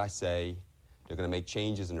to do what I say. They're going to make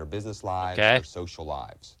changes in their business lives, their social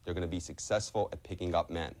lives. They're going to be successful at picking up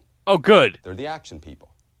men. Oh, good. They're the action people.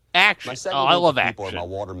 Action. My second I group love of people action. are my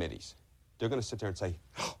water middies. They're going to sit there and say,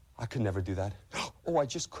 oh, I could never do that. Oh, I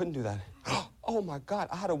just couldn't do that. Oh, my God,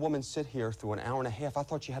 I had a woman sit here through an hour and a half. I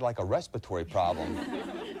thought she had like a respiratory problem.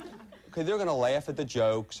 Okay, they're going to laugh at the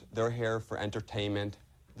jokes. They're here for entertainment.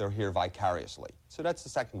 They're here vicariously. So that's the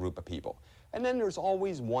second group of people. And then there's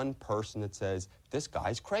always one person that says, this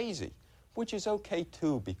guy's crazy, which is okay,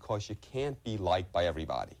 too, because you can't be liked by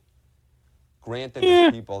everybody. Granted,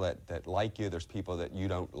 there's people that like you. There's people that you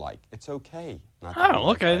don't like. It's okay not to be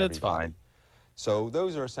liked by that's everybody. fine. So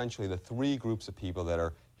those are essentially the three groups of people that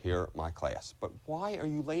are here at my class. But why are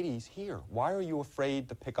you ladies here? Why are you afraid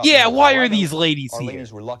to pick up men? Why are these ladies are here?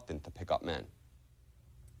 ladies reluctant to pick up men?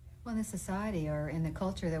 Well, in the society or in the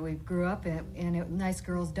culture that we grew up in nice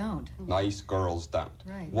girls don't. Nice girls don't.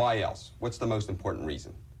 Right. Why else? What's the most important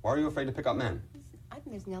reason? Why are you afraid to pick up men? I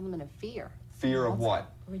think there's an element of fear. Fear of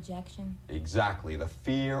what? Rejection. Exactly, the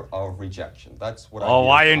fear of rejection. That's what I Oh,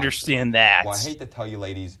 hear I constantly. understand that. Well, I hate to tell you,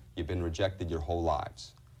 ladies, you've been rejected your whole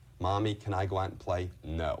lives. Mommy, can I go out and play?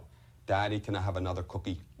 No. Daddy, can I have another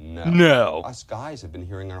cookie? No. No. Us guys have been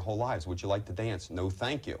hearing our whole lives, would you like to dance? No,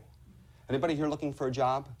 thank you. Anybody here looking for a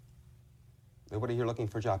job? Nobody here looking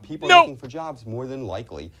for a job. People looking for jobs more than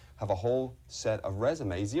likely have a whole set of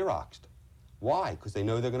resumes Xeroxed. Why? Because they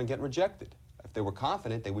know they're going to get rejected. If they were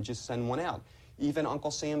confident, they would just send one out. Even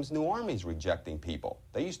Uncle Sam's New Army's rejecting people.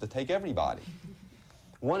 They used to take everybody.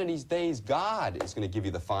 One of these days, God is going to give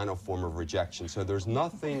you the final form of rejection, so there's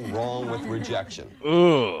nothing wrong with rejection.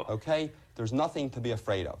 Ugh. Okay? There's nothing to be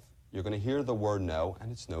afraid of. You're going to hear the word no,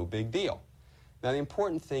 and it's no big deal. Now, the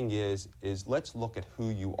important thing is let's look at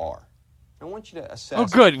who you are. I want you to assess. Oh,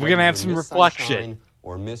 good. We're whether going to have you're some Miss reflection. Sunshine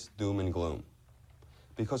or Miss Doom and Gloom.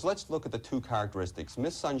 Because let's look at the two characteristics.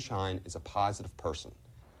 Miss Sunshine is a positive person.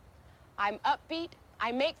 I'm upbeat.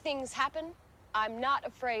 I make things happen. I'm not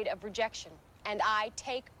afraid of rejection. And I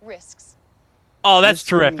take risks. Oh, that's Miss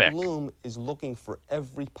Doom and terrific. Gloom is looking for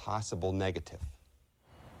every possible negative.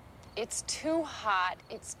 It's too hot.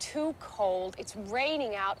 It's too cold. It's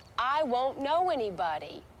raining out. I won't know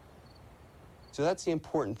anybody. So that's the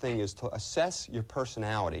important thing, is to assess your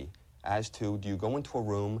personality as to, do you go into a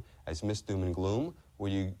room as Miss Doom and Gloom, or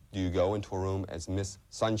do you go into a room as Miss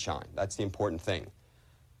Sunshine? That's the important thing.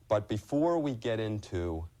 But before we get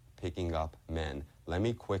into picking up men, let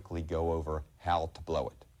me quickly go over how to blow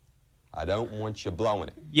it. I don't want you blowing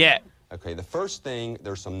it. Yeah. Okay, the first thing,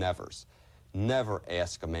 there's some nevers. Never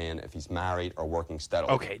ask a man if he's married or working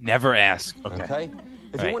steadily. Okay, never ask. Okay.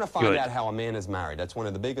 If Right, you want to find good. out how a man is married, that's one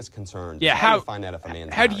of the biggest concerns. Yeah, How do how you find out if a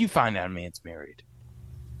man's How married? do you find out a man's married?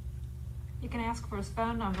 You can ask for his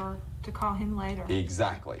phone number to call him later.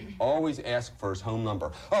 Exactly. Always ask for his home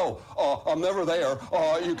number. I'm never there.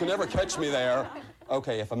 You can never catch me there.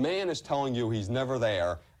 Okay, if a man is telling you he's never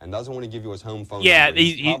there and doesn't want to give you his home phone Yeah, number,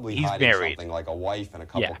 he's probably he's hiding married. something like a wife and a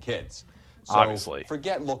couple Yeah. kids. So Obviously.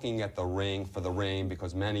 forget looking at the ring for the ring,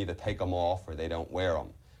 because many that take them off or they don't wear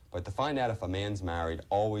them. But to find out if a man's married,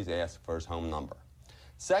 always ask for his home number.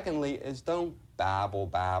 Secondly is, don't babble,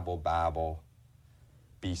 babble, babble.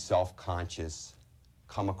 Be self-conscious.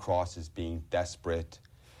 Come across as being desperate.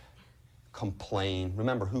 Complain.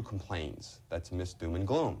 Remember, who complains? That's Miss Doom and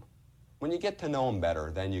Gloom. When you get to know him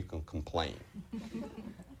better, then you can complain.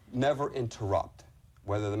 Never interrupt.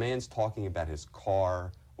 Whether the man's talking about his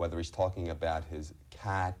car, whether he's talking about his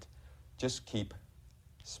cat, just keep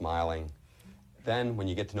smiling. Then, when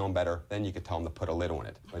you get to know him better, then you can tell him to put a lid on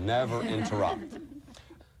it. But never interrupt.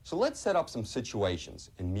 So let's set up some situations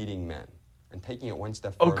in meeting men. And taking it one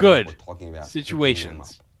step further, good. we're talking about Situations. picking them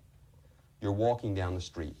up. You're walking down the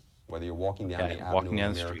street, whether you're walking down Okay, the walking Avenue down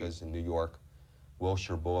of the street. Americas in New York,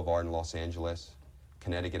 Wilshire Boulevard in Los Angeles,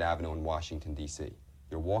 Connecticut Avenue in Washington, D.C.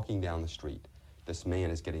 You're walking down the street. This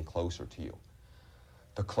man is getting closer to you.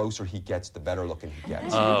 The closer he gets, the better looking he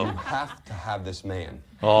gets. Oh. You have to have this man.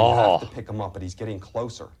 Oh. You have to pick him up, but he's getting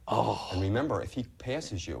closer. Oh. And remember, if he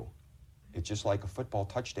passes you, It's just like a football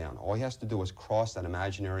touchdown. All he has to do is cross that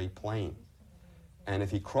imaginary plane. And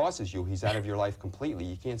if he crosses you, he's out of your life completely.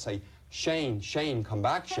 You can't say, Shane, come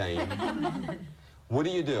back, Shane. What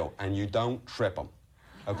do? And you don't trip him.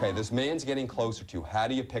 Okay, this man's getting closer to you. How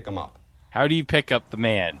do you pick him up? How do you pick up the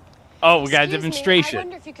man? Oh, we got a demonstration. I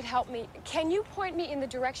wonder if you could help me. Can you point me in the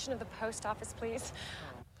direction of the post office, please?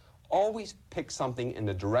 Always pick something in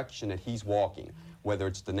the direction that he's walking, whether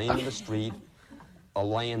it's the name of the street, a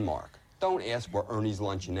landmark. Don't ask where Ernie's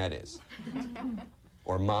Luncheonette is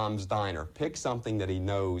or Mom's Diner. Pick something that he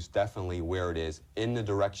knows definitely where it is in the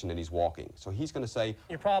direction that he's walking. So he's going to say,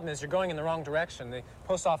 your problem is you're going in the wrong direction. The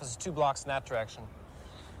post office is 2 blocks in that direction.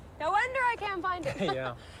 No wonder I can't find it.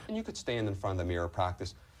 yeah. And you could stand in front of the mirror,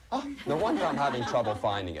 practice. Oh, no wonder I'm having trouble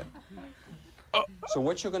finding it. So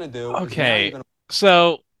what you're going to do... Okay,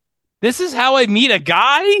 so this is how I meet a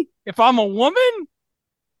guy if I'm a woman?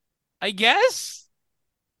 I guess?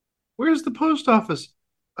 Where's the post office?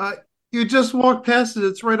 You just walked past it.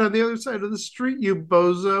 It's right on the other side of the street, you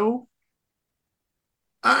bozo.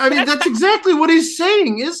 I mean, that's exactly what he's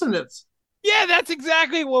saying, isn't it? Yeah, that's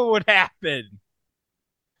exactly what would happen.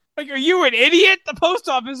 Like, are you an idiot? The post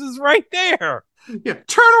office is right there. Yeah,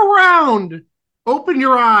 turn around. Open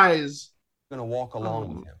your eyes. You're going to walk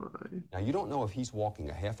along with him. Now, you don't know if he's walking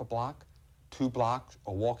a half a block, 2 blocks,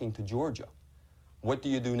 or walking to Georgia. What do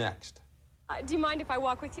you do next? Do you mind if I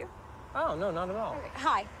walk with you? Oh, no, not at all. Okay.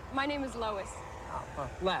 Hi, my name is Lois.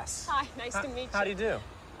 Les. Hi, nice to meet you. How do you do?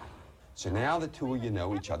 So now the two of you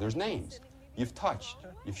know each other's names. You've touched.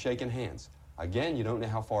 You've shaken hands. Again, you don't know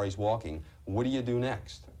how far he's walking. What do you do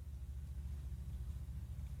next?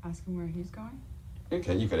 Ask him where he's going?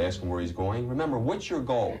 Okay, you could ask him where he's going. Remember, what's your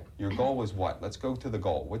goal? Your goal is what? Let's go to the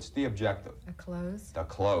goal. What's the objective? The clothes. The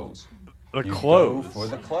clothes. The you clothes. Go for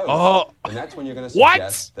the clothes. Oh. And that's when you're going to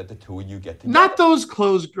suggest that the two of you get together. Not those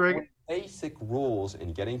clothes, Greg. Basic rules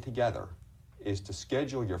in getting together is to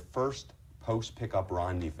schedule your first post-pickup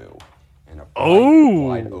rendezvous in a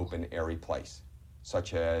bright, wide open, airy place,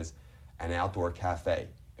 such as an outdoor cafe,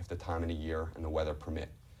 if the time of the year and the weather permit,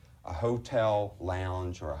 a hotel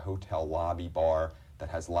lounge or a hotel lobby bar that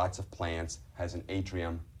has lots of plants, has an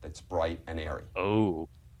atrium that's bright and airy. Oh.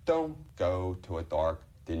 Don't go to a dark,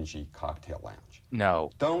 dingy cocktail lounge.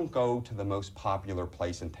 No. Don't go to the most popular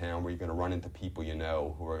place in town where you're going to run into people you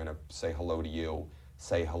know who are going to say hello to you,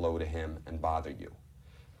 say hello to him, and bother you.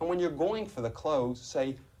 And when you're going for the clothes,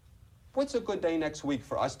 say, what's a good day next week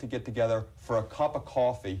for us to get together for a cup of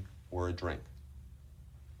coffee or a drink?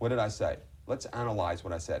 What did I say? Let's analyze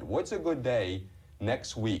what I said. What's a good day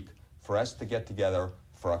next week for us to get together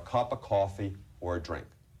for a cup of coffee or a drink?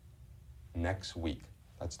 Next week.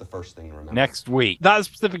 That's the first thing to remember. Next week. Not a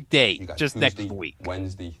specific date, just Tuesday, next week.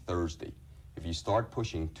 Wednesday, Thursday. If you start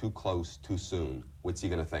pushing too close too soon, what's he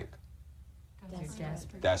going to think?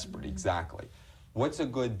 Desperate. Desperate, exactly. What's a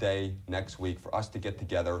good day next week for us to get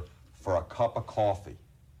together for a cup of coffee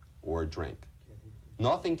or a drink?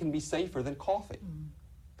 Nothing can be safer than coffee.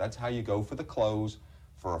 That's how you go for the clothes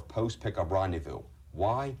for a post-pickup rendezvous.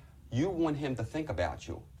 Why? You want him to think about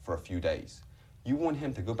you for a few days. You want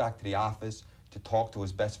him to go back to the office to talk to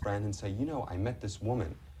his best friend and say, you know, I met this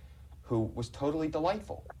woman who was totally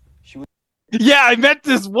delightful. She was... Yeah, I met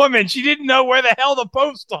this woman. She didn't know where the hell the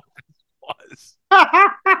post office was.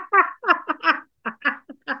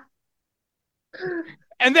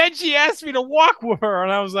 And then she asked me to walk with her,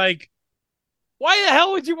 and I was like, why the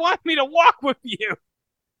hell would you want me to walk with you?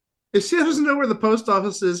 If she doesn't know where the post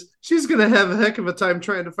office is, she's going to have a heck of a time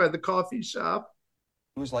trying to find the coffee shop.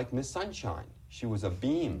 She was like Miss Sunshine. She was a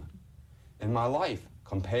beam in my life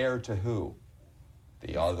compared to who?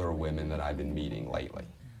 The other women that I've been meeting lately.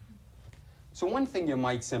 So one thing you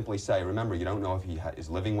might simply say, remember, you don't know if he is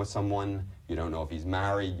living with someone, you don't know if he's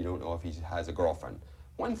married, you don't know if he has a girlfriend.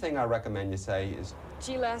 One thing I recommend you say is,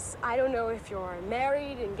 Gee, Les, I don't know if you're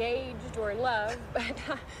married, engaged, or in love, but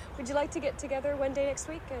would you like to get together one day next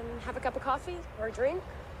week and have a cup of coffee or a drink?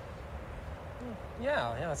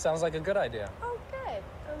 Yeah, it sounds like a good idea. Oh, good.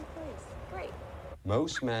 Please. Great.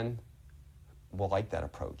 most men will like that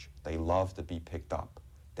approach. They love to be picked up.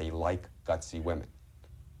 They like gutsy women.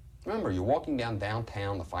 Remember, you're walking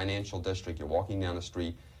downtown, the financial district, you're walking down the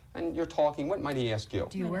street, and you're talking. What might he ask you?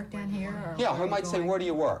 Do you work down here? Or yeah, he might say, where do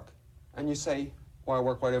you work? And you say, well, I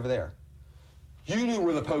work right over there. You knew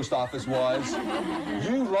where the post office was.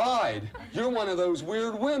 You lied. You're one of those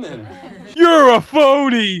weird women. You're a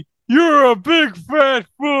phony. You're a big fat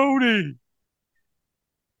phony.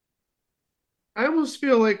 I almost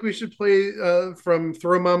feel like we should play from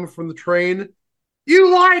Throw Mama from the Train.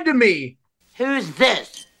 You lied to me. Who's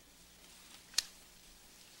this?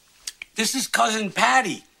 This is Cousin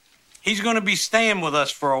Patty. He's going to be staying with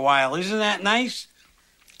us for a while. Isn't that nice?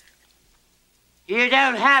 You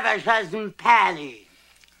don't have a cousin Patty.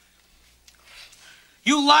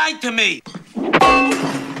 You lied to me.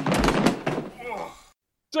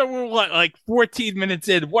 So we're like 14 minutes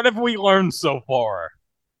in. What have we learned so far?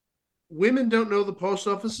 Women don't know the post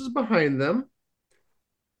office is behind them.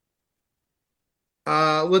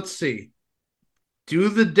 Let's see. Do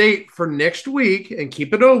the date for next week and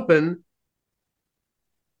keep it open.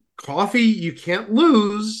 Coffee you can't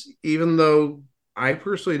lose, even though I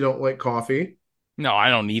personally don't like coffee. No, I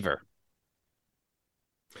don't either.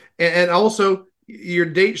 And also, your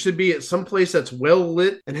date should be at some place that's well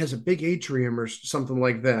lit and has a big atrium or something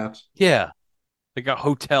like that. Yeah, like a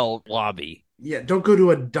hotel lobby. Yeah, don't go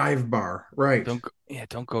to a dive bar, right?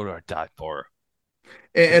 Don't go to a dive bar.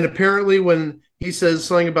 And apparently, when he says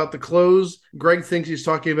something about the clothes, Greg thinks he's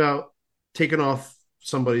talking about taking off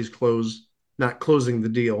somebody's clothes, not closing the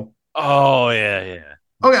deal. Oh yeah.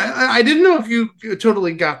 Okay, I didn't know if you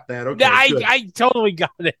totally got that. Okay, I totally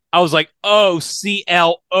got it. I was like, oh, CLOSE,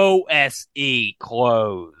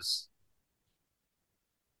 close.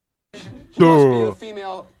 She must be the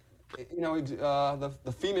female,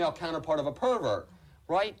 the female counterpart of a pervert,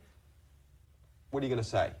 right? What are you going to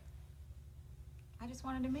say? I just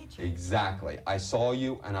wanted to meet you. Exactly. I saw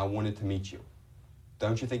you and I wanted to meet you.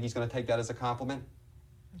 Don't you think he's going to take that as a compliment?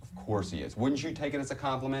 Of course he is. Wouldn't you take it as a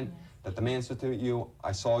compliment? That the man said to you,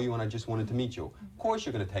 I saw you and I just wanted to meet you. Of course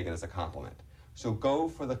you're going to take it as a compliment. So go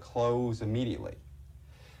for the close immediately.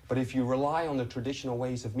 But if you rely on the traditional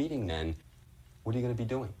ways of meeting men, what are you going to be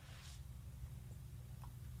doing?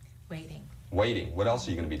 Waiting. Waiting. What else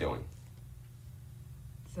are you going to be doing?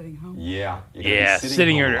 Sitting home. Yeah. Yeah, You're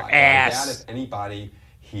sitting home on a your lot. I doubt ass. if anybody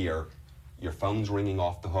here, your phone's ringing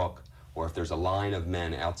off the hook, or if there's a line of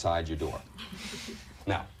men outside your door.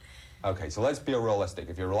 Now, okay, so let's be realistic.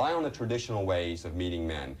 If you rely on the traditional ways of meeting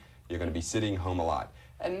men, you're going to be sitting home a lot.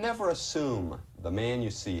 And never assume the man you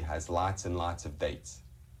see has lots and lots of dates,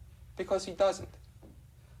 because he doesn't.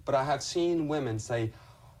 But I have seen women say,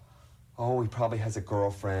 oh, he probably has a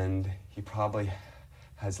girlfriend, he probably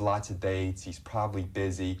has lots of dates, he's probably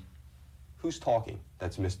busy. Who's talking?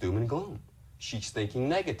 That's Miss Doom and Gloom. She's thinking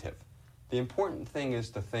negative. The important thing is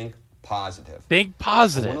to think positive. Think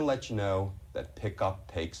positive. I want to let you know that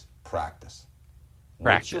pickup takes practice.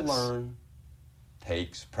 Practice. What you learn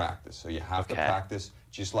takes practice. So you have to practice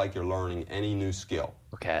just like you're learning any new skill.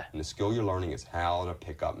 Okay. And the skill you're learning is how to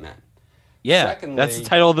pick up men. Yeah, Secondly, that's the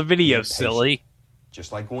title of the video, be patient. silly.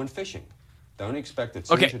 Just like going fishing. Don't expect that as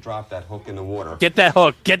soon as you drop that hook in the water. Get that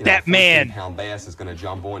hook. Get that man. 14-pound bass is going to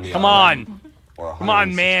jump on the Come other on. end. Or Come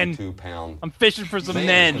on, man. 162-pound I'm fishing for some man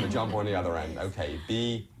men. is going to jump on the other end. Okay,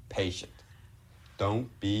 be patient. Don't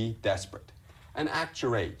be desperate. And act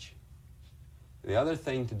your age. The other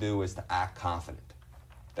thing to do is to act confident.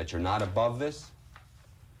 That you're not above this,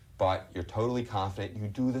 but you're totally confident you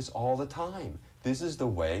do this all the time. This is the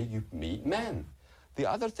way you meet men. The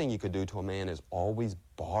other thing you could do to a man is always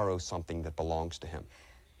borrow something that belongs to him.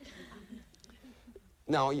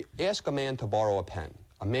 Now, you ask a man to borrow a pen.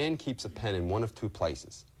 A man keeps a pen in one of two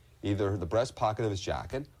places, either the breast pocket of his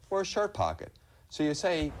jacket or his shirt pocket. So you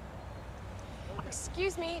say,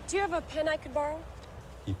 Excuse me, do you have a pen I could borrow?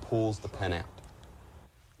 he pulls the pen out.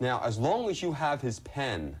 Now, as long as you have his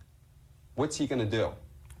pen, what's he going to do?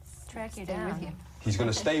 Track you down. He's going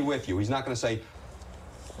to stay with you. He's not going to say,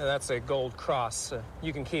 That's a gold cross.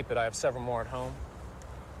 You can keep it. I have several more at home.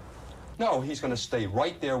 no, he's going to stay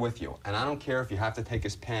right there with you. And I don't care if you have to take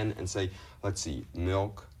his pen and say, let's see,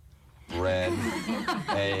 milk, bread,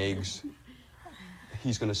 eggs.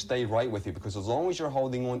 He's going to stay right with you because as long as you're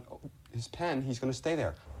holding on his pen, he's going to stay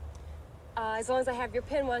there. As long as I have your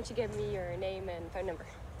pen, why don't you give me your name and phone number?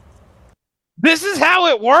 This is how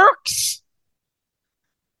it works?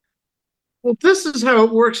 Well, this is how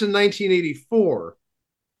it works in 1984.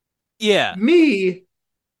 Yeah. Me,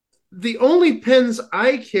 the only pens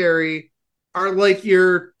I carry are like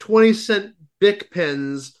your 20-cent Bic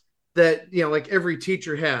pens that, like every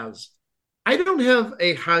teacher has. I don't have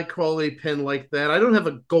a high quality pen like that. I don't have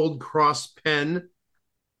a Gold Cross pen.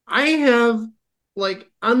 I have, like,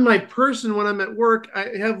 on my person when I'm at work, I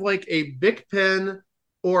have like a Bic pen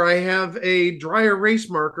or I have a dry erase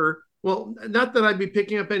marker. Well, not that I'd be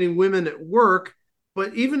picking up any women at work,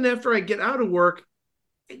 but even after I get out of work,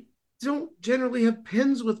 I don't generally have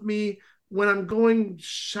pens with me when I'm going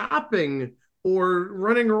shopping or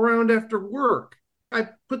running around after work. I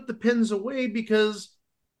put the pens away because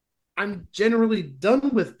I'm generally done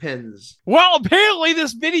with pens. Well, apparently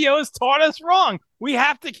this video has taught us wrong. We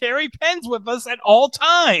have to carry pens with us at all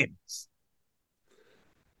times.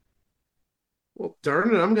 Well, darn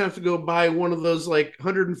it, I'm going to have to go buy one of those like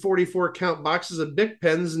 144 count boxes of Bic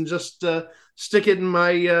pens and just stick it in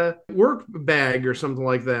my work bag or something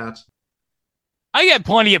like that. I got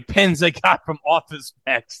plenty of pens I got from Office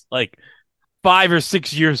Max like 5 or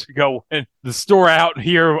 6 years ago when the store out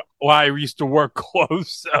here where I used to work closed.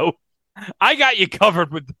 So I got you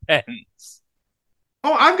covered with the pens.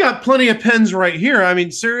 Oh, I've got plenty of pens right here. I mean,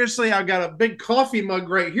 seriously, I've got a big coffee mug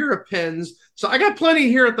right here of pens. So I got plenty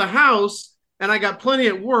here at the house and I got plenty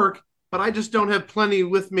at work, but I just don't have plenty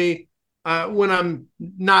with me when I'm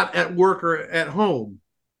not at work or at home.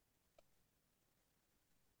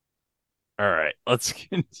 All right, let's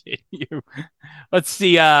continue. Let's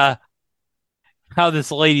see how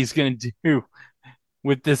this lady's going to do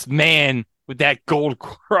with this man with that gold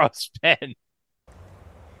cross pen.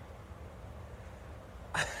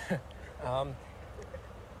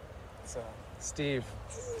 It's Steve.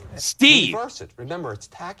 Steve! Reverse it. Remember, it's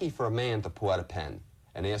tacky for a man to pull out a pen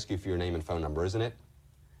and ask you for your name and phone number, isn't it?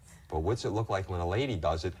 But what's it look like when a lady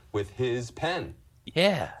does it with his pen?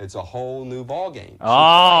 Yeah. It's a whole new ball game.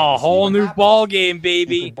 Oh, whole new ball game,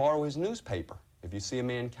 baby. You could borrow his newspaper. If you see a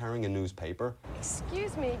man carrying a newspaper.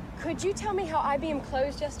 Excuse me, could you tell me how IBM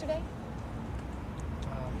closed yesterday?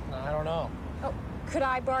 I don't know. Oh, could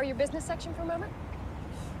I borrow your business section for a moment?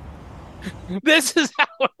 This is how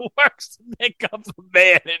it works to pick up a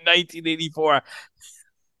man in 1984.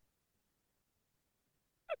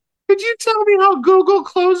 Could you tell me how Google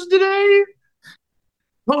closed today?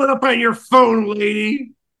 Pull it up on your phone,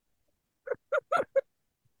 lady.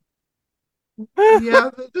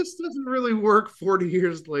 Yeah, this doesn't really work 40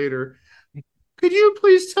 years later. Could you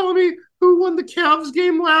please tell me who won the Cavs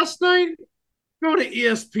game last night? Go to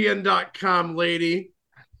ESPN.com, lady.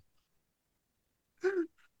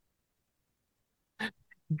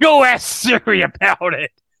 Go ask Siri about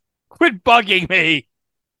it. Quit bugging me.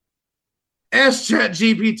 Ask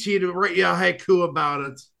ChatGPT to write you a haiku about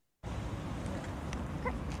it.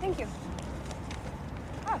 Great, thank you.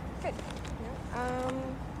 Oh, good.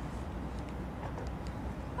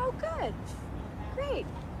 Oh, good. Great.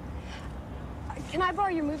 Can I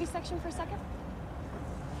borrow your movie section for a second?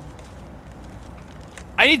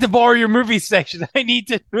 I need to borrow your movie section. I need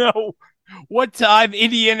to know what time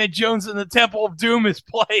Indiana Jones and the Temple of Doom is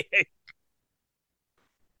playing.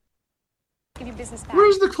 Give you business back.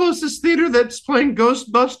 Where's the closest theater that's playing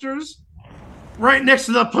Ghostbusters? Right next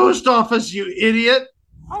to the post office, you idiot.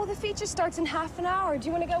 Oh, the feature starts in half an hour. Do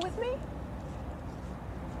you want to go with me?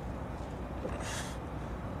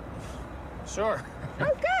 Sure.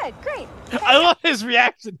 Oh, good. Great. I love his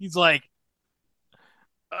reaction. He's like,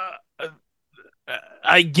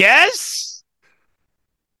 I guess?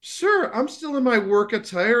 Sure, I'm still in my work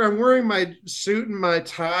attire. I'm wearing my suit and my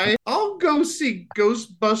tie. I'll go see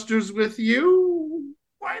Ghostbusters with you.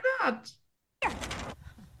 Why not?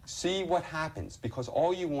 See what happens, because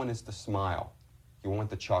all you want is the smile. You want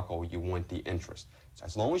the chuckle. You want the interest. So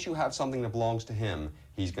as long as you have something that belongs to him,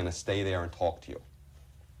 he's going to stay there and talk to you.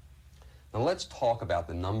 Now let's talk about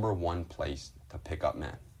the number one place to pick up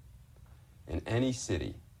men. In any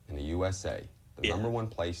city in the USA, the number one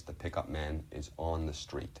place to pick up men is on the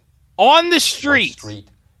street. On the street? What street?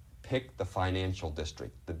 Pick the financial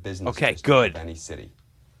district, the business district good. of any city.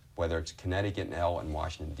 Whether it's Connecticut and L in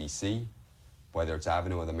Washington, D.C., whether it's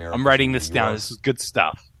Avenue of the Americas. I'm writing in this New down. York, This is good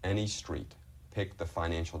stuff. Any street. Pick the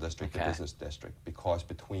financial district, the business district, because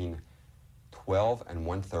between 12 and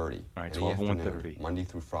 1:30 right, 12 in the and afternoon, 1:30. Monday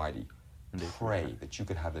through Friday, pray that you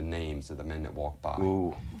could have the names of the men that walk by.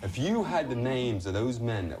 Ooh. If you had the names of those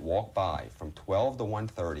men that walk by from 12 to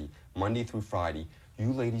 1:30, Monday through Friday,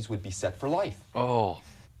 you ladies would be set for life. Oh.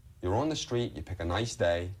 You're on the street, you pick a nice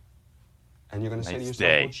day, and you're going to say to Nice yourself,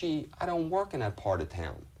 day. well, gee, I don't work in that part of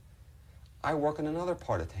town. I work in another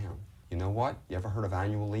part of town. You know what? You ever heard of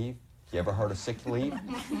annual leave? You ever heard of sick leave?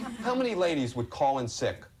 How many ladies would call in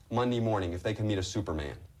sick Monday morning if they could meet a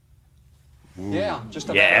Superman? Yeah, just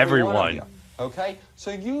about Yeah, every one of everyone. you. Okay?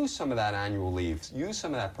 So use some of that annual leave, use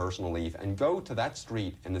some of that personal leave, and go to that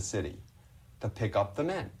street in the city to pick up the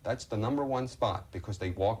men. That's the number one spot because they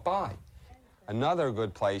walk by. Another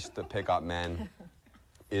good place to pick up men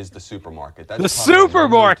is the supermarket. That's The probably number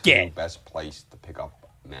supermarket! 2 best place to pick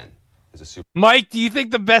up men is a supermarket. Mike, do you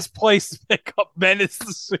think the best place to pick up men is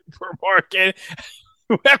the supermarket?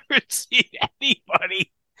 Whoever seen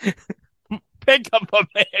anybody pick up a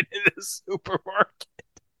man in the supermarket?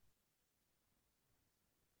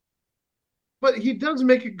 But he does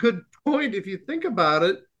make a good point if you think about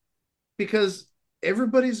it, because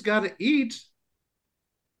everybody's got to eat.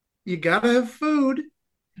 You got to have food.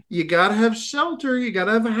 You got to have shelter. You got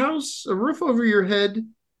to have a house, a roof over your head.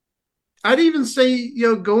 I'd even say,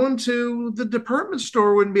 going to the department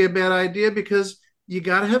store wouldn't be a bad idea because you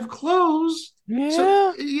got to have clothes. Yeah.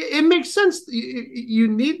 So it makes sense. You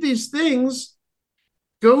need these things.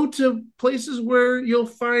 Go to places where you'll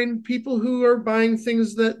find people who are buying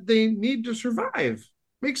things that they need to survive.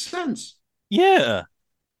 Makes sense. Yeah.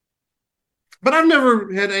 But I've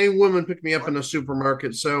never had any woman pick me up in a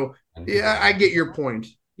supermarket, so yeah, I get your point.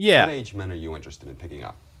 Yeah. What age men are you interested in picking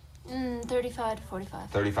up? 35 to 45.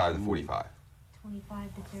 35 to 45.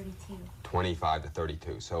 25 to 32. 25 to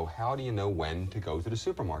 32. So how do you know when to go to the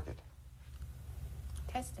supermarket?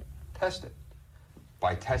 Test it. Test it.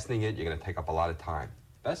 By testing it, you're going to take up a lot of time.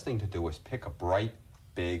 Best thing to do is pick a bright,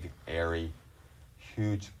 big, airy,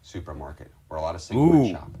 huge supermarket where a lot of single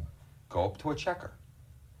men shop. Go up to a checker.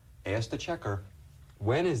 Ask the checker,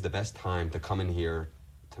 when is the best time to come in here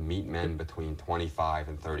to meet men between 25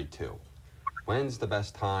 and 32? When's the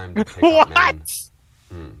best time to pick up men?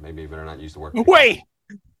 Maybe you better not use the word. Wait.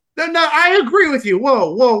 No, I agree with you.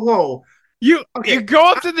 Whoa. You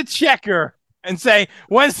go up to the checker and say,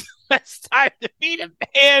 when's the best time to meet a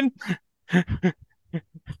man?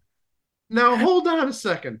 Now, hold on a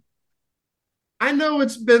second. I know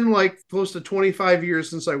it's been like close to 25 years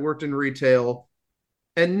since I worked in retail,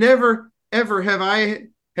 and never, ever have I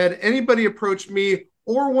had anybody approach me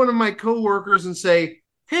or one of my coworkers and say,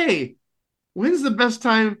 hey, when's the best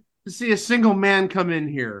time to see a single man come in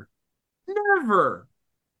here? Never.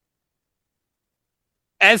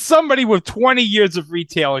 As somebody with 20 years of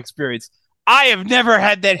retail experience, I have never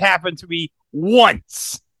had that happen to me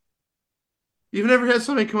once. You've never had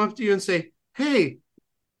somebody come up to you and say, hey,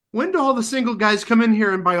 when do all the single guys come in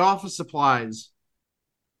here and buy office supplies?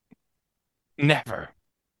 Never.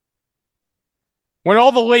 When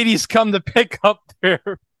all the ladies come to pick up their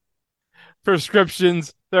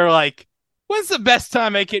prescriptions, they're like, when's the best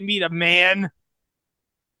time I can meet a man?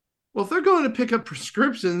 Well, if they're going to pick up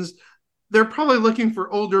prescriptions, they're probably looking for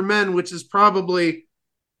older men, which is probably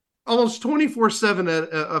almost 24/7 at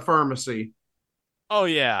a pharmacy. Oh,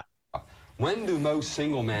 yeah. When do most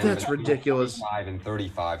single men That's between ridiculous. 25 and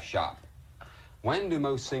 35 shop? When do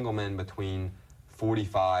most single men between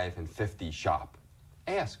 45 and 50 shop?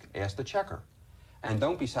 Ask the checker. And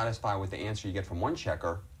don't be satisfied with the answer you get from one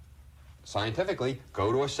checker. Scientifically,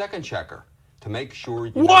 go to a second checker to make sure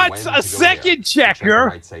you know when to go a second there. The checker? checker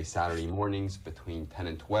might say Saturday mornings between 10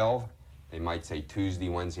 and 12. They might say Tuesday,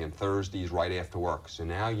 Wednesday, and Thursdays right after work. So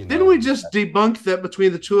now you know. Didn't we just debunk that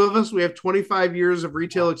between the two of us, we have 25 years of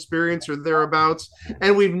retail experience or thereabouts,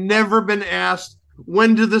 and we've never been asked,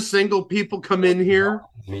 when do the single people come in here?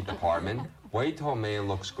 Meat department. Wait till a man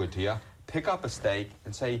looks good to you. Pick up a steak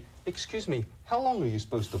and say, excuse me, how long are you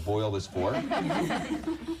supposed to boil this for?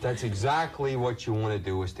 That's exactly what you want to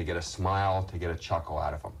do, is to get a smile, to get a chuckle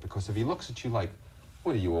out of him. Because if he looks at you like,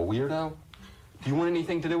 what are you, a weirdo? Do you want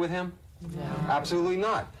anything to do with him? No. Absolutely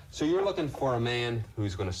not. So you're looking for a man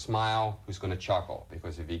who's going to smile, who's going to chuckle.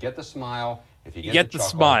 Because if you get the smile, if you get the chuckle,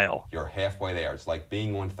 smile, you're halfway there. It's like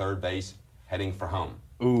being on third base, heading for home.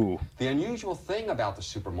 Ooh. The unusual thing about the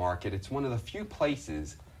supermarket, it's one of the few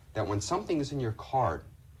places that when something is in your cart,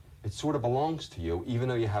 it sort of belongs to you, even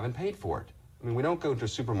though you haven't paid for it. I mean, we don't go to a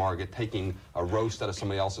supermarket taking a roast out of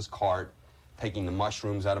somebody else's cart, taking the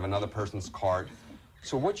mushrooms out of another person's cart.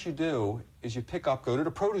 So what you do is you go to the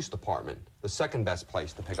produce department, the second best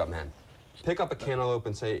place to pick up men. Pick up a cantaloupe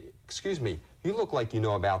and say, excuse me, you look like you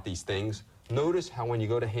know about these things. Notice how when you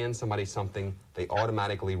go to hand somebody something, they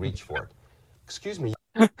automatically reach for it. Excuse me.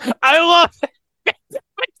 I love it.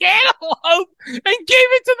 A cantaloupe and gave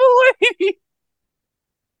it to the lady.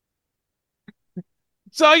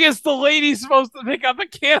 So I guess the lady's supposed to pick up a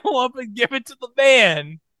cantaloupe and give it to the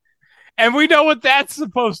man. And we know what that's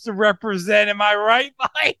supposed to represent. Am I right,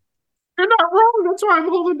 Mike? You're not wrong. That's why I'm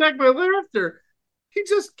holding back my laughter. He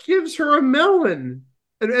just gives her a melon.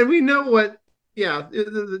 And we know what, we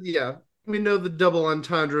know the double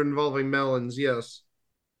entendre involving melons, yes.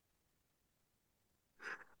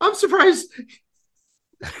 I'm surprised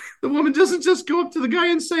the woman doesn't just go up to the guy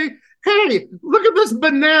and say, hey, look at this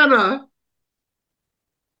banana.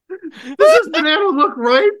 Does this banana look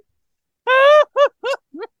ripe?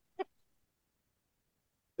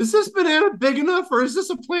 Is this banana big enough, or is this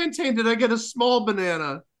a plantain? Did I get a small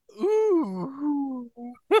banana? Ooh.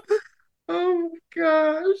 Oh, my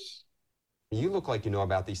gosh. You look like you know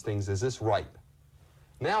about these things. Is this ripe?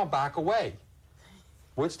 Now back away.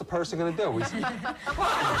 What's the person going to do?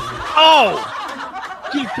 Oh!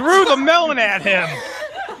 He threw the melon at him.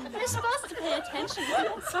 You're supposed to pay attention.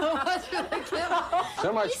 So much for the kennel.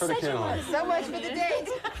 So much for the kennel. So much for the date.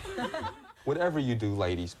 Whatever you do,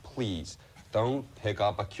 ladies, please Don't pick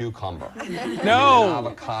up a cucumber. No. An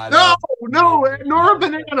avocado. No, nor a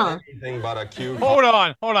banana. Anything but a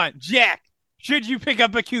cucumber. Hold on. Jack, should you pick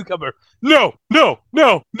up a cucumber? No.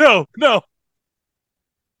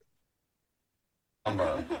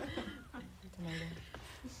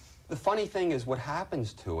 The funny thing is what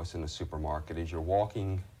happens to us in the supermarket is you're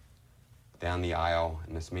walking down the aisle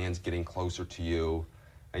and this man's getting closer to you,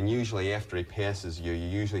 and usually after he passes you, you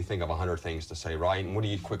usually think of 100 things to say, right? And what do?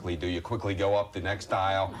 You quickly go up the next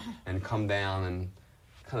aisle and come down and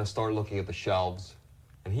kind of start looking at the shelves.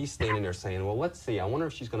 And he's standing there saying, well, let's see, I wonder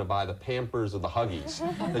if she's going to buy the Pampers or the Huggies,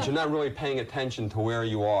 that you're not really paying attention to where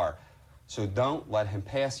you are. So don't let him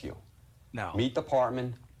pass you. No. Meat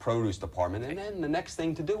department, produce department, and then the next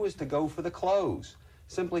thing to do is to go for the clothes.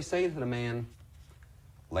 Simply say to the man,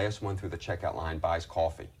 last one through the checkout line buys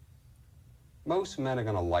coffee. Most men are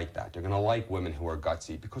going to like that. They're going to like women who are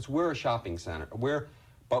gutsy because we're a shopping center.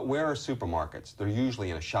 But where are supermarkets? They're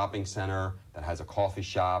usually in a shopping center that has a coffee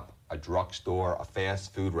shop, a drugstore, a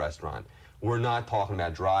fast food restaurant. We're not talking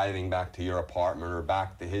about driving back to your apartment or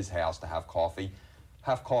back to his house to have coffee.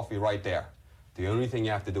 Have coffee right there. The only thing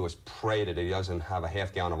you have to do is pray that he doesn't have a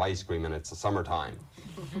half gallon of ice cream and it's the summertime.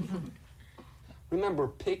 Remember,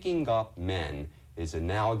 picking up men is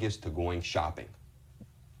analogous to going shopping.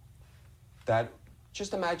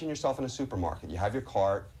 Just imagine yourself in a supermarket. You have your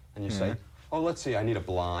cart and you say, oh, let's see, I need a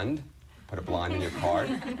blonde. Put a blonde in your cart.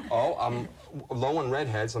 Oh, I'm low on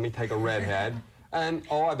redheads. Let me take a redhead. And,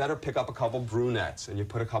 oh, I better pick up a couple brunettes. And you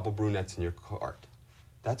put a couple brunettes in your cart.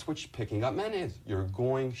 That's what picking up men is. You're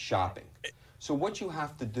going shopping. So what you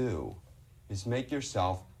have to do is make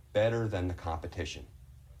yourself better than the competition.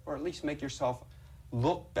 Or at least make yourself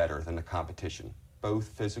look better than the competition, both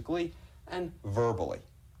physically and verbally.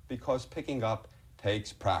 Because picking up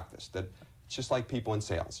takes practice. That's just like people in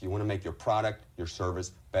sales. You want to make your product, your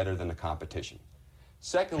service, better than the competition.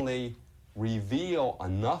 Secondly, reveal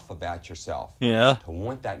enough about yourself to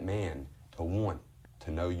want that man to want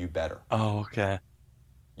to know you better. Oh, okay.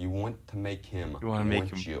 You want to make him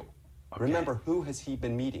want you. Okay. Remember, who has he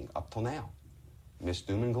been meeting up till now? Miss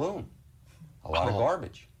Doom and Gloom. A lot of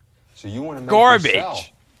garbage. So you want to make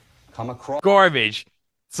yourself come across... Garbage.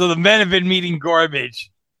 So the men have been meeting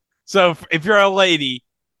garbage. So if you're a lady,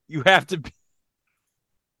 you have to be...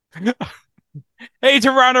 Hey,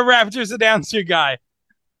 Toronto Raptors announcer guy.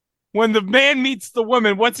 When the man meets the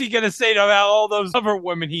woman, what's he going to say about all those other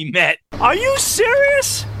women he met? Are you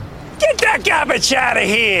serious? Get that garbage out of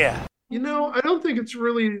here! You know, I don't think it's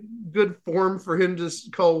really good form for him to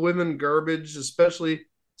call women garbage, especially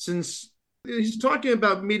since he's talking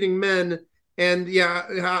about meeting men and,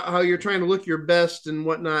 how you're trying to look your best and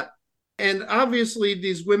whatnot. And obviously,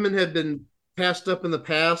 these women have been passed up in the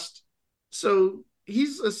past. So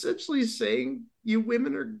he's essentially saying you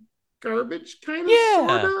women are garbage, kind of,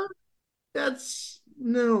 sort of. That's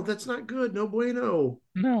not good. No bueno.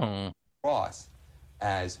 No. Cross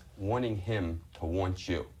as wanting him to want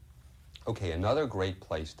you. Okay, another great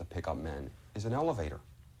place to pick up men is an elevator.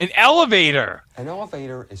 An elevator? An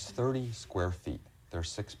elevator is 30 square feet. They're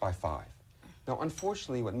 6 by 5. Now,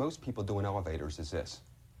 unfortunately, what most people do in elevators is this.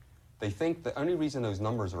 They think the only reason those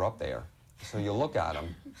numbers are up there is so you look at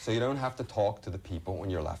them, so you don't have to talk to the people on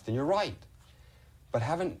your left and your right. But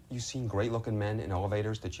haven't you seen great-looking men in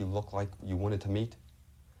elevators that you look like you wanted to meet?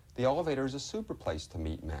 The elevator is a super place to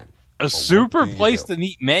meet men. A super place to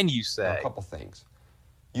meet men, you say? A couple things.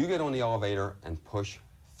 You get on the elevator and push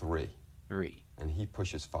 3. 3. And he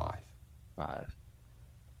pushes 5. 5.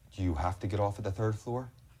 Do you have to get off at the 3rd floor?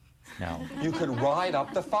 No. You could ride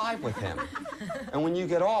up to 5 with him. And when you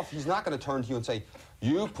get off, he's not going to turn to you and say,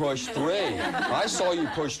 you pushed 3. I saw you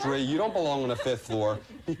push 3. You don't belong on the 5th floor.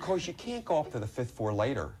 Because you can't go up to the 5th floor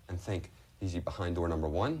later and think, is he behind door number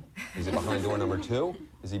 1? Is he behind door number 2?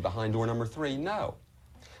 Is he behind door number 3? No.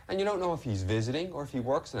 And you don't know if he's visiting or if he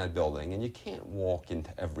works in that building. And you can't walk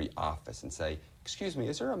into every office and say, excuse me,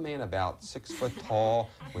 is there a man about 6 foot tall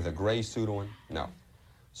with a gray suit on? No.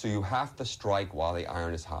 So you have to strike while the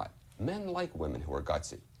iron is hot. Men like women who are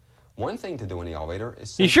gutsy. One thing to do in the elevator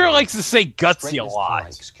is... He sure likes to say gutsy a lot.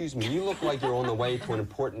 Excuse me, you look like you're on the way to an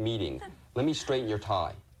important meeting. Let me straighten your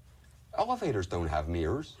tie. Elevators don't have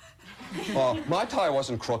mirrors. My tie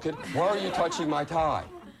wasn't crooked. Why are you touching my tie?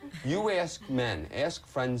 You ask men, ask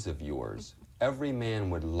friends of yours. Every man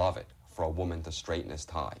would love it for a woman to straighten his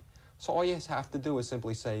tie. So all you have to do is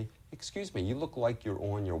simply say, excuse me, you look like you're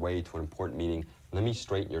on your way to an important meeting. Let me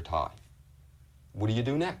straighten your tie. What do you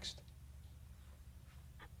do next?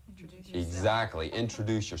 Introduce yourself. Exactly.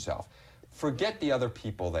 Introduce yourself. Forget the other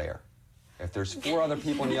people there. If there's 4 other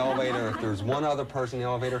people in the elevator, if there's 1 other person in the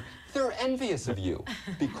elevator, they're envious of you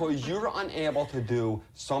because you're unable to do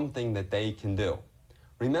something that they can do.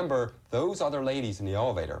 Remember, those other ladies in the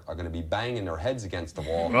elevator are going to be banging their heads against the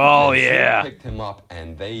wall. Oh, They yeah. picked him up,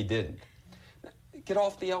 and they didn't. Get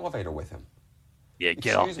off the elevator with him. Yeah,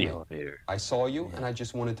 get off Excuse the me. elevator. I saw you, and I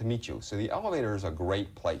just wanted to meet you. So the elevator is a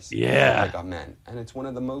great place. Yeah. To pick up men, and it's one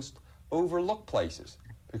of the most overlooked places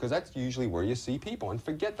because that's usually where you see people. And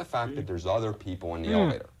forget the fact that there's other people in the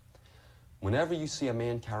elevator. Whenever you see a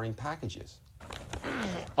man carrying packages.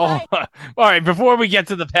 Oh, all right. Before we get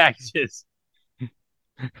to the packages,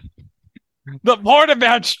 the part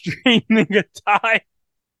about straightening a tie.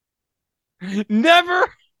 Never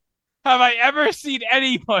have I ever seen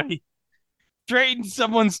anybody straighten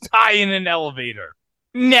someone's tie in an elevator.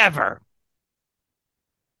 Never.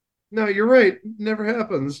 No, you're right. Never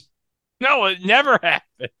happens. No, it never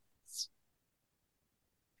happens.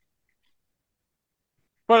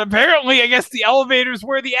 But apparently, I guess the elevator's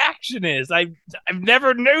where the action is. I've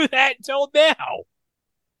never knew that until now.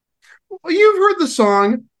 Well, you've heard the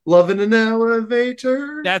song "Love in an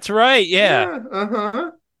Elevator." That's right. Yeah.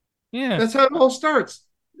 Uh-huh. Yeah. That's how it all starts.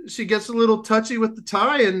 She gets a little touchy with the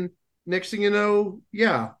tie, and next thing you know,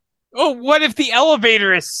 yeah. Oh, what if the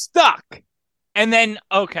elevator is stuck? And then,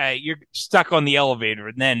 okay, you're stuck on the elevator,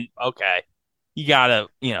 and then, okay, you gotta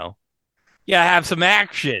have some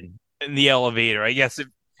action in the elevator. I guess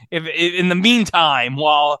if in the meantime,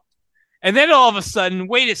 and then all of a sudden,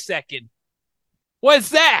 wait a second, what's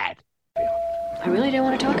that? I really don't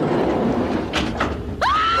want to talk about it.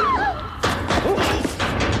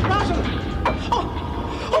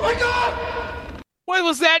 Oh my God! What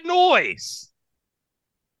was that noise?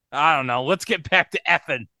 I don't know. Let's get back to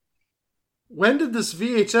effing. When did this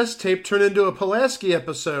VHS tape turn into a Pulaski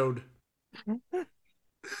episode?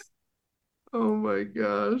 Oh my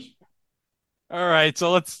gosh. All right,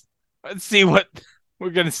 so let's see what we're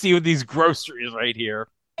gonna see with these groceries right here.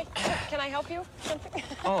 Can I help you? Something?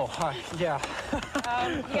 Oh, hi. Yeah.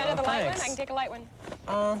 You got another light one? Thanks. I can take a light one.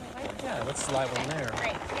 Yeah, that's the light one there.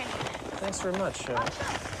 Great. Okay. Thanks very much.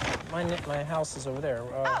 My house is over there.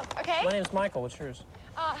 Okay. My name's Michael. What's yours?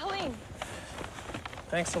 Helene.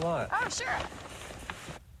 Thanks a lot. Oh, sure.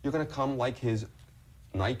 You're going to come like his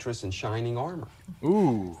nitrous and shining armor.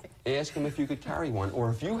 Ooh. Ask him if you could carry one, or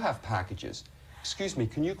if you have packages. Excuse me,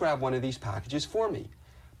 can you grab one of these packages for me?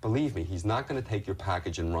 Believe me, he's not going to take your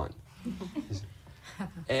package and run.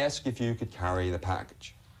 Ask if you could carry the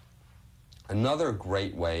package. Another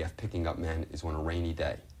great way of picking up men is on a rainy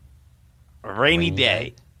day. A rainy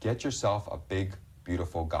day. Get yourself a big,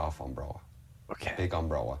 beautiful golf umbrella. Okay. Big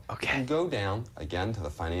umbrella. Okay. And go down, again, to the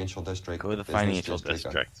financial district. Go to the business financial a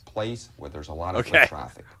district. place where there's a lot of Okay. foot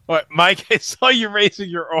traffic. What, Mike? I saw you raising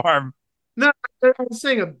your arm. No, I was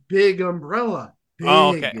saying a big umbrella. Big.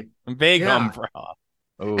 Oh, okay. Big Yeah. umbrella.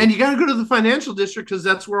 Ooh. And you got to go to the financial district because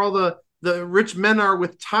that's where all the rich men are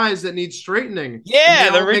with ties that need straightening. Yeah, and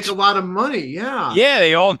they the all rich- make a lot of money. Yeah. Yeah,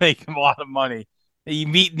 they all make a lot of money. You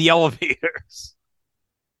meet in the elevators.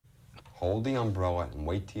 Hold the umbrella and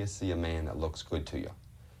wait till you see a man that looks good to you,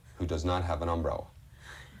 who does not have an umbrella.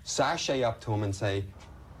 Sashay up to him and say,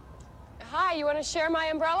 Hi, you want to share my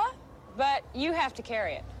umbrella? But you have to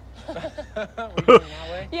carry it.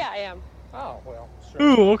 Yeah, I am. Oh, well, sure.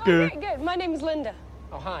 Ooh, Oh, okay. great, good. My name is Linda.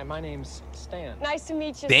 Oh, hi, my name's Stan. Nice to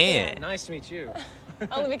meet you. Dan. Nice to meet you.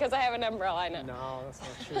 Only because I have an umbrella, I know. No, that's not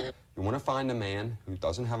true. you want to find a man who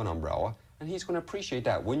doesn't have an umbrella, and he's going to appreciate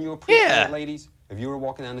that. Wouldn't you appreciate Yeah. it, ladies? If you were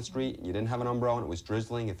walking down the street and you didn't have an umbrella and it was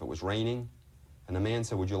drizzling, if it was raining, and the man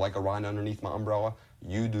said, would you like a ride underneath my umbrella?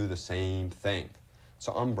 You do the same thing.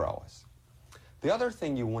 So umbrellas. The other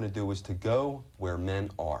thing you want to do is to go where men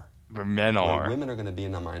are. Where men Where are. women are going to be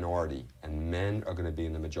in the minority and men are going to be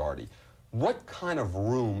in the majority. What kind of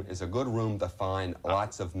room is a good room to find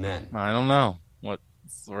lots of men? I don't know. What's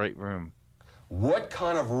the right room? What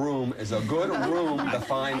kind of room is a good room to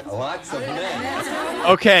find lots of men?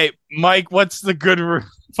 Okay, Mike, what's the good room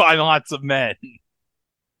to find lots of men?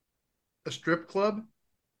 A strip club?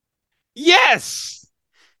 Yes!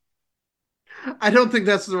 I don't think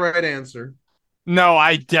that's the right answer. No,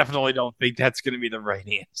 I definitely don't think that's going to be the right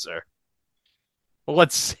answer. Well,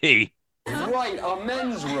 let's see. Right, a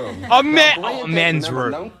men's room. A men's Remember,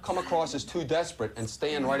 room. Don't come across as too desperate and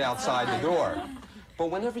stand right outside the door. But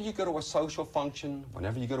whenever you go to a social function,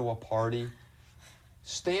 whenever you go to a party,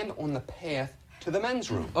 stand on the path to the men's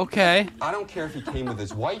room. Okay. I don't care if he came with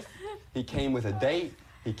his wife, he came with a date,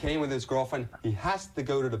 he came with his girlfriend, he has to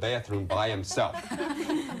go to the bathroom by himself.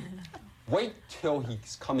 Wait till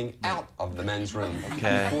he's coming out of the men's room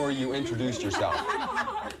Okay. before you introduce yourself.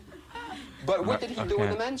 But what did he do in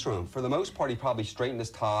the men's room? For the most part, he probably straightened his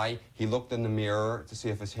tie. He looked in the mirror to see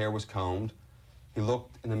if his hair was combed. He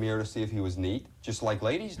looked in the mirror to see if he was neat, just like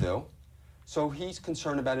ladies do. So he's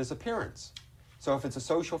concerned about his appearance. So if it's a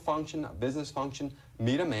social function, a business function,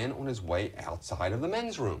 meet a man on his way outside of the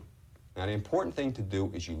men's room. Now, the important thing to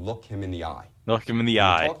do is you look him in the eye. Look him in the When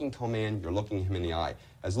eye. you're talking to a man, you're looking him in the eye.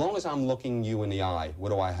 As long as I'm looking you in the eye, what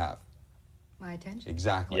do I have? My attention.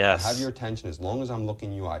 Exactly. Yes. I have your attention as long as I'm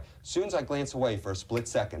looking you in the eye. As soon as I glance away for a split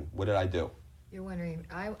second, what did I do? You're wondering,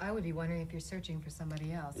 I would be wondering if you're searching for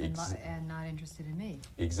somebody else and not interested in me.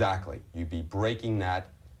 Exactly. You'd be breaking that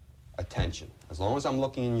attention. As long as I'm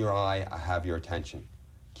looking in your eye, I have your attention.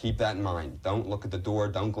 Keep that in mind. Don't look at the door.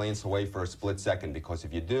 Don't glance away for a split second, because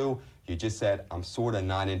if you do, you just said, I'm sort of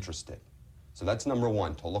not interested. So that's number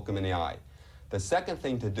one, to look him in the eye. The second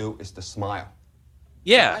thing to do is to smile.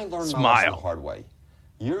 Yeah, I learned my lesson smile. the hard way.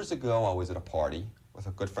 Years ago, I was at a party with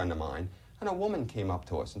a good friend of mine, and a woman came up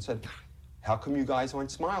to us and said, how come you guys aren't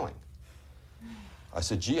smiling? I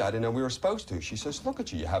said, gee, I didn't know we were supposed to. She says, look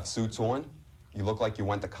at you. You have suits on. You look like you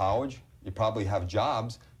went to college. You probably have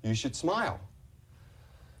jobs. You should smile.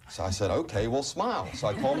 So I said, okay, well, smile. So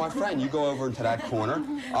I called my friend. You go over into that corner.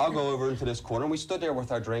 I'll go over into this corner. And we stood there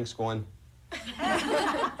with our drinks going,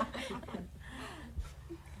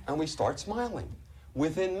 and we start smiling.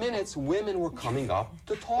 Within minutes, women were coming up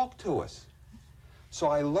to talk to us. So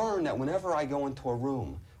I learned that whenever I go into a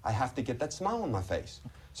room, I have to get that smile on my face.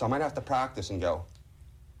 So I might have to practice and go,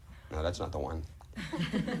 no, that's not the one.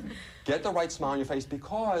 Get the right smile on your face,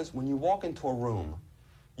 because when you walk into a room,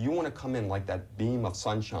 you want to come in like that beam of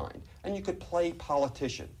sunshine. And you could play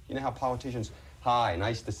politician. You know how politicians, hi,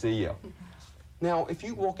 nice to see you. Now, if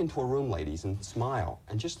you walk into a room, ladies, and smile,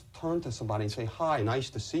 and just turn to somebody and say, hi, nice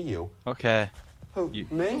to see you. Okay. Who,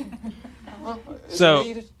 me? Is So-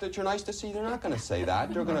 it me that you're nice to see? They're not going to say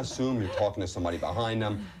that. They're going to assume you're talking to somebody behind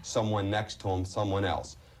them, someone next to them, someone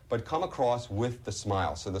else. But come across with the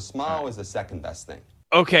smile. So the smile is the second best thing.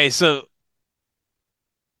 Okay, so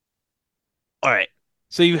all right.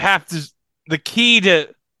 So you have to, the key to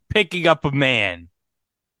picking up a man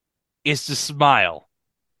is to smile.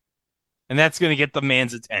 And that's going to get the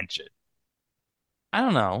man's attention. I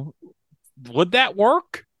don't know. Would that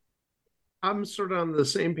work? I'm sort of on the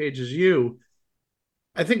same page as you.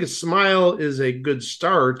 I think a smile is a good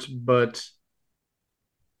start, but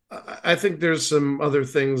I think there's some other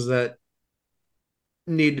things that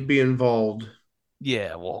need to be involved.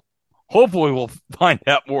 Yeah, well, hopefully we'll find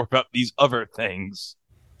out more about these other things.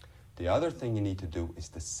 The other thing you need to do is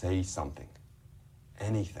to say something.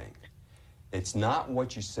 Anything. It's not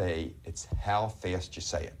what you say, it's how fast you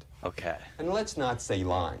say it. Okay. And let's not say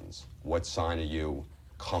lines. What sign are you?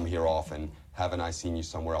 Come here often. Haven't I seen you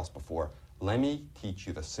somewhere else before? Let me teach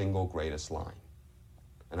you the single greatest line.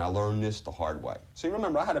 And I learned this the hard way. So you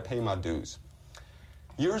remember, I had to pay my dues.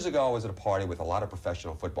 Years ago, I was at a party with a lot of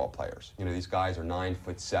professional football players. You know, these guys are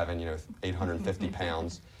 9'7", 850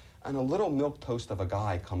 pounds. And a little milquetoast of a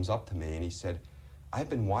guy comes up to me and he said, I've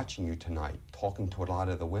been watching you tonight, talking to a lot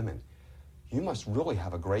of the women. You must really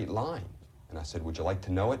have a great line. And I said, would you like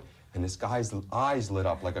to know it? And this guy's eyes lit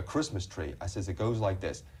up like a Christmas tree. I says, it goes like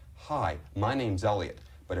this. Hi, my name's Elliot,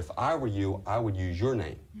 but if I were you, I would use your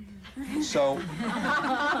name. So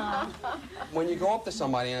when you go up to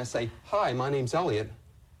somebody and I say, hi, my name's Elliot.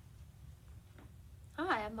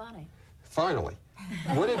 Hi, I'm Bonnie. Finally.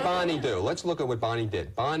 What did Bonnie do? Let's look at what Bonnie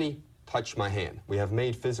did. Bonnie touched my hand. We have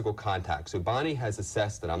made physical contact. So Bonnie has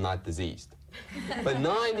assessed that I'm not diseased. But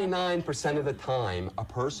 99% of the time, a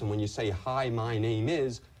person, when you say, hi, my name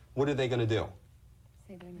is, what are they going to do?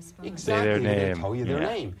 Exactly. Say their They're name. gonna tell you their Yeah.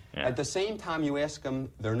 name. Yeah. At the same time you ask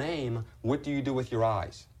them their name, what do you do with your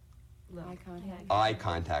eyes? Eye contact. Eye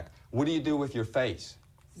contact. What do you do with your face?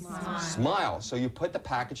 Smile. So you put the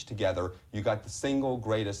package together, you got the single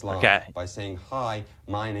greatest line by saying, hi,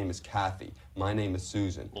 my name is Kathy. My name is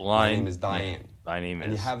Susan. My name is Diane. My name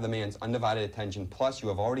And is. you have the man's undivided attention, plus you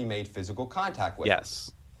have already made physical contact with him.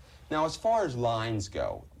 Yes. Now, as far as lines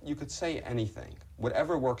go, you could say anything.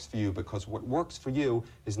 Whatever works for you, because what works for you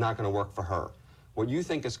is not going to work for her. What you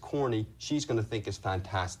think is corny, she's going to think is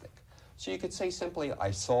fantastic. So you could say simply,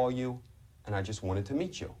 I saw you, and I just wanted to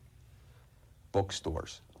meet you.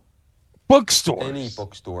 Bookstores. Bookstores. Any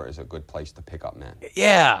bookstore is a good place to pick up men.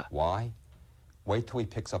 Yeah. Why? Wait till he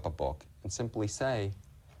picks up a book and simply say,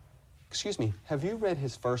 excuse me, have you read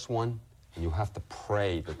his first one? And you have to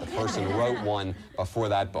pray that the person wrote one before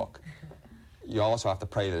that book. You also have to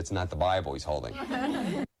pray that it's not the Bible he's holding.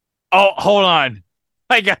 Oh, hold on.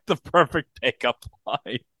 I got the perfect pickup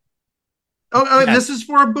line. Oh, Yes. This is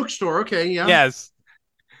for a bookstore. Okay, yeah. Yes.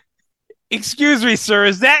 Excuse me, sir.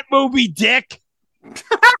 Is that Moby Dick?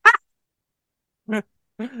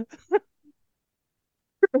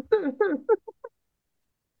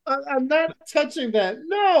 I'm not touching that.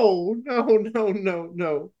 No.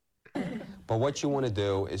 But what you want to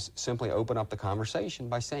do is simply open up the conversation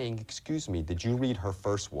by saying, excuse me, did you read her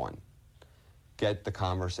first one? Get the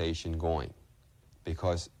conversation going.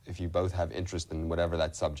 Because if you both have interest in whatever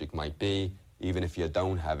that subject might be, even if you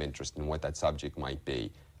don't have interest in what that subject might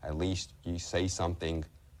be, at least you say something.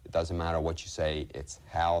 It doesn't matter what you say, it's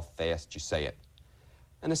how fast you say it.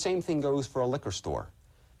 And the same thing goes for a liquor store.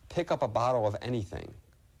 Pick up a bottle of anything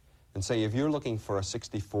and say, if you're looking for a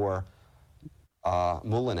 64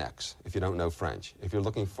 Moulinex, if you don't know French, if you're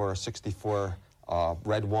looking for a 64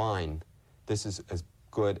 red wine, this is as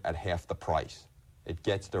good at half the price. It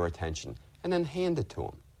gets their attention. And then hand it to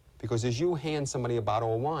them. Because as you hand somebody a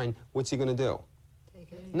bottle of wine, what's he going to do?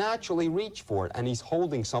 Naturally reach for it, and he's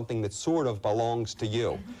holding something that sort of belongs to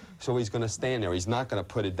you. So he's going to stand there. He's not going to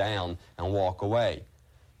put it down and walk away.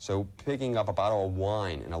 So picking up a bottle of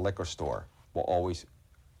wine in a liquor store will always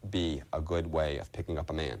be a good way of picking up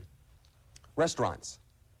a man. Restaurants.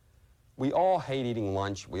 We all hate eating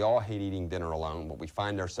lunch. We all hate eating dinner alone, but we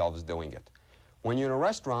find ourselves doing it. When you're in a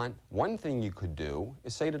restaurant, one thing you could do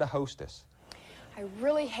is say to the hostess, I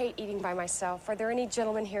really hate eating by myself. Are there any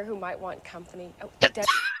gentlemen here who might want company? Oh,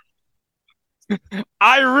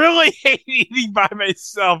 I really hate eating by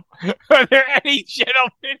myself. Are there any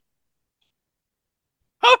gentlemen?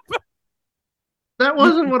 That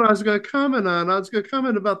wasn't what I was going to comment on. I was going to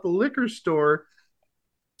comment about the liquor store.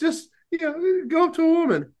 Just, go up to a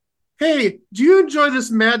woman. Hey, do you enjoy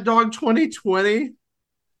this Mad Dog 2020?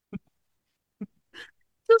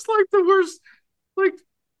 Just like the worst, like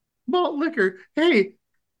malt liquor. Hey,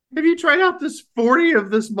 have you tried out this 40 of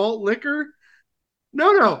this malt liquor?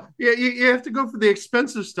 No. You have to go for the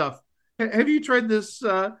expensive stuff. Have you tried this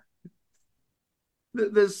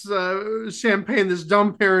champagne, this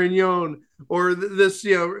Dom Perignon, or this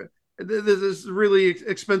this really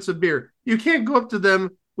expensive beer? You can't go up to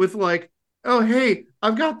them with like, oh hey,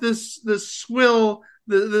 I've got this swill,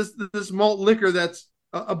 this malt liquor that's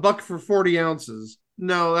 $1 for 40 ounces.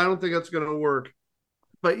 No, I don't think that's going to work.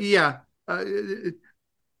 But yeah,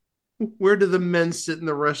 where do the men sit in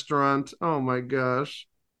the restaurant? Oh my gosh.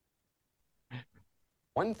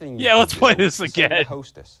 One thing. Yeah, let's play this again.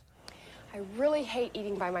 Hostess. I really hate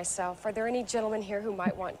eating by myself. Are there any gentlemen here who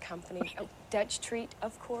might want company? Oh, Dutch treat,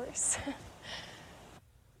 of course.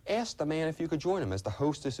 Ask the man if you could join him. As the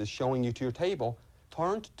hostess is showing you to your table,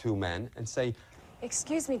 turn to two men and say,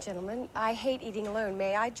 excuse me, gentlemen. I hate eating alone.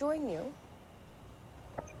 May I join you?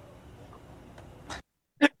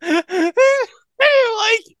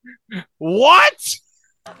 Like, what?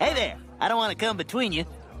 Hey there, I don't want to come between you.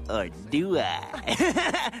 Or do I?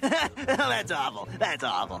 That's awful.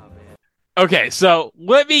 Okay, so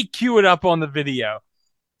let me cue it up on the video.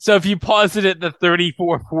 So if you pause it at the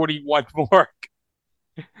 34:41 mark,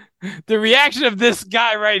 the reaction of this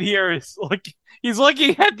guy right here is like, he's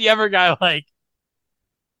looking at the other guy like,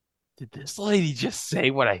 did this lady just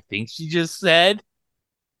say what I think she just said?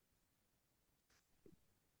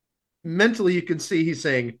 Mentally, you can see he's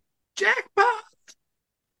saying, jackpot!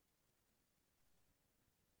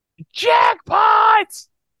 Jackpot!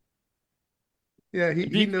 Yeah,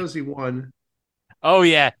 he knows he won. Oh,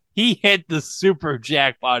 yeah. He hit the super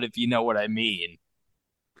jackpot, if you know what I mean.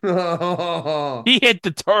 He hit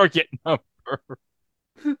the target number.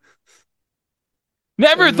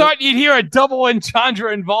 Never thought you'd hear a double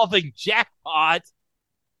entendre involving jackpot.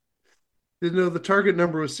 Didn't know the target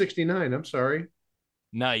number was 69. I'm sorry.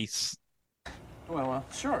 Nice. Well,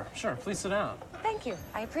 sure. Please sit down. Thank you.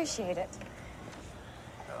 I appreciate it.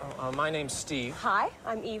 My name's Steve. Hi,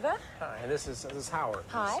 I'm Eva. Hi, this is Howard.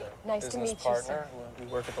 Hi, He's, nice to meet you, partner. sir. We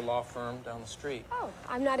work at the law firm down the street. Oh,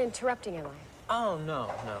 I'm not interrupting, am I? Oh,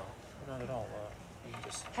 no, not at all. You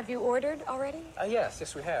just... Have you ordered already?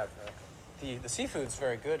 Yes, we have. The seafood's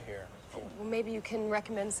very good here. Well, maybe you can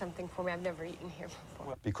recommend something for me. I've never eaten here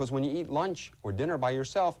before. Because when you eat lunch or dinner by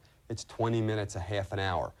yourself, it's 20 minutes, a half an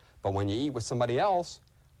hour. But when you eat with somebody else,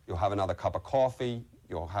 you'll have another cup of coffee,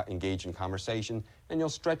 you'll engage in conversation, and you'll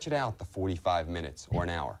stretch it out to 45 minutes or an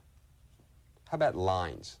hour. How about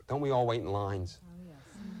lines? Don't we all wait in lines? Oh, yes.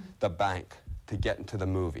 The bank, to get into the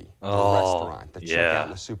movie, the restaurant, the checkout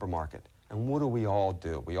in the supermarket. And what do? We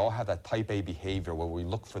all have that type A behavior where we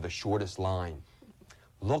look for the shortest line.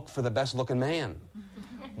 Look for the best looking man.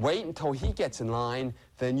 Wait until he gets in line,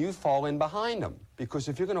 then you fall in behind him. Because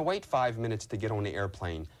if you're going to wait 5 minutes to get on the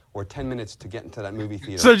airplane or 10 minutes to get into that movie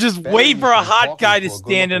theater. So just wait for a hot guy to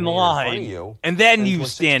stand in line, and then you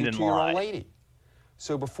stand in line. Lady.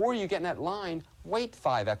 So before you get in that line, wait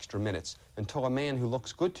 5 extra minutes until a man who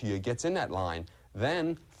looks good to you gets in that line,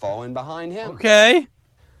 then fall in behind him. Okay.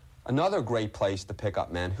 Another great place to pick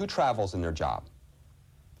up men who travels in their job.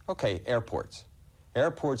 Okay, airports.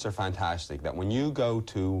 Airports are fantastic that when you go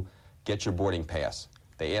to get your boarding pass,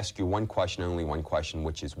 they ask you one question, only one question,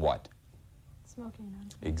 which is what? Smoking.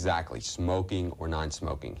 Exactly, smoking or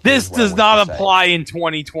non-smoking. This Here's what I does want not to say. apply in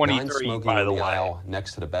 2023, Non-smoking by on the the way. aisle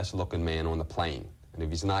next to the best-looking man on the plane. And if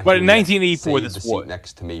he's not But here in yet, 1984, save this the seat would.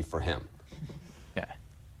 next to me for him. Yeah.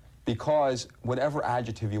 Because whatever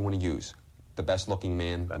adjective you want to use, the best-looking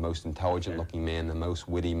man, the most intelligent-looking man, the most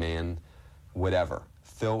witty man, whatever,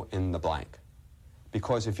 fill in the blank.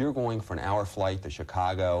 Because if you're going for an hour flight to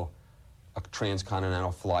Chicago, a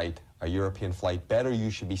transcontinental flight, a European flight, better you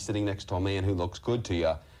should be sitting next to a man who looks good to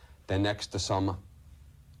you than next to some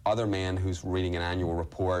other man who's reading an annual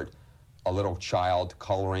report, a little child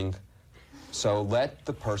coloring. So let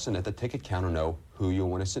the person at the ticket counter know who you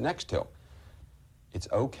want to sit next to. It's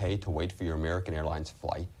okay to wait for your American Airlines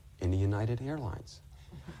flight in the United Airlines.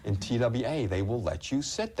 In TWA, they will let you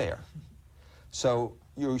sit there. So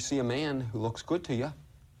you see a man who looks good to you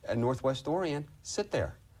at Northwest Orient, sit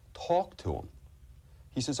there, talk to him.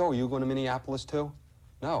 He says, oh, are you going to Minneapolis too?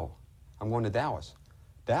 No, I'm going to Dallas.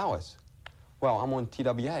 Dallas? Well, I'm on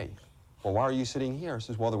TWA. Well, why are you sitting here? He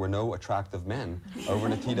says, well, there were no attractive men over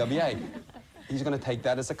in the TWA. He's going to take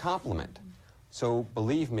that as a compliment. So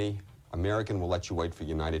believe me, American will let you wait for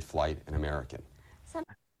United flight and American.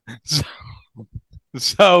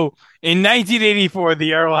 So in 1984,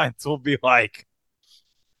 the airlines will be like,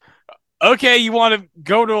 okay, you want to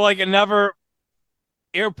go to like another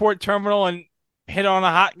airport terminal and hit on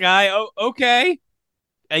a hot guy? Oh, okay,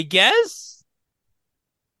 I guess.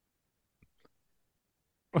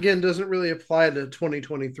 Again, doesn't really apply to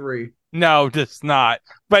 2023. No, just not.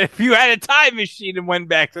 But if you had a time machine and went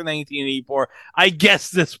back to 1984, I guess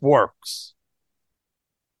this works.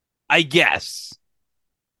 I guess.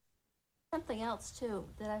 Something else too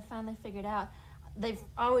that I finally figured out. They've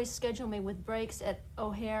always scheduled me with breaks at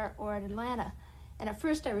O'Hare or at Atlanta. And at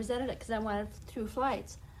first I resented it because I wanted through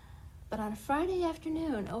flights. But on a Friday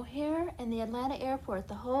afternoon, O'Hare and the Atlanta airport,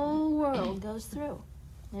 the whole world goes through.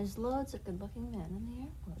 There's loads of good-looking men in the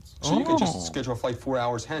airports. So you could just schedule a flight 4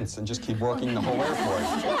 hours hence and just keep working the whole airport.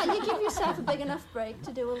 Yeah, you give yourself a big enough break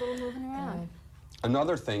to do a little moving around.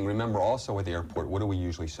 Another thing, remember also at the airport, what do we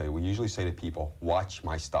usually say? We usually say to people, watch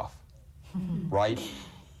my stuff, right?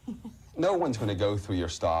 No one's going to go through your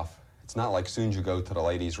stuff. It's not like soon as you go to the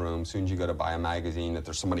ladies' room, soon as you go to buy a magazine, that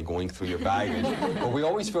there's somebody going through your baggage. But we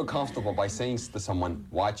always feel comfortable by saying to someone,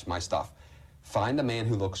 watch my stuff. Find a man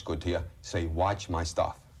who looks good to you, say, watch my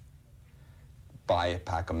stuff. Buy a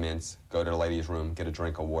pack of mints, go to the ladies' room, get a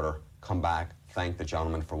drink of water, come back, thank the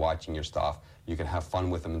gentleman for watching your stuff. You can have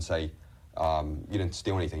fun with him and say, you didn't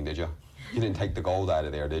steal anything, did you? You didn't take the gold out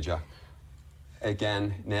of there, did you?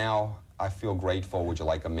 Again, now I feel grateful. Would you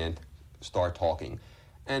like a mint? Start talking.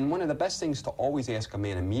 And one of the best things to always ask a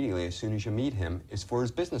man immediately as soon as you meet him is for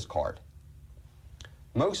his business card.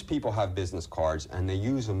 Most people have business cards, and they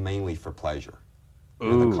use them mainly for pleasure. You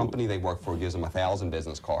know, the company they work for gives them 1,000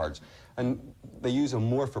 business cards, and they use them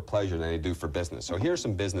more for pleasure than they do for business. So here's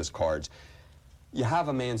some business cards. You have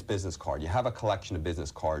a man's business card. You have a collection of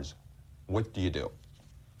business cards. What do you do?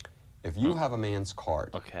 If you have a man's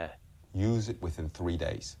card, use it within 3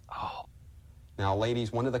 days. Oh. Now,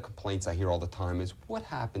 ladies, one of the complaints I hear all the time is, what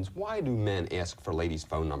happens? Why do men ask for ladies'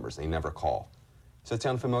 phone numbers? They never call. Does that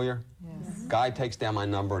sound familiar? Yes. Guy takes down my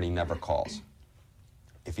number and he never calls.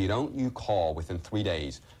 If you don't call within 3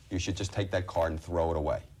 days, you should just take that card and throw it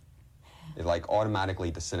away. It like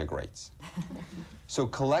automatically disintegrates. So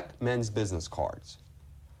collect men's business cards.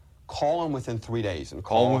 Call them within 3 days. And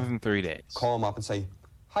Call within 3 days. Call them up and say,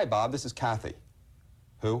 hi, Bob, this is Kathy.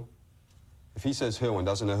 Who? If he says who and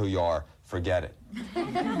doesn't know who you are, forget it.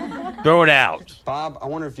 Throw it out. Bob, I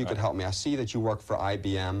wonder if you could help me. I see that you work for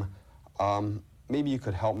IBM. Maybe you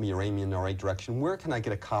could help me or aim me in the right direction. Where can I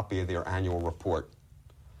get a copy of their annual report?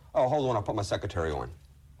 Oh, hold on, I'll put my secretary on.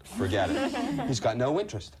 Forget it. He's got no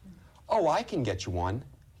interest. Oh, I can get you one.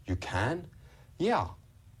 You can? Yeah.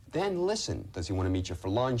 Then listen. Does he want to meet you for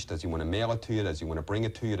lunch? Does he want to mail it to you? Does he want to bring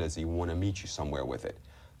it to you? Does he want to meet you somewhere with it?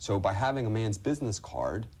 So by having a man's business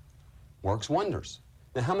card works wonders.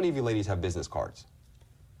 Now, how many of you ladies have business cards?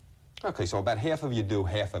 Okay, so about half of you do,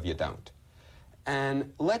 half of you don't.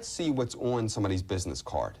 And let's see what's on somebody's business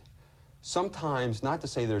card. Sometimes, not to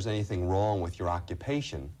say there's anything wrong with your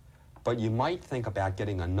occupation, but you might think about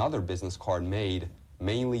getting another business card made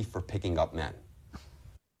mainly for picking up men.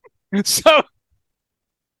 So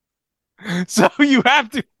you have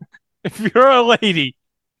to if you're a lady,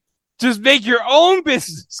 just make your own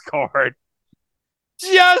business card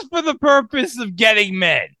just for the purpose of getting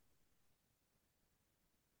men.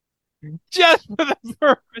 Just for the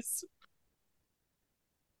purpose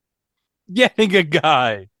of getting a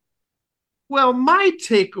guy. Well, my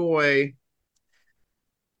takeaway,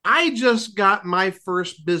 I just got my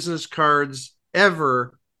first business cards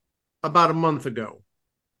ever about a month ago.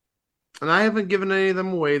 And I haven't given any of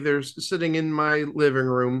them away. They're sitting in my living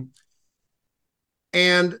room.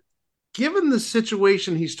 And given the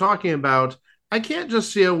situation he's talking about, I can't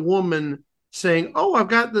just see a woman saying, oh, I've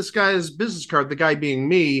got this guy's business card, the guy being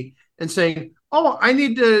me, and saying, oh, I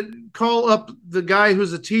need to call up the guy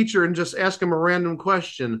who's a teacher and just ask him a random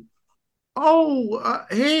question. Oh,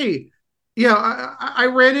 hey, yeah, I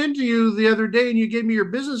ran into you the other day and you gave me your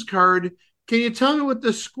business card. Can you tell me what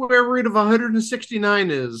the square root of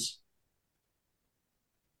 169 is?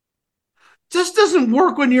 Just doesn't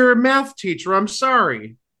work when you're a math teacher. I'm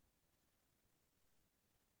sorry.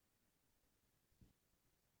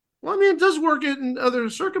 Well, I mean, it does work in other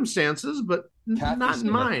circumstances, but not in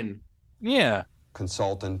mine. Yeah.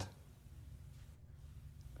 Consultant.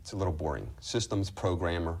 It's a little boring. Systems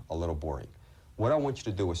programmer, a little boring. What I want you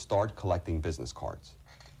to do is start collecting business cards.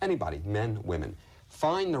 Anybody, men, women.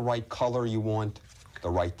 Find the right color you want, the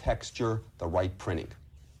right texture, the right printing.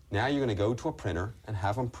 Now you're going to go to a printer and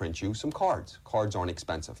have them print you some cards. Cards aren't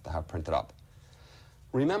expensive to have printed up.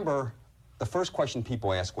 Remember, the first question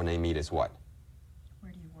people ask when they meet is what?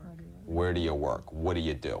 Where do you work? Where do you work? What do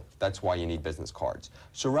you do? That's why you need business cards.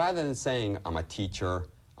 So rather than saying, I'm a teacher,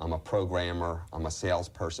 I'm a programmer, I'm a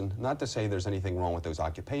salesperson, not to say there's anything wrong with those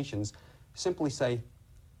occupations, simply say,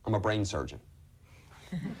 I'm a brain surgeon.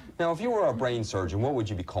 Now, if you were a brain surgeon, what would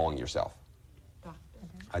you be calling yourself?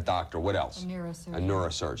 A doctor. What else? A neurosurgeon. A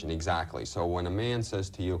neurosurgeon, exactly. So when a man says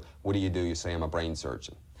to you, what do? You say, I'm a brain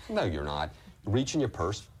surgeon. No, you're not. Reach in your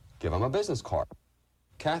purse, give him a business card.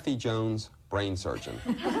 Kathy Jones, brain surgeon.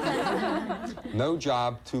 No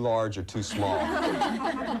job too large or too small.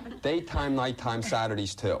 Daytime, nighttime,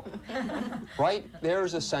 Saturdays too. Right?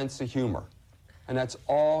 There's a sense of humor. And that's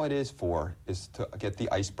all it is for, is to get the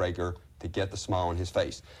icebreaker, to get the smile on his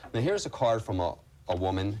face. Now here's a card from a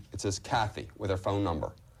woman. It says Kathy with her phone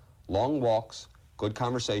number. Long walks, good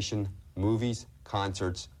conversation, movies,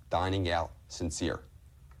 concerts, dining out, sincere.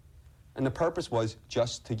 And the purpose was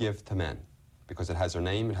just to give to men, because it has her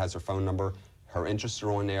name, it has her phone number, her interests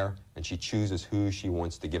are on there, and she chooses who she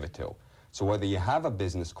wants to give it to. So whether you have a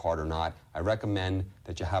business card or not, I recommend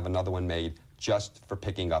that you have another one made just for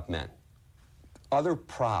picking up men. Other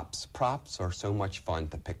props. Props are so much fun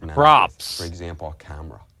to pick men up Props. with. For example, a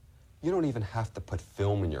camera. You don't even have to put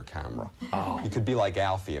film in your camera. Oh. You could be like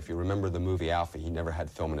Alfie. If you remember the movie Alfie, he never had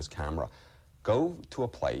film in his camera. Go to a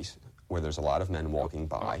place where there's a lot of men walking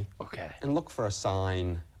by. Okay. And look for a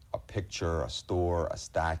sign, a picture, a store, a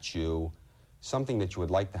statue, something that you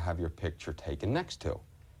would like to have your picture taken next to.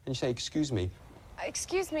 And you say, excuse me.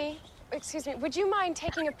 Excuse me. Would you mind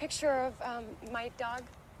taking a picture of my dog?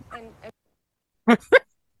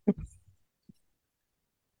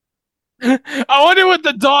 I wonder what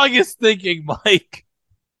the dog is thinking, Mike.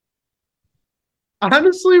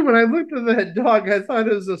 Honestly, when I looked at that dog, I thought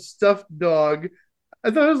it was a stuffed dog.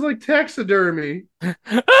 I thought it was like taxidermy.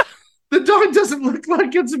 The dog doesn't look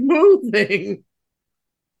like it's moving.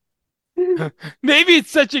 Maybe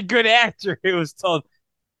it's such a good actor. It was told.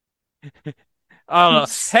 I don't know.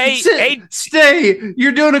 Hey, stay.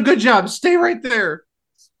 You're doing a good job. Stay right there.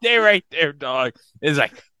 Stay right there, dog. It's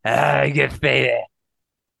like, get faded.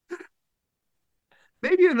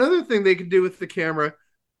 Maybe another thing they could do with the camera.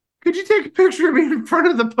 Could you take a picture of me in front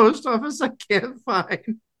of the post office? I can't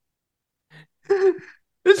find.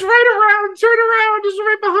 It's right around. Turn around. It's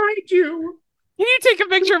right behind you. Can you take a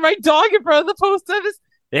picture of my dog in front of the post office?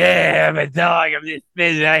 Yeah, I'm a dog. I'm just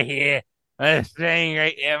sitting right here. I'm staying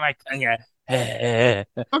right here. My tongue.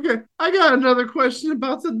 Okay, I got another question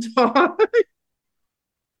about the dog.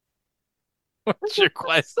 What's your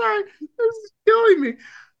question? Sorry, this is killing me.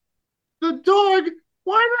 The dog.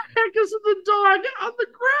 Why the heck isn't the dog on the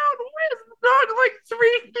ground? Why is the dog like 3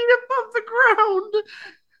 feet above the ground?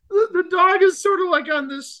 The dog is sort of like on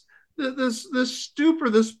this stoop or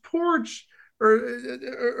this porch,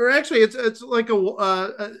 or actually it's like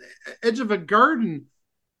a edge of a garden.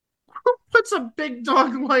 Who puts a big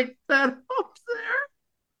dog like that up there?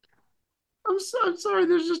 I'm sorry.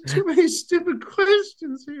 There's just too many stupid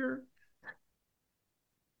questions here.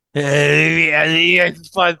 I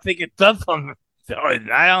just think it's done something. I don't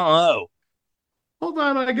know. Hold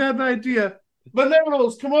on, I got an idea.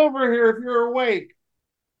 Benevolence, come over here if you're awake.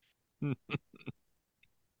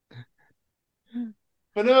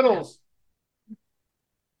 Banoodles.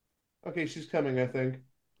 Okay, she's coming, I think.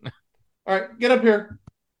 All right, get up here.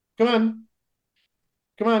 Come on.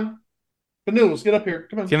 Come on. Banoodles, get up here.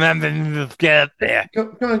 Come on. Come on, Banoodles, get up there.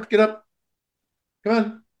 Come on, get up. Come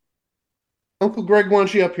on. Uncle Greg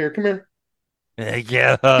wants you up here. Come here.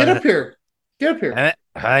 Get up here. Get up here.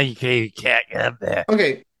 You can't get up there.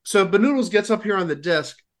 Okay, so Banoodles gets up here on the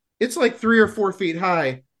desk. It's like 3 or 4 feet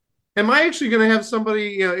high. Am I actually going to have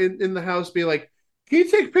somebody in the house be like, can you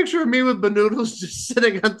take a picture of me with Banoodles just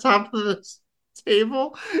sitting on top of this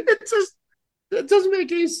table? It doesn't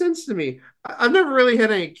make any sense to me. I've never really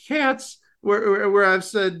had any cats where I've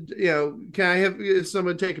said, can I have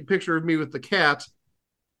someone take a picture of me with the cat?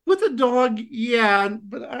 With a dog, yeah,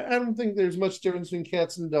 but I don't think there's much difference between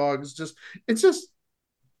cats and dogs.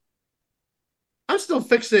 I'm still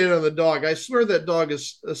fixated on the dog. I swear that dog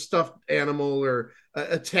is a stuffed animal or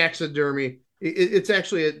a taxidermy. It's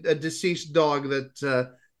actually a deceased dog that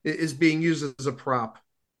is being used as a prop.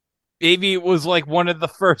 Maybe it was like one of the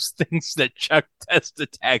first things that Chuck tested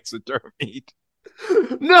taxidermied.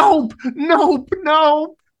 Nope.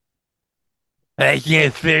 I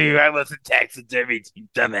can't figure I wasn't taxidermied, you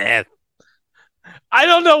dumbass. I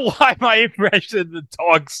don't know why my impression of the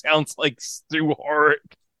dog sounds like Stu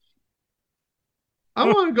Hart. I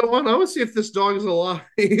want to go on. I want to see if this dog is alive.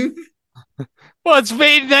 Well, it's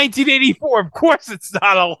made in 1984. Of course it's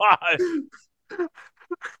not alive.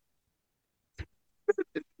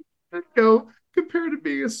 Go compared to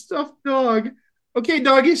being a stuffed dog. Okay,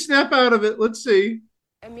 doggy, snap out of it. Let's see.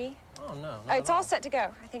 And me? Oh, no. It's all set to go.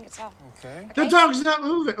 I think it's all. Okay. The dog's not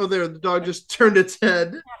moving. Oh, there. The dog just turned its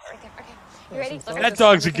head. Right there. Okay. You ready? Look at That this.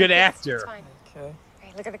 dog's a Okay, good it's actor. fine. Okay.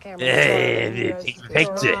 Okay, look at the camera. Take a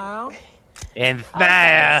picture. Smile. And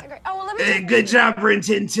smile. Okay. Oh, well, let me. Good job, Rin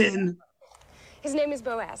Tin Tin. His name is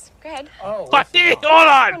Boaz. Go ahead. Oh, What? Hold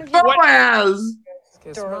on. Boaz.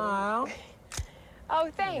 Okay, smile. Oh,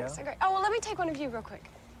 thanks. Okay. Oh, well, let me take one of you real quick.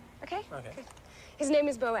 Okay? Okay. Good. His name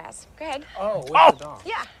is Boaz. Go ahead. Oh, with the dog.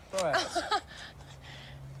 Yeah. Boaz.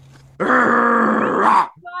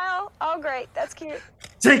 Smile. Oh, great. That's cute.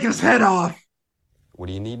 Take his head off. What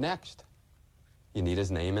do you need next? You need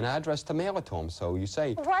his name and address to mail it to him. So you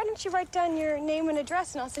say, Why don't you write down your name and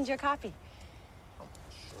address, and I'll send you a copy.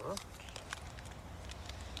 Sure.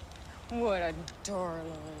 What a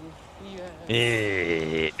darling.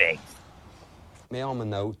 Yeah. Thanks. mail him a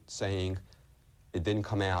note saying, it didn't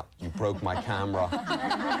come out, you broke my camera.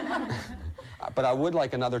 But I would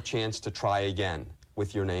like another chance to try again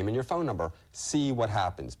with your name and your phone number. See what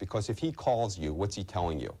happens, because if he calls you, what's he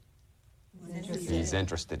telling you? He's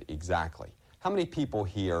interested, exactly. How many people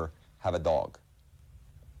here have a dog?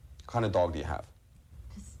 What kind of dog do you have?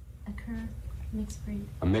 Just a cur, mixed breed.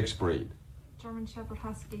 A mixed breed. German Shepherd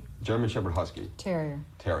Husky. German Shepherd Husky. Terrier.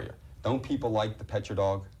 Terrier. Don't people like to pet your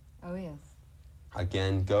dog? Oh, yes.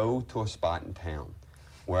 Again, go to a spot in town,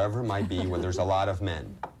 wherever it might be, where there's a lot of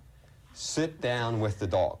men. Sit down with the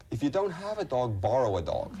dog. If you don't have a dog, borrow a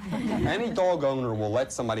dog. Any dog owner will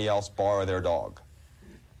let somebody else borrow their dog.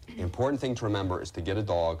 The important thing to remember is to get a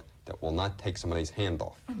dog that will not take somebody's hand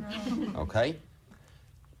off. Okay?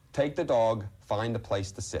 Take the dog, find a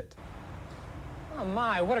place to sit. Oh,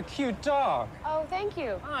 my, what a cute dog. Oh, thank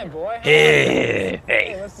you. Hi, boy. Hey,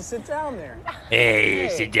 Hey, let's just sit down there. Hey,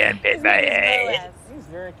 sit down, pet my head. He's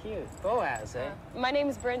very cute. Boaz, eh? My name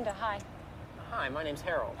is Brenda. Hi. Hi, my name's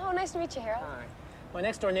Harold. Oh, nice to meet you, Harold. Hi. My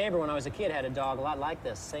next-door neighbor when I was a kid had a dog a lot like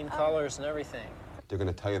this. Same colors and everything. They're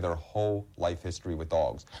going to tell you their whole life history with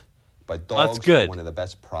dogs. But That's dogs good. are one of the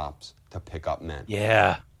best props to pick up men.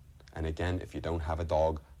 Yeah. And again, if you don't have a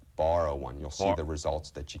dog, borrow one. You'll see the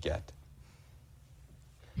results that you get.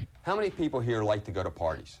 How many people here like to go to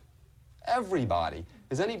parties? Everybody.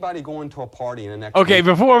 Is anybody going to a party in the next Okay, week?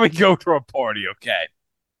 before we go to a party, okay,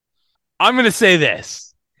 I'm going to say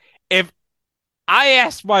this. If I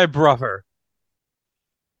asked my brother,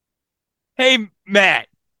 hey, Matt,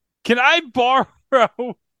 can I borrow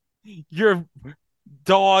your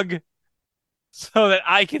dog so that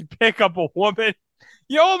I can pick up a woman?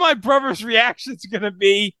 You know what my brother's reaction is going to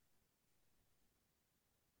be?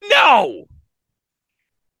 No!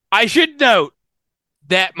 I should note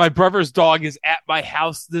that my brother's dog is at my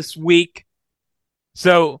house this week.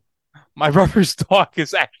 So my brother's dog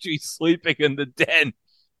is actually sleeping in the den.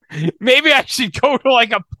 Maybe I should go to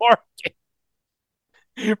like a park.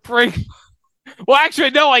 Well, actually,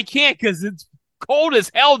 no, I can't because it's cold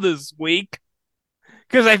as hell this week.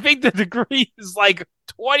 Because I think the degree is like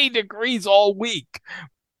 20 degrees all week.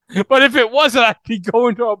 But if it wasn't, I'd be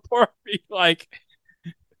going to a party like,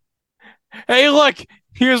 hey, look,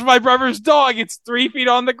 here's my brother's dog. It's 3 feet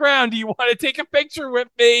on the ground. Do you want to take a picture with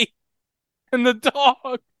me? and the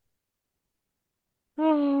dog.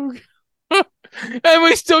 Oh, and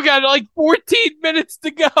we still got like 14 minutes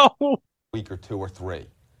to go. Week or 2 or 3.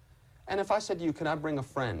 And if I said to you, can I bring a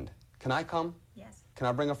friend? Can I come? Yes. Can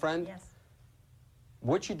I bring a friend? Yes.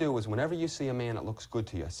 What you do is whenever you see a man that looks good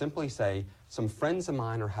to you, simply say, some friends of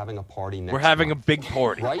mine are having a party next We're having month. a big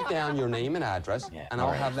party. Write down your name and address, and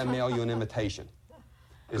I'll have them mail you an invitation.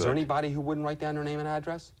 Is there anybody who wouldn't write down their name and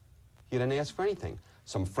address? You didn't ask for anything.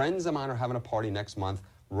 Some friends of mine are having a party next month.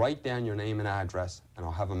 Write down your name and address, and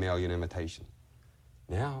I'll have them mail you an invitation.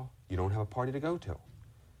 Now, you don't have a party to go to.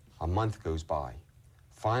 A month goes by.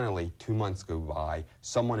 Finally, 2 months go by.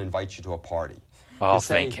 Someone invites you to a party. Oh, You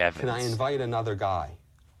say, thank heavens. Can I invite another guy?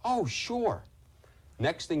 Oh, sure.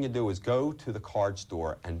 Next thing you do is go to the card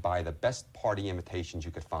store and buy the best party invitations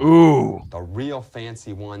you could find. Ooh. The real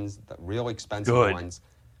fancy ones, the real expensive Good. ones.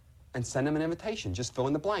 And send them an invitation. Just fill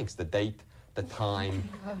in the blanks, the date, the time.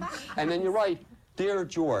 And then you write, Dear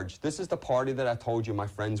George, this is the party that I told you my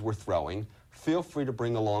friends were throwing. Feel free to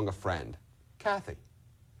bring along a friend. Kathy.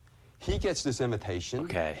 He gets this invitation.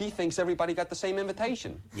 Okay. He thinks everybody got the same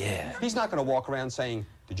invitation. Yeah. He's not going to walk around saying,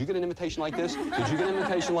 did you get an invitation like this? Did you get an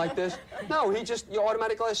invitation like this? No, you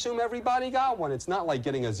automatically assume everybody got one. It's not like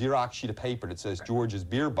getting a Xerox sheet of paper that says George's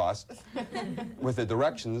beer bust with the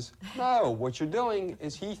directions. No, what you're doing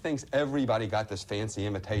is he thinks everybody got this fancy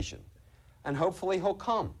invitation. And hopefully he'll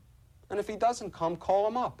come. And if he doesn't come, call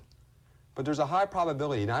him up. But there's a high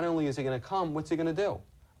probability, not only is he going to come, what's he going to do?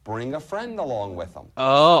 Bring a friend along with him.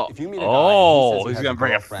 Oh. If you meet a guy, He's going gonna to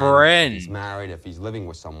bring a friend. He's married, if he's living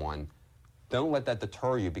with someone, don't let that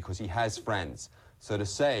deter you because he has friends. So to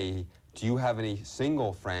say, do you have any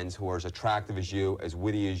single friends who are as attractive as you, as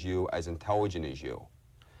witty as you, as intelligent as you?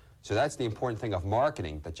 So that's the important thing of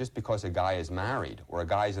marketing, that just because a guy is married or a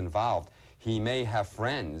guy is involved, he may have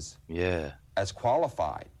friends as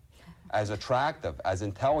qualified, as attractive, as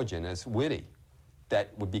intelligent, as witty,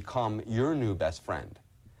 that would become your new best friend.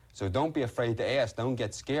 So don't be afraid to ask. Don't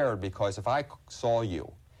get scared, because if I saw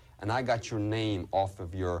you and I got your name off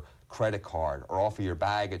of your credit card or off of your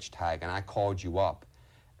baggage tag and I called you up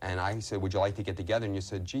and I said, would you like to get together? And you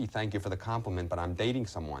said, gee, thank you for the compliment, but I'm dating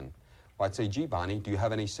someone. Well, I'd say, gee, Bonnie, do you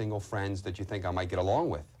have any single friends that you think I might get along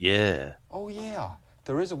with? Yeah. Oh, yeah.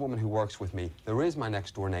 There is a woman who works with me. There is my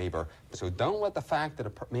next door neighbor. So don't let the fact that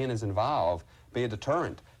a man is involved be a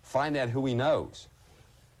deterrent. Find out who he knows.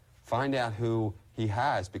 Find out who he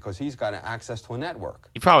has, because he's got access to a network.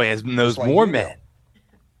 He probably knows Just like more you do. men.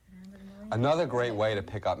 Another great way to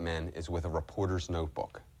pick up men is with a reporter's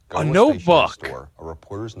notebook. Go A to notebook? stationery store. A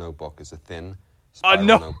reporter's notebook is a thin A spiral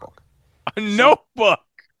notebook. A notebook.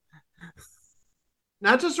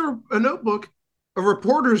 Not just a notebook, a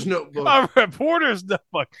reporter's notebook. A reporter's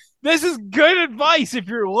notebook. This is good advice if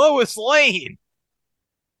you're Lois Lane.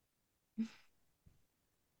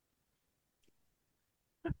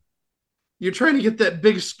 You're trying to get that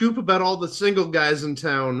big scoop about all the single guys in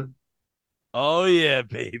town. Oh, yeah,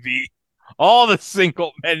 baby. All the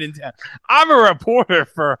single men in town. I'm a reporter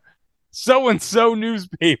for so-and-so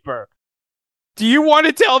newspaper. Do you want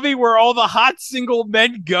to tell me where all the hot single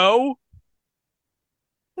men go?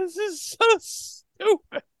 This is so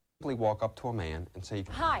stupid. Simply walk up to a man and say,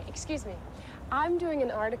 Hi, excuse me. I'm doing an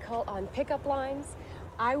article on pickup lines.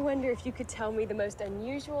 I wonder if you could tell me the most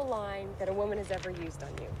unusual line that a woman has ever used on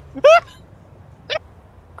you.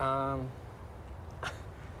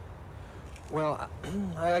 Well,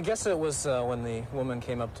 I guess it was when the woman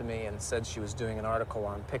came up to me and said she was doing an article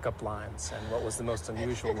on pickup lines and what was the most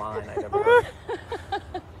unusual line I'd ever heard.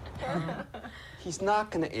 he's not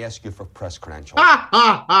going to ask you for press credentials. Ha,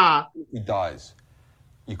 ha, ha. He does.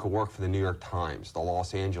 You could work for the New York Times, the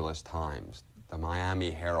Los Angeles Times, the Miami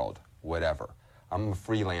Herald, whatever. I'm a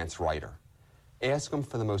freelance writer. Ask him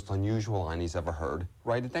for the most unusual line he's ever heard.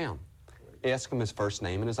 Write it down. Ask him his first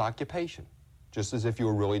name and his occupation, just as if you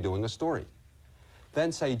were really doing a story.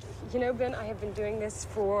 Then say, You know, Ben, I have been doing this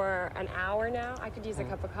for an hour now. I could use a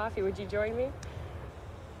cup of coffee. Would you join me?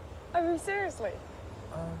 I mean, seriously.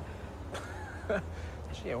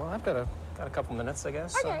 Gee, well, I've got a couple minutes, I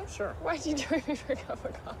guess. Okay. Sure. Why'd you join me for a cup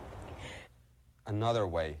of coffee? another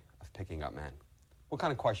way of picking up men. What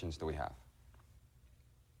kind of questions do we have?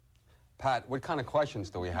 Pat, what kind of questions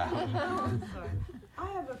do we have? I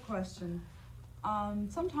have a question.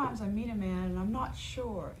 Sometimes I meet a man and I'm not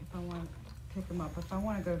sure if I want to pick him up, if I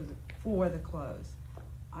want to go to for the clothes.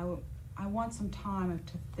 I want some time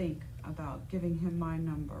to think about giving him my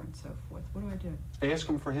number and so forth. What do I do? Ask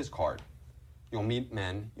him for his card. You'll meet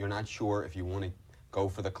men. You're not sure if you want to go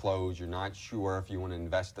for the clothes. You're not sure if you want to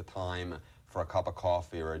invest the time for a cup of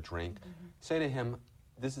coffee or a drink. Mm-hmm. Say to him,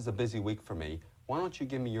 this is a busy week for me. Why don't you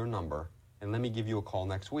give me your number and let me give you a call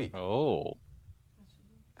next week. Oh.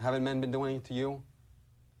 Haven't men been doing it to you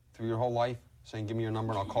through your whole life? Saying, give me your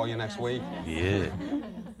number and I'll call you next week? Yeah.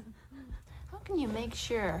 How can you make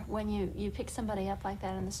sure when you pick somebody up like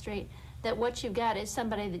that on the street that what you've got is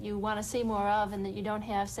somebody that you want to see more of and that you don't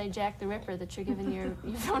have, say, Jack the Ripper that you're giving your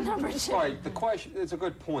phone number to? Right, the question is a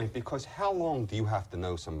good point, because how long do you have to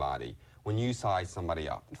know somebody when you size somebody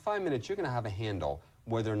up? In 5 minutes, you're going to have a handle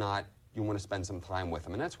whether or not you want to spend some time with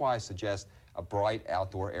them. And that's why I suggest a bright,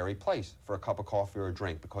 outdoor, airy place for a cup of coffee or a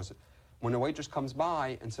drink, because when the waitress comes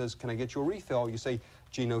by and says, can I get you a refill, you say,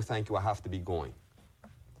 gee, no, thank you, I have to be going.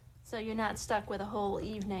 So you're not stuck with a whole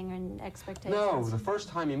evening and expectations? No, the first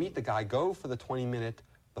time you meet the guy, go for the 20-minute,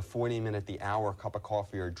 the 40-minute, the hour cup of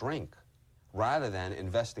coffee or drink, rather than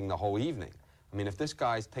investing the whole evening. I mean, if this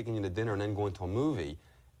guy's taking you to dinner and then going to a movie,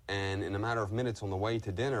 and in a matter of minutes on the way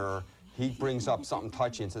to dinner, he brings up something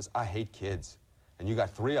touchy and says, I hate kids, and you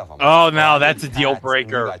got 3 of them. Oh, no, that's a deal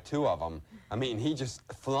breaker. You got 2 of them. I mean, he just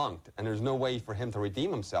flunked, and there's no way for him to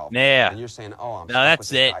redeem himself. Yeah. And you're saying, oh, I'm no, stuck that's with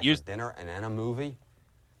this it. guy You're... for dinner and then a movie.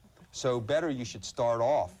 So better you should start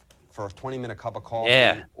off for a 20-minute cup of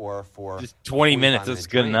coffee or for just 20 minutes is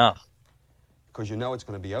good enough. Because you know it's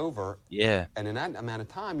going to be over. Yeah. And in that amount of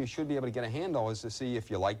time, you should be able to get a handle as to see if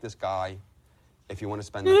you like this guy, if you want to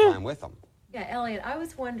spend the time with him. Yeah, Elliot, I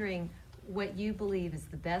was wondering what you believe is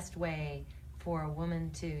the best way for a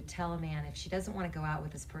woman to tell a man if she doesn't want to go out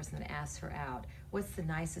with this person that asks her out. What's the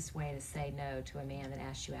nicest way to say no to a man that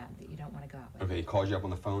asks you out that you don't want to go out with? Okay, he calls you up on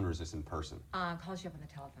the phone, or is this in person? Calls you up on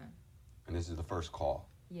the telephone. And this is the first call?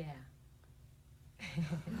 Yeah.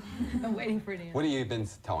 I'm waiting for an answer. What have you been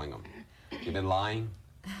telling him? You've been lying?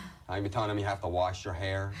 You've been telling him you have to wash your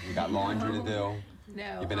hair? You got laundry to do?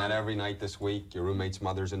 No. You've been out every night this week? Your roommate's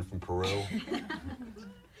mother's in from Peru?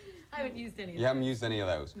 I haven't used any of those. You haven't used any of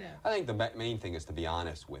those? No. I think the main thing is to be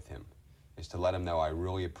honest with him, is to let him know I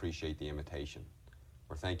really appreciate the invitation,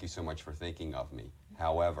 or thank you so much for thinking of me.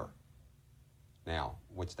 However, now,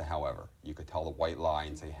 what's the however? You could tell the white lie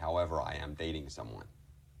and say, however, I am dating someone,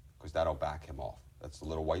 because that'll back him off. That's the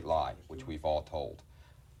little white lie, which we've all told.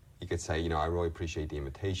 You could say, you know, I really appreciate the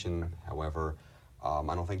invitation. However, I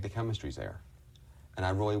don't think the chemistry's there. And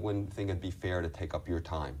I really wouldn't think it'd be fair to take up your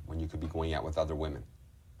time when you could be going out with other women.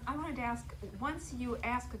 I wanted to ask, once you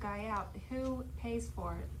ask a guy out, who pays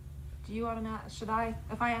for it? Do you automatically,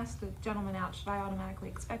 if I ask the gentleman out, should I automatically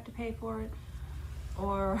expect to pay for it?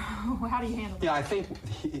 Or how do you handle that? Yeah, I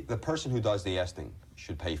think the person who does the asking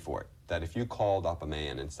should pay for it. That if you called up a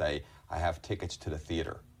man and say, I have tickets to the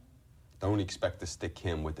theater, don't expect to stick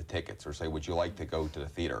him with the tickets, or say, would you like to go to the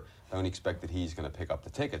theater? Don't expect that he's going to pick up the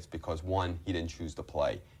tickets, because one, he didn't choose the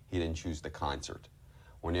play, he didn't choose the concert.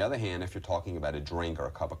 On the other hand, if you're talking about a drink or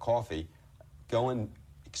a cup of coffee, go in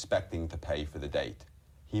expecting to pay for the date.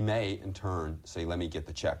 He may, in turn, say, let me get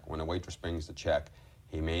the check. When a waitress brings the check,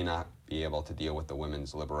 he may not be able to deal with the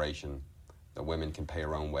women's liberation. The women can pay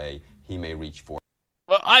her own way. He may reach for it.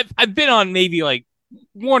 Well, I've been on maybe like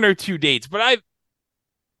 1 or 2 dates, but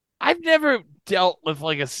I've never dealt with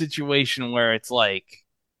like a situation where it's like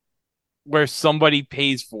where somebody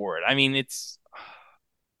pays for it. I mean, it's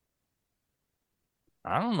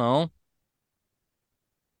I don't know.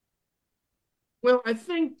 Well, I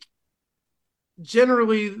think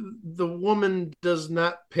generally the woman does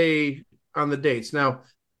not pay on the dates. Now,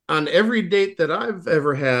 on every date that I've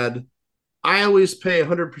ever had, I always pay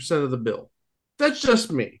 100% of the bill. That's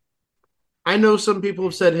just me. I know some people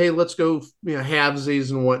have said, hey, let's go, halvesies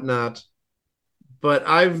and whatnot. But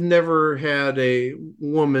I've never had a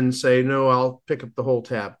woman say, no, I'll pick up the whole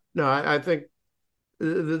tab. No, I think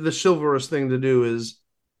the chivalrous thing to do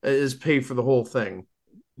is pay for the whole thing.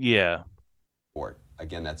 Yeah.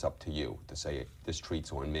 Again, that's up to you to say, this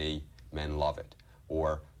treat's on me, men love it.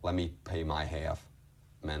 Or let me pay my half,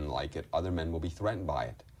 men like it. Other men will be threatened by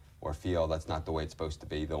it or feel that's not the way it's supposed to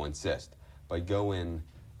be. They'll insist. But go in,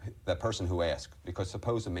 that person who asked, because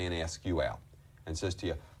suppose a man asks you out and says to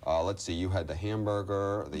you, let's see, you had the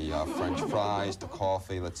hamburger, the French fries, the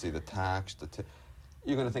coffee, let's see, the tax,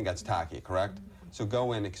 you're going to think that's tacky, correct? So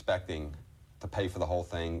go in expecting to pay for the whole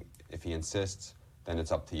thing. If he insists, then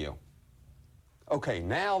it's up to you. Okay,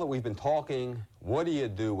 now that we've been talking, what do you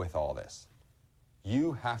do with all this?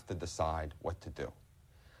 You have to decide what to do.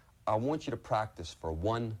 I want you to practice for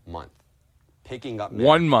 1 month. Picking up men.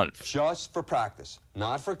 1 month. Just for practice.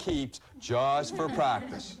 Not for keeps, just for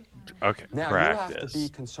practice. Okay, now, practice. You have to be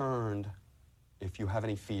concerned if you have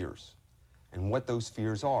any fears. And what those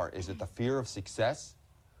fears are. Is it the fear of success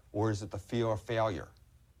or is it the fear of failure?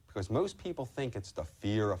 Because most people think it's the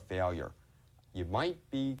fear of failure. You might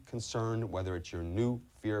be concerned whether it's your new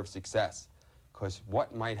fear of success. Because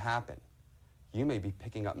what might happen You may be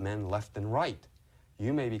picking up men left and right.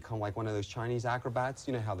 You may become like one of those Chinese acrobats.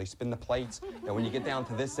 You know how they spin the plates, and when you get down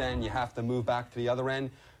to this end, you have to move back to the other end.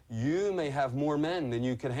 You may have more men than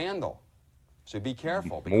you can handle. So be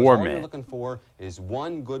careful, because More all men. you're looking for is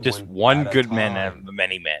one good Just one one at a good man time. out of the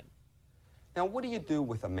many men. Now, what do you do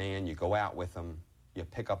with a man? You go out with him, you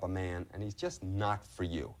pick up a man, and he's just not for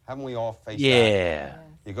you. Haven't we all faced that? Yeah.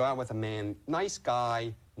 You go out with a man, nice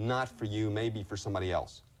guy, not for you, maybe for somebody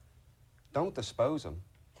else. Don't dispose him.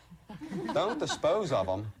 Don't dispose of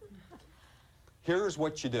him. Here's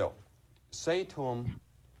what you do. Say to him,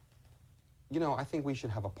 you know, I think we should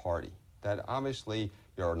have a party. That obviously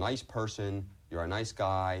you're a nice person, you're a nice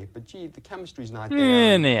guy, but gee, the chemistry's not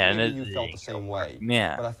there. Maybe you felt the same way.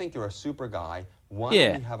 Yeah. But I think you're a super guy. Why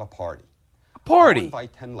Yeah. don't we have a party? Party. I'll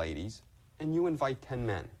invite 10 ladies, and you invite 10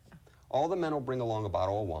 men. All the men will bring along a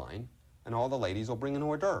bottle of wine, and all the ladies will bring an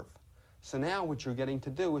hors d'oeuvre. So now what you're getting to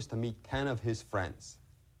do is to meet 10 of his friends.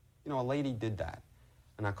 You know, a lady did that,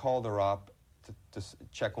 and I called her up to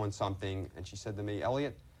check on something, and she said to me,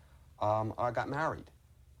 Elliot, I got married.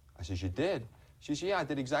 I says, you did? She said, yeah, I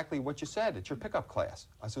did exactly what you said at your pickup class.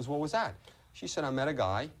 I says, what was that? She said, I met a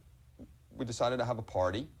guy. We decided to have a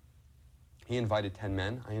party. He invited 10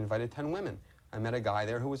 men. I invited 10 women. I met a guy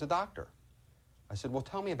there who was a doctor. I said, well,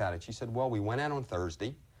 tell me about it. She said, well, we went out on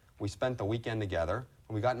Thursday. We spent the weekend together,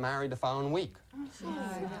 and we got married the following week.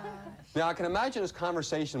 Now, I can imagine his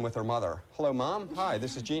conversation with her mother. Hello, Mom. Hi,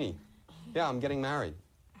 this is Jeannie. Yeah, I'm getting married.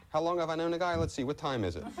 How long have I known the guy? Let's see, what time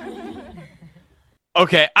is it?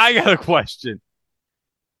 Okay, I got a question.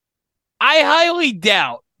 I highly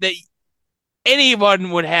doubt that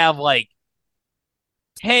anyone would have like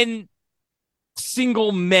 10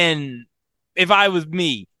 single men. If I was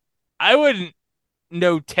me, I wouldn't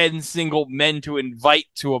know 10 single men to invite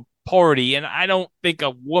to a party, and I don't think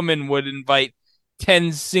a woman would invite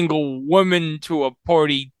 10 single women to a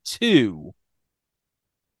party too.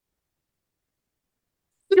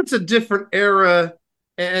 It's a different era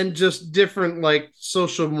and just different like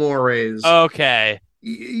social mores. Okay.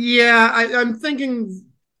 Yeah, I'm thinking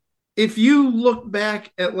if you look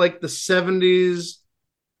back at like the 70s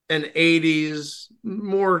and 80s,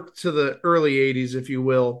 more to the early 80s, if you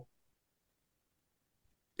will,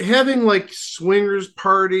 having like swingers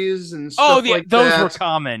parties and stuff like those that. were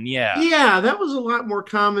common, yeah. Yeah, that was a lot more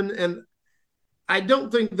common, and I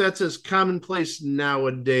don't think that's as commonplace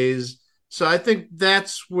nowadays. So I think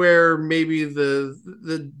that's where maybe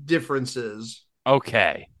the difference is.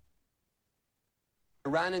 Okay.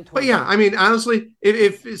 But yeah, I mean, honestly,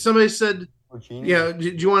 if somebody said, yeah, do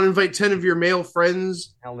you want to invite 10 of your male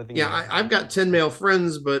friends? Yeah, I've got 10 male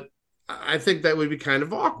friends, but I think that would be kind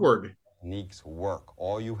of awkward. Techniques work.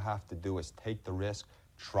 All you have to do is take the risk,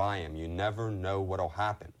 try them. You never know what'll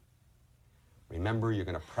happen. Remember, you're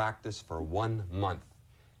going to practice for 1 month.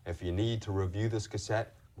 If you need to review this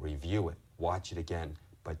cassette, review it, watch it again,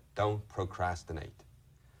 but don't procrastinate.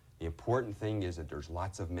 The important thing is that there's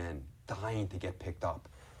lots of men dying to get picked up,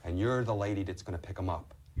 and you're the lady that's going to pick them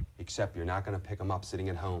up, except you're not going to pick them up sitting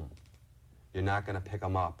at home. You're not going to pick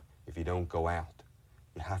them up if you don't go out.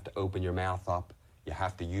 You have to open your mouth up. You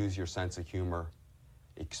have to use your sense of humor.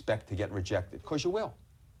 Expect to get rejected, because you will.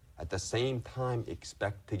 At the same time,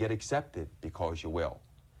 expect to get accepted, because you will.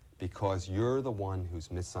 Because you're the one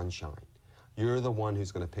who's Miss Sunshine. You're the one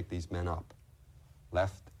who's going to pick these men up,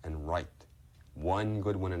 left and right. One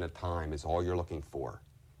good one at a time is all you're looking for.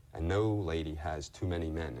 And no lady has too many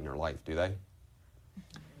men in her life, do they?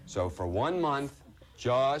 So for 1 month,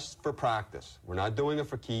 just for practice. We're not doing it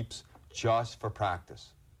for keeps, just for practice.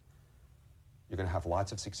 You're going to have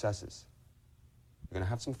lots of successes. You're going to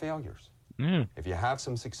have some failures. If you have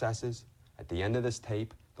some successes, at the end of this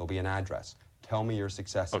tape, there'll be an address. Tell me your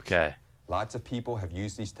successes. Okay. Lots of people have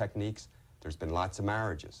used these techniques. There's been lots of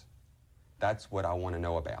marriages. That's what I want to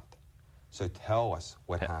know about. So tell us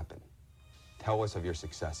what happened. Tell us of your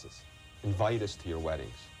successes. Invite us to your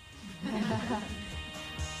weddings.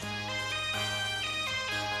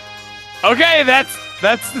 Okay,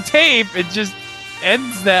 that's the tape. It just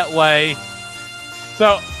ends that way.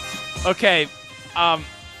 So, okay.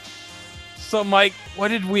 So Mike, what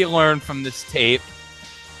did we learn from this tape?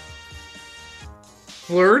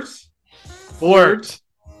 Flirt. Flirt.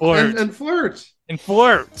 And flirt. And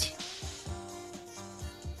flirt.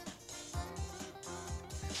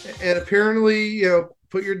 And apparently, you know,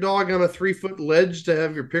 put your dog on a 3-foot ledge to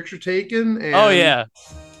have your picture taken. And, oh, yeah.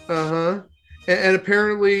 Uh-huh. And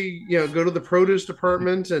apparently, you know, go to the produce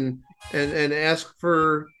department and ask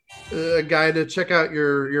for a guy to check out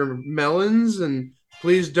your melons. And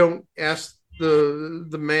please don't ask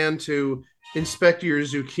the man to inspect your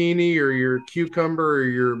zucchini or your cucumber or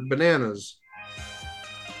your bananas.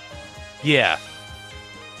 Yeah.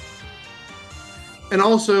 And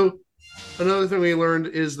also, another thing we learned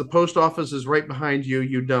is the post office is right behind you,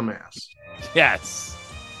 you dumbass. Yes.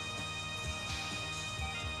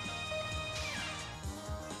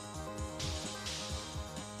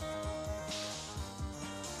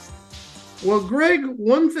 Well, Greg,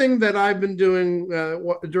 one thing that I've been doing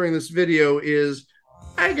during this video is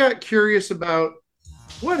I got curious about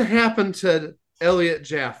what happened to Elliot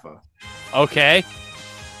Jaffa. Okay.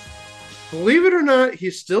 Believe it or not,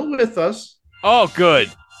 he's still with us. Oh, good.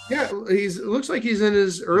 Yeah, it looks like he's in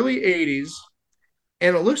his early 80s,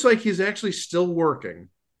 and it looks like he's actually still working.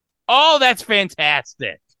 Oh, that's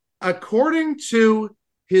fantastic. According to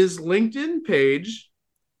his LinkedIn page,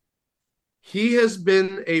 he has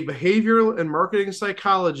been a behavioral and marketing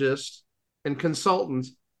psychologist and consultant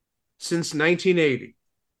since 1980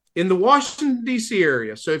 in the Washington, D.C.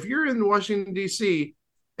 area. So if you're in Washington, D.C.,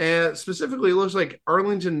 specifically it looks like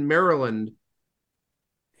Arlington, Maryland,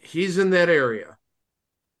 he's in that area.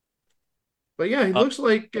 But yeah, he looks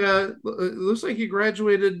like he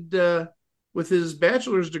graduated with his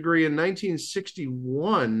bachelor's degree in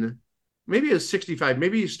 1961. Maybe it's 65.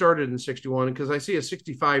 Maybe he started in 61 because I see a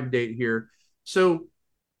 65 date here. So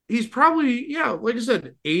he's probably, yeah, like I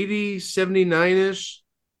said, 80, 79-ish.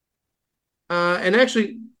 And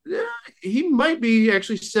actually, he might be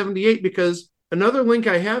actually 78 because another link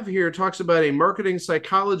I have here talks about a marketing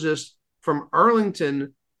psychologist from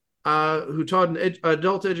Arlington who taught an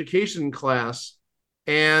adult education class.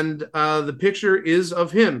 And the picture is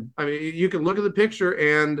of him. I mean, you can look at the picture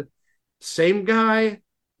and same guy, a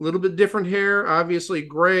little bit different hair, obviously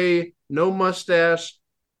gray, no mustache,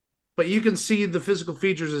 but you can see the physical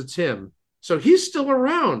features. It's him. So he's still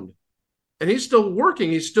around and he's still working.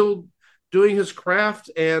 He's still doing his craft.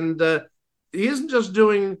 And he isn't just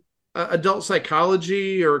doing adult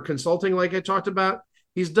psychology or consulting like I talked about.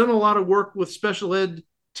 He's done a lot of work with special ed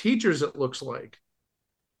teachers, it looks like.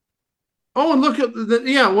 Oh, and look at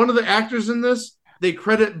one of the actors in this, they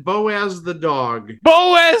credit Boaz the dog.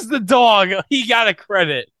 Boaz the dog. He got a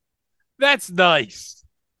credit. That's nice.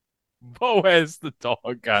 Boaz the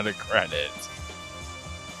dog got a credit.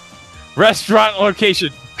 Restaurant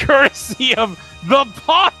location, courtesy of the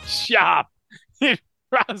Pawn Shop in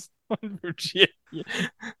Roslyn, Virginia.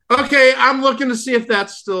 Okay, I'm looking to see if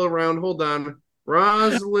that's still around. Hold on.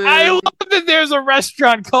 Roslyn. I love that there's a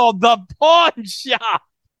restaurant called the Pawn Shop.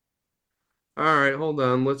 All right, hold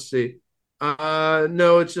on. Let's see.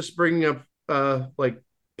 No, it's just bringing up like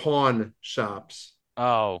pawn shops.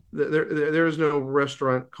 Oh, there is no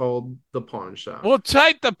restaurant called the Pawn Shop. Well,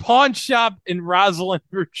 type the Pawn Shop in Roslyn,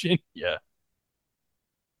 Virginia.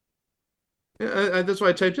 Yeah, that's why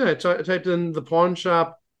I typed in. I typed in the Pawn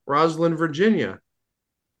Shop, Roslyn, Virginia.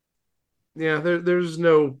 Yeah, there's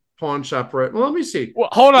no pawn shop, right? Well, let me see. Well,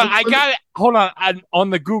 hold on. Hold on. On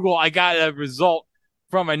the Google, I got a result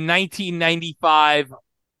from a 1995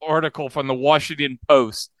 article from the Washington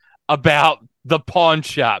Post about the pawn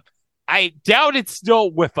shop. I doubt it's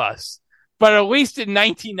still with us, but at least in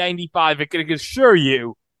 1995, I can assure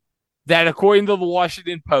you that according to the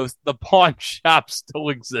Washington Post, the pawn shop still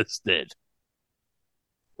existed.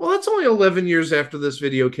 Well, that's only 11 years after this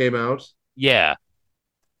video came out. Yeah.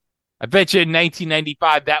 I bet you in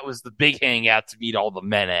 1995, that was the big hangout to meet all the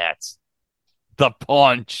men at. The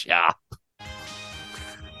pawn shop.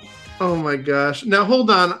 Oh my gosh. Now, hold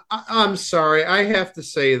on. I'm sorry. I have to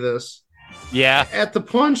say this. Yeah. At the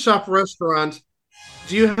pawn shop restaurant,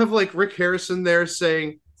 do you have like Rick Harrison there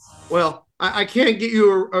saying, well, I can't get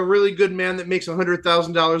you a really good man that makes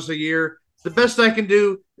 $100,000 a year. The best I can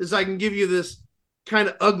do is I can give you this kind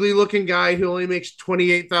of ugly looking guy who only makes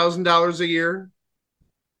 $28,000 a year.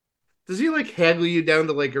 Does he like haggle you down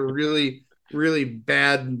to like a really, really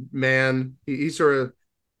bad man? He sort of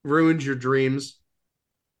ruins your dreams.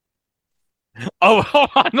 Oh, hold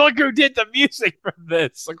on. Look who did the music for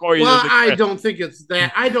this. Well, I don't think it's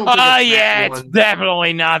that. I don't think it's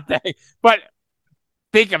definitely not that. But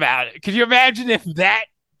think about it. Could you imagine if that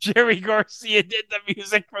Jerry Garcia did the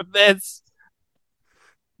music for this?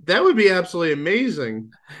 That would be absolutely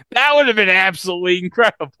amazing. That would have been absolutely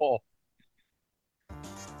incredible.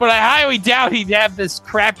 But I highly doubt he'd have this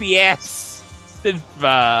crappy ass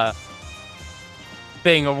synth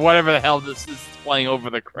thing or whatever the hell this is playing over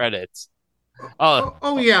the credits.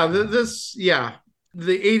 Oh yeah, the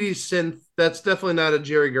 80s synth. That's definitely not a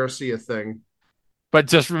Jerry Garcia thing. But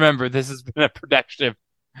just remember, this has been a production of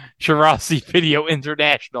Shirasi Video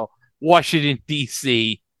International, Washington,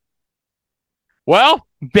 D.C. Well,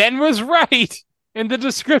 Ben was right in the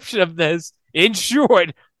description of this. In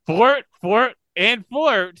short, flirt, and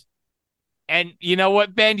flirt. And you know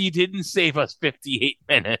what, Ben? You didn't save us 58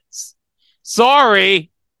 minutes.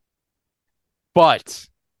 Sorry. But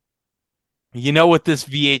you know what this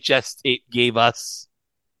VHS tape gave us?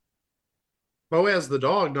 Boaz the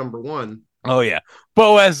dog, number one. Oh, yeah.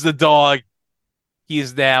 Boaz the dog. He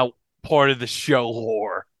is now part of the show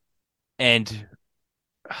lore. And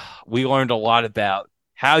we learned a lot about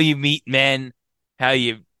how you meet men, how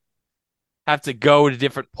you have to go to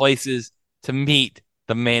different places to meet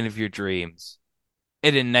the man of your dreams.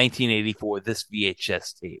 And in 1984, this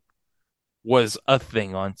VHS tape was a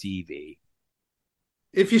thing on TV.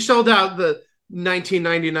 If you sold out the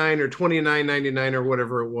 $19.99 or $29.99 or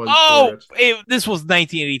whatever it was. This was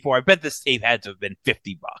 1984. I bet this tape had to have been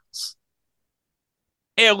 $50.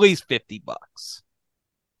 At least $50.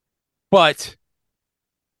 But,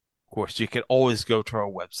 of course, you can always go to our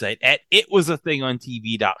website at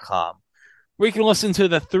itwasathingontv.com, where you can listen to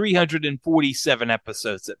the 347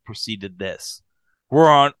 episodes that preceded this. We're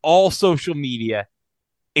on all social media,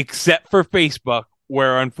 except for Facebook,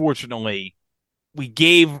 where, unfortunately, we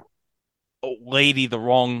gave a lady the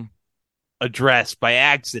wrong address by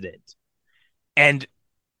accident. And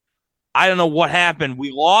I don't know what happened.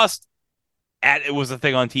 We lost at It Was a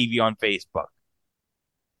Thing on TV on Facebook.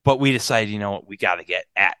 But we decided, you know what, we got to get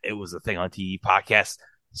at It Was a Thing on TV podcast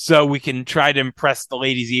so we can try to impress the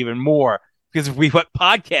ladies even more. Because if we put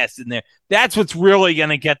podcasts in there, that's what's really going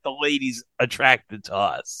to get the ladies attracted to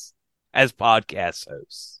us as podcast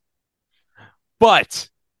hosts. But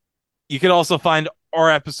you can also find our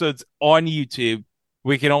episodes on YouTube.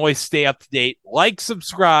 We can always stay up to date. Like,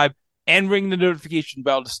 subscribe, and ring the notification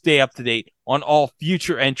bell to stay up to date on all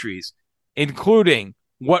future entries, including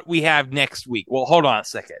what we have next week. Well, hold on a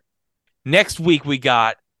second. Next week, we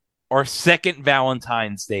got our second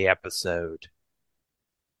Valentine's Day episode.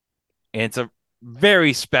 And it's a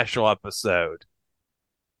very special episode.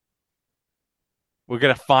 We're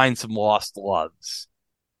going to find some lost loves.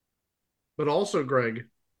 But also, Greg.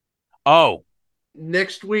 Oh.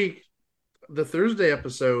 Next week, the Thursday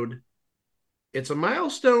episode, it's a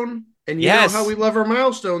milestone. And you know how we love our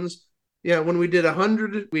milestones. Yeah, when we did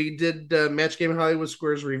 100, we did Match Game Hollywood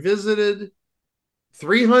Squares Revisited.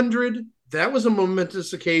 300, that was a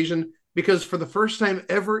momentous occasion because for the first time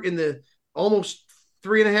ever in the almost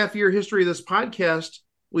 3.5-year history of this podcast,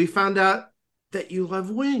 we found out that you love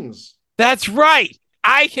wings. That's right.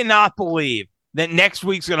 I cannot believe that next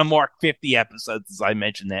week's going to mark 50 episodes, as I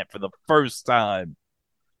mentioned that for the first time.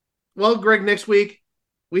 Well, Greg, next week,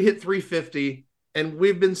 we hit 350, and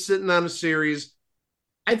we've been sitting on a series.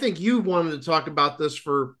 I think you wanted to talk about this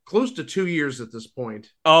for close to 2 years at this point.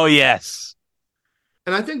 Oh, yes.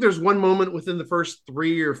 And I think there's one moment within the first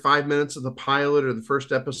 3 or 5 minutes of the pilot or the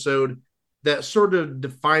first episode that sort of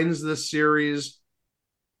defines this series.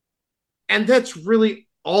 And that's really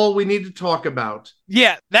all we need to talk about.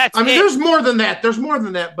 Yeah, that's I mean, there's more than that. There's more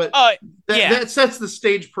than that, but that sets the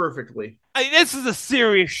stage perfectly. I mean, this is a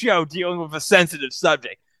serious show dealing with a sensitive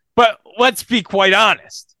subject. But let's be quite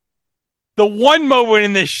honest. The one moment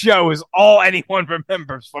in this show is all anyone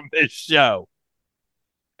remembers from this show.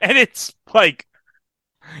 And it's like,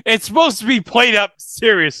 it's supposed to be played up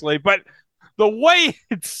seriously, but the way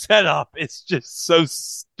it's set up is just so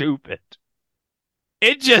stupid.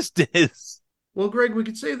 It just is. Well, Greg, we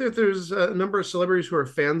could say that there's a number of celebrities who are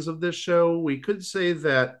fans of this show. We could say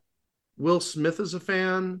that Will Smith is a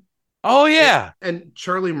fan. Oh, yeah. And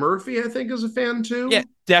Charlie Murphy, I think, is a fan, too. Yeah,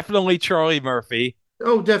 definitely Charlie Murphy.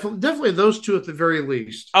 Oh, definitely those two at the very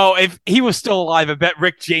least. Oh, if he was still alive, I bet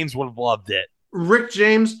Rick James would have loved it. Rick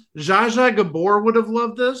James, Zsa Zsa Gabor would have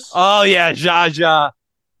loved this. Oh, yeah, Zsa Zsa.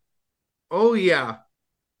 Oh, yeah.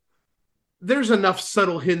 There's enough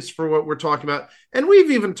subtle hints for what we're talking about. And we've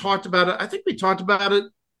even talked about it. I think we talked about it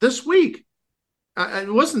this week.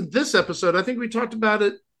 It wasn't this episode. I think we talked about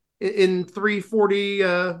it in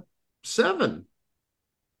 347.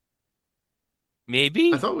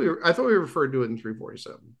 Maybe. I thought we referred to it in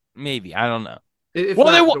 347. Maybe. I don't know.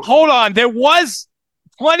 Well, hold on. There was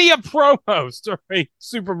plenty of promos during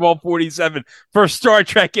Super Bowl 47 for Star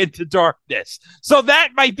Trek Into Darkness. So that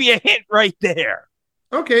might be a hint right there.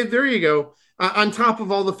 Okay, there you go. On top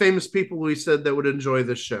of all the famous people we said that would enjoy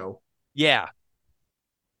this show. Yeah.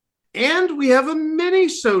 And we have a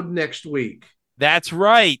mini-sode next week. That's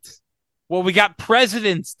right. Well, we got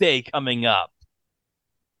President's Day coming up.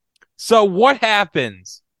 So what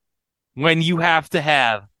happens when you have to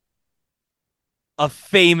have a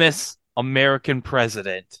famous American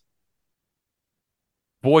president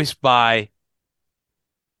voiced by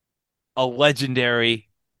a legendary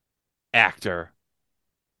actor,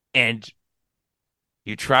 and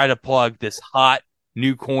you try to plug this hot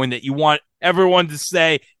new coin that you want everyone to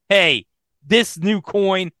say, hey, this new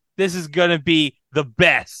coin, this is going to be the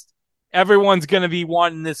best. everyone's going to be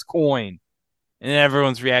wanting this coin. And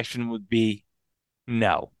everyone's reaction would be,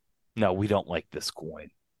 no, we don't like this coin.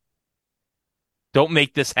 Don't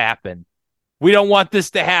make this happen. We don't want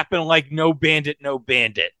this to happen like no bandit, no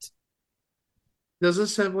bandit. Does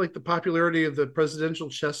this have like the popularity of the presidential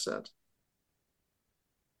chess set?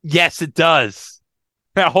 Yes, it does.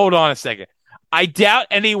 Now, hold on a second. I doubt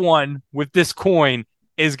anyone with this coin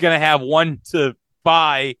is going to have one to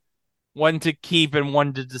buy, one to keep, and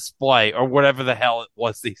one to display, or whatever the hell it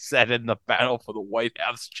was they said in the battle for the White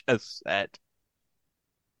House chess set.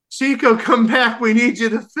 Chico, come back. We need you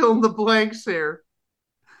to fill in the blanks here.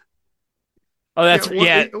 Oh, that's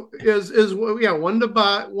one to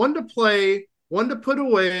buy, one to play, one to put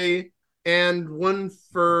away, and one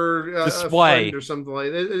for display a friend or something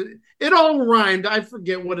like that. It all rhymed. I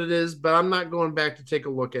forget what it is, but I'm not going back to take a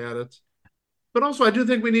look at it. But also, I do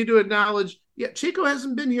think we need to acknowledge, Chico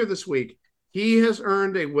hasn't been here this week. He has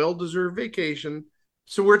earned a well-deserved vacation,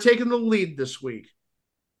 so we're taking the lead this week.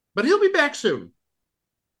 But he'll be back soon.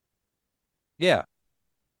 Yeah.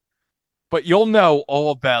 But you'll know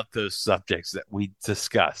all about those subjects that we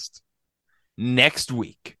discussed next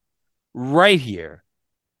week, right here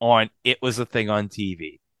on It Was a Thing on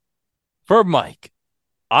TV. For Mike,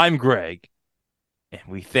 I'm Greg, and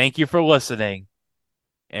we thank you for listening,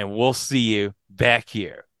 and we'll see you back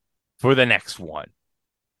here for the next one.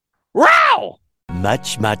 Row!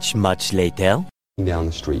 Much, much, much later. Down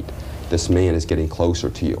the street, this man is getting closer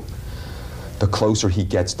to you. The closer he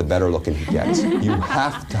gets, the better looking he gets. You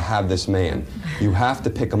have to have this man. You have to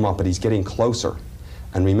pick him up, but he's getting closer.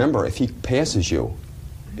 And remember, if he passes you,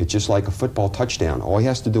 it's just like a football touchdown. All he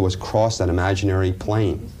has to do is cross that imaginary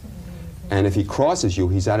plane. And if he crosses you,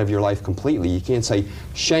 he's out of your life completely. You can't say,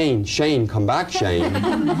 Shane, come back, Shane.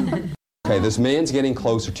 Okay, this man's getting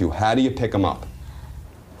closer to you. How do you pick him up?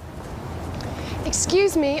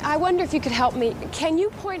 Excuse me, I wonder if you could help me. Can you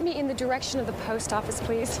point me in the direction of the post office,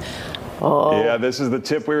 please? Yeah, this is the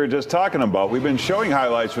tip we were just talking about. We've been showing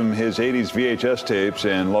highlights from his 80s VHS tapes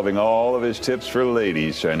and loving all of his tips for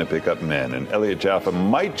ladies trying to pick up men. And Elliot Jaffa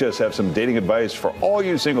might just have some dating advice for all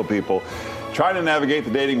you single people trying to navigate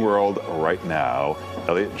the dating world right now.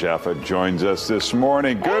 Elliot Jaffa joins us this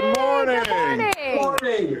morning. Good morning. Good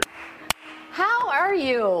morning. How are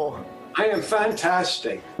you? I am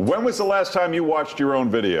fantastic. When was the last time you watched your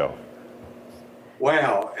own video?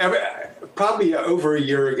 Wow, probably over a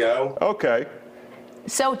year ago. Okay.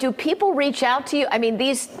 So do people reach out to you? I mean,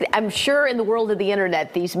 I'm sure in the world of the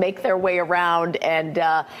internet, these make their way around. And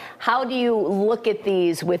how do you look at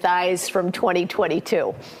these with eyes from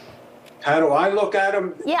 2022? How do I look at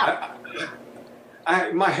them? Yeah.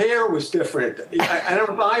 My hair was different. I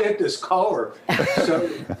don't buy it this color.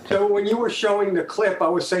 So when you were showing the clip, I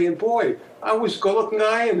was saying, boy, I was a good-looking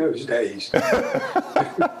guy in those days.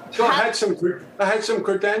 So I had some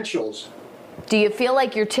credentials. Do you feel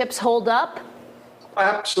like your tips hold up?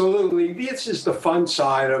 Absolutely. This is the fun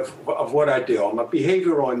side of what I do. I'm a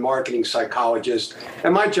behavioral and marketing psychologist,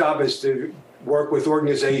 and my job is to work with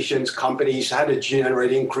organizations, companies, how to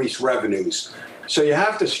generate increased revenues. So you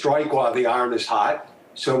have to strike while the iron is hot.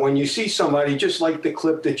 So when you see somebody, just like the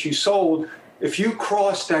clip that you sold, if you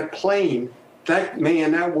cross that plane, that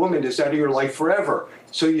man, that woman is out of your life forever.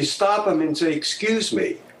 So you stop them and say, excuse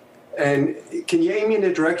me, and can you aim me in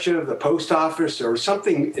the direction of the post office or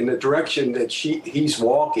something in the direction that he's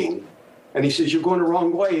walking? And he says, you're going the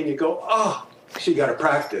wrong way. And you go, oh, so you got to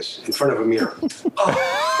practice in front of a mirror.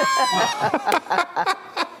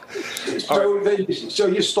 So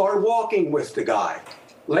you start walking with the guy.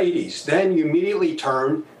 Ladies, then you immediately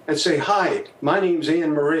turn and say, hi, my name's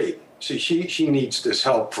Anne Marie. See, she needs this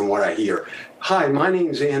help from what I hear. Hi, my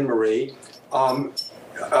name's Anne Marie. And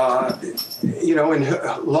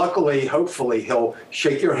luckily, hopefully, he'll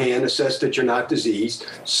shake your hand, assess that you're not diseased,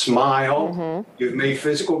 smile. Mm-hmm. You've made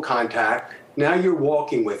physical contact. Now you're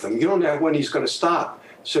walking with him. You don't know when he's going to stop.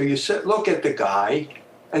 So you look at the guy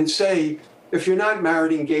and say, if you're not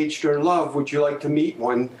married, engaged, or in love, would you like to meet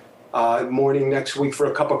one morning next week for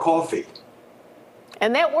a cup of coffee?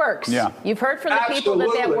 And that works. Yeah. You've heard from the people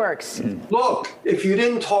that works. Look, if you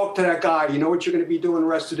didn't talk to that guy, you know what you're going to be doing the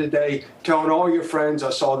rest of the day? Telling all your friends, I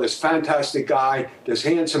saw this fantastic guy, this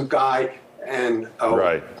handsome guy, and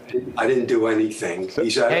I didn't do anything. He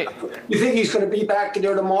said, you think he's going to be back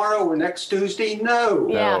there tomorrow or next Tuesday? No.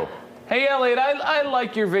 Yeah. Hey, Elliot, I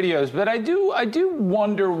like your videos, but I do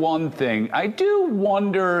wonder one thing. I do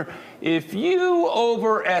wonder if you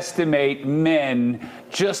overestimate men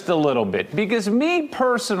just a little bit. Because me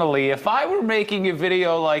personally, if I were making a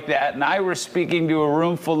video like that and I were speaking to a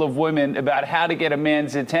room full of women about how to get a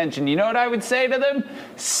man's attention, you know what I would say to them?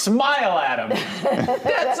 Smile at him.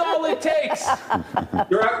 That's all it takes.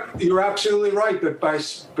 You're absolutely right. But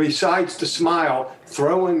besides the smile,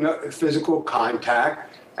 throw in physical contact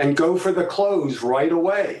and go for the clothes right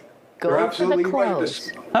away. You're absolutely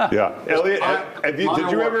right. Yeah. Elliot, did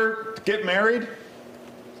you ever get married?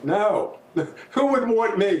 No. Who would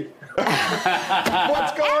want me?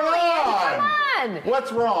 What's going on? Come on.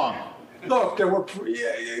 What's wrong? Look,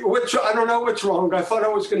 I don't know what's wrong. I thought I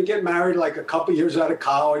was going to get married like a couple years out of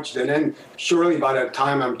college, and then surely by the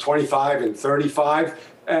time I'm 25 and 35,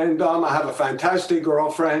 and I have a fantastic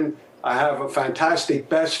girlfriend. I have a fantastic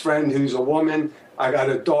best friend who's a woman. I got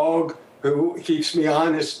a dog who keeps me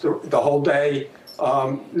honest the whole day.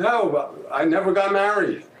 No, I never got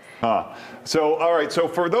married. Huh. So, all right. So,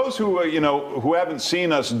 for those who who haven't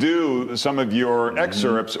seen us do some of your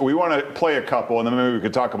excerpts, we want to play a couple, and then maybe we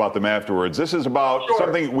could talk about them afterwards. This is about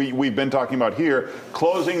something we've been talking about here: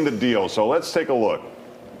 closing the deal. So, let's take a look.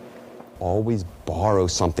 Always borrow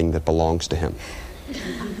something that belongs to him.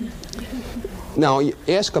 Now, you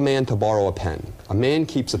ask a man to borrow a pen. A man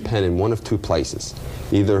keeps a pen in one of two places,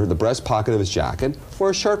 either the breast pocket of his jacket or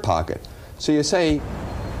his shirt pocket. So you say,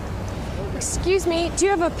 Excuse me, do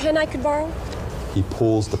you have a pen I could borrow? He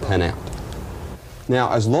pulls the pen out.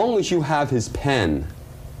 Now, as long as you have his pen,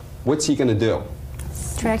 what's he going to do?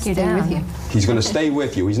 Track you down. With you. He's going to stay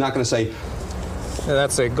with you. He's not going to say,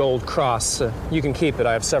 That's a gold cross. You can keep it.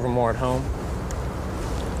 I have several more at home.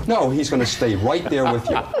 No, he's going to stay right there with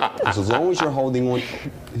you. Because as long as you're holding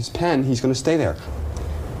his pen, he's going to stay there.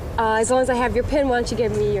 As long as I have your pen, why don't you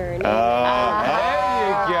give me your name? There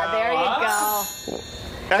you go. There you go.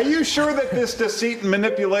 Are you sure that this deceit and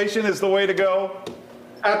manipulation is the way to go?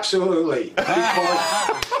 Absolutely.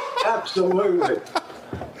 Absolutely.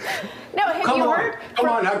 No, have you heard? Come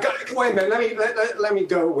on. Wait a minute. Let me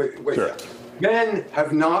go with you. Men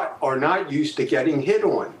are not used to getting hit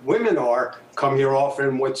on. Women are. Come here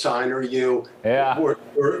often. What sign are you? Yeah.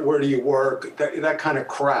 Where do you work? That kind of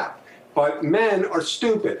crap. But men are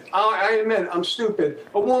stupid. I admit I'm stupid.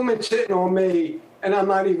 A woman's hitting on me, and I'm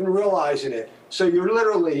not even realizing it. So you're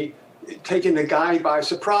literally taking the guy by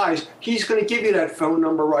surprise. He's going to give you that phone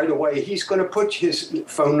number right away. He's going to put his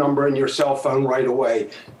phone number in your cell phone right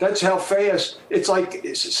away. That's how fast. It's like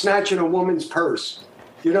snatching a woman's purse.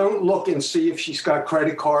 You don't look and see if she's got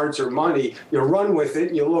credit cards or money. You run with it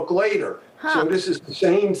and you look later. So this is the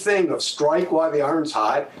same thing of strike while the iron's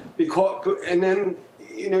hot, and then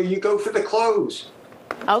you go for the clothes.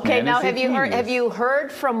 Okay, now have you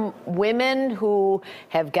heard from women who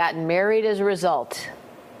have gotten married as a result?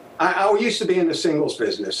 I used to be in the singles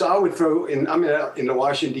business. So I would throw in. I'm in the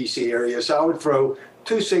Washington D.C. area, so I would throw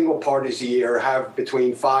 2 single parties a year, have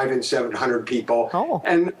between 500 and 700 people. Oh.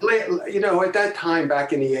 And at that time,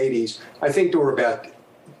 back in the 80s, I think there were about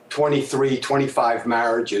 23, 25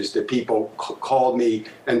 marriages that people called me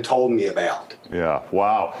and told me about. Yeah.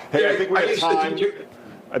 Wow. Hey, I think we have time.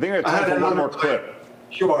 I think we have time for one more clip.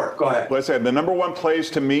 Sure, go ahead. Let's say the number one place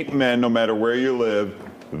to meet men, no matter where you live,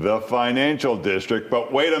 the financial district.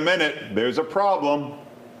 But wait a minute, there's a problem.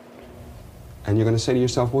 And you're going to say to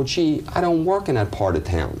yourself, well, gee, I don't work in that part of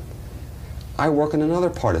town. I work in another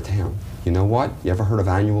part of town. You know what? You ever heard of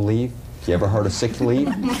annual leave? You ever heard of sick leave?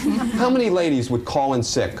 How many ladies would call in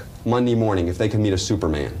sick Monday morning if they could meet a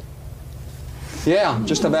Superman? Yeah,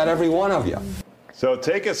 just about every one of you. So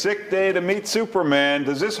take a sick day to meet Superman.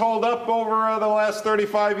 Does this hold up over the last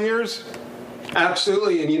 35 years?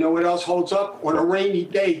 Absolutely. And you know what else holds up? On a rainy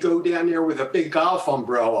day, go down there with a big golf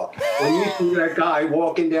umbrella. When you see that guy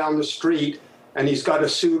walking down the street and he's got a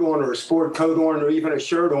suit on or a sport coat on or even a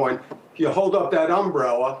shirt on, you hold up that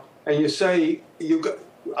umbrella and you say, you got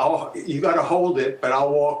to hold it, but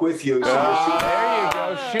I'll walk with you. So there you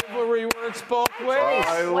go. Chivalry works both ways.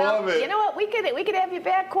 I love it. You know what? We could have you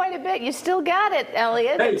back quite a bit. You still got it,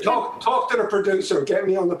 Elliot. Hey, talk to the producer. Get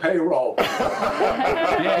me on the payroll.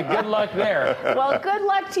 Yeah, good luck there. Well, good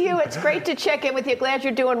luck to you. It's great to check in with you. Glad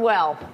you're doing well.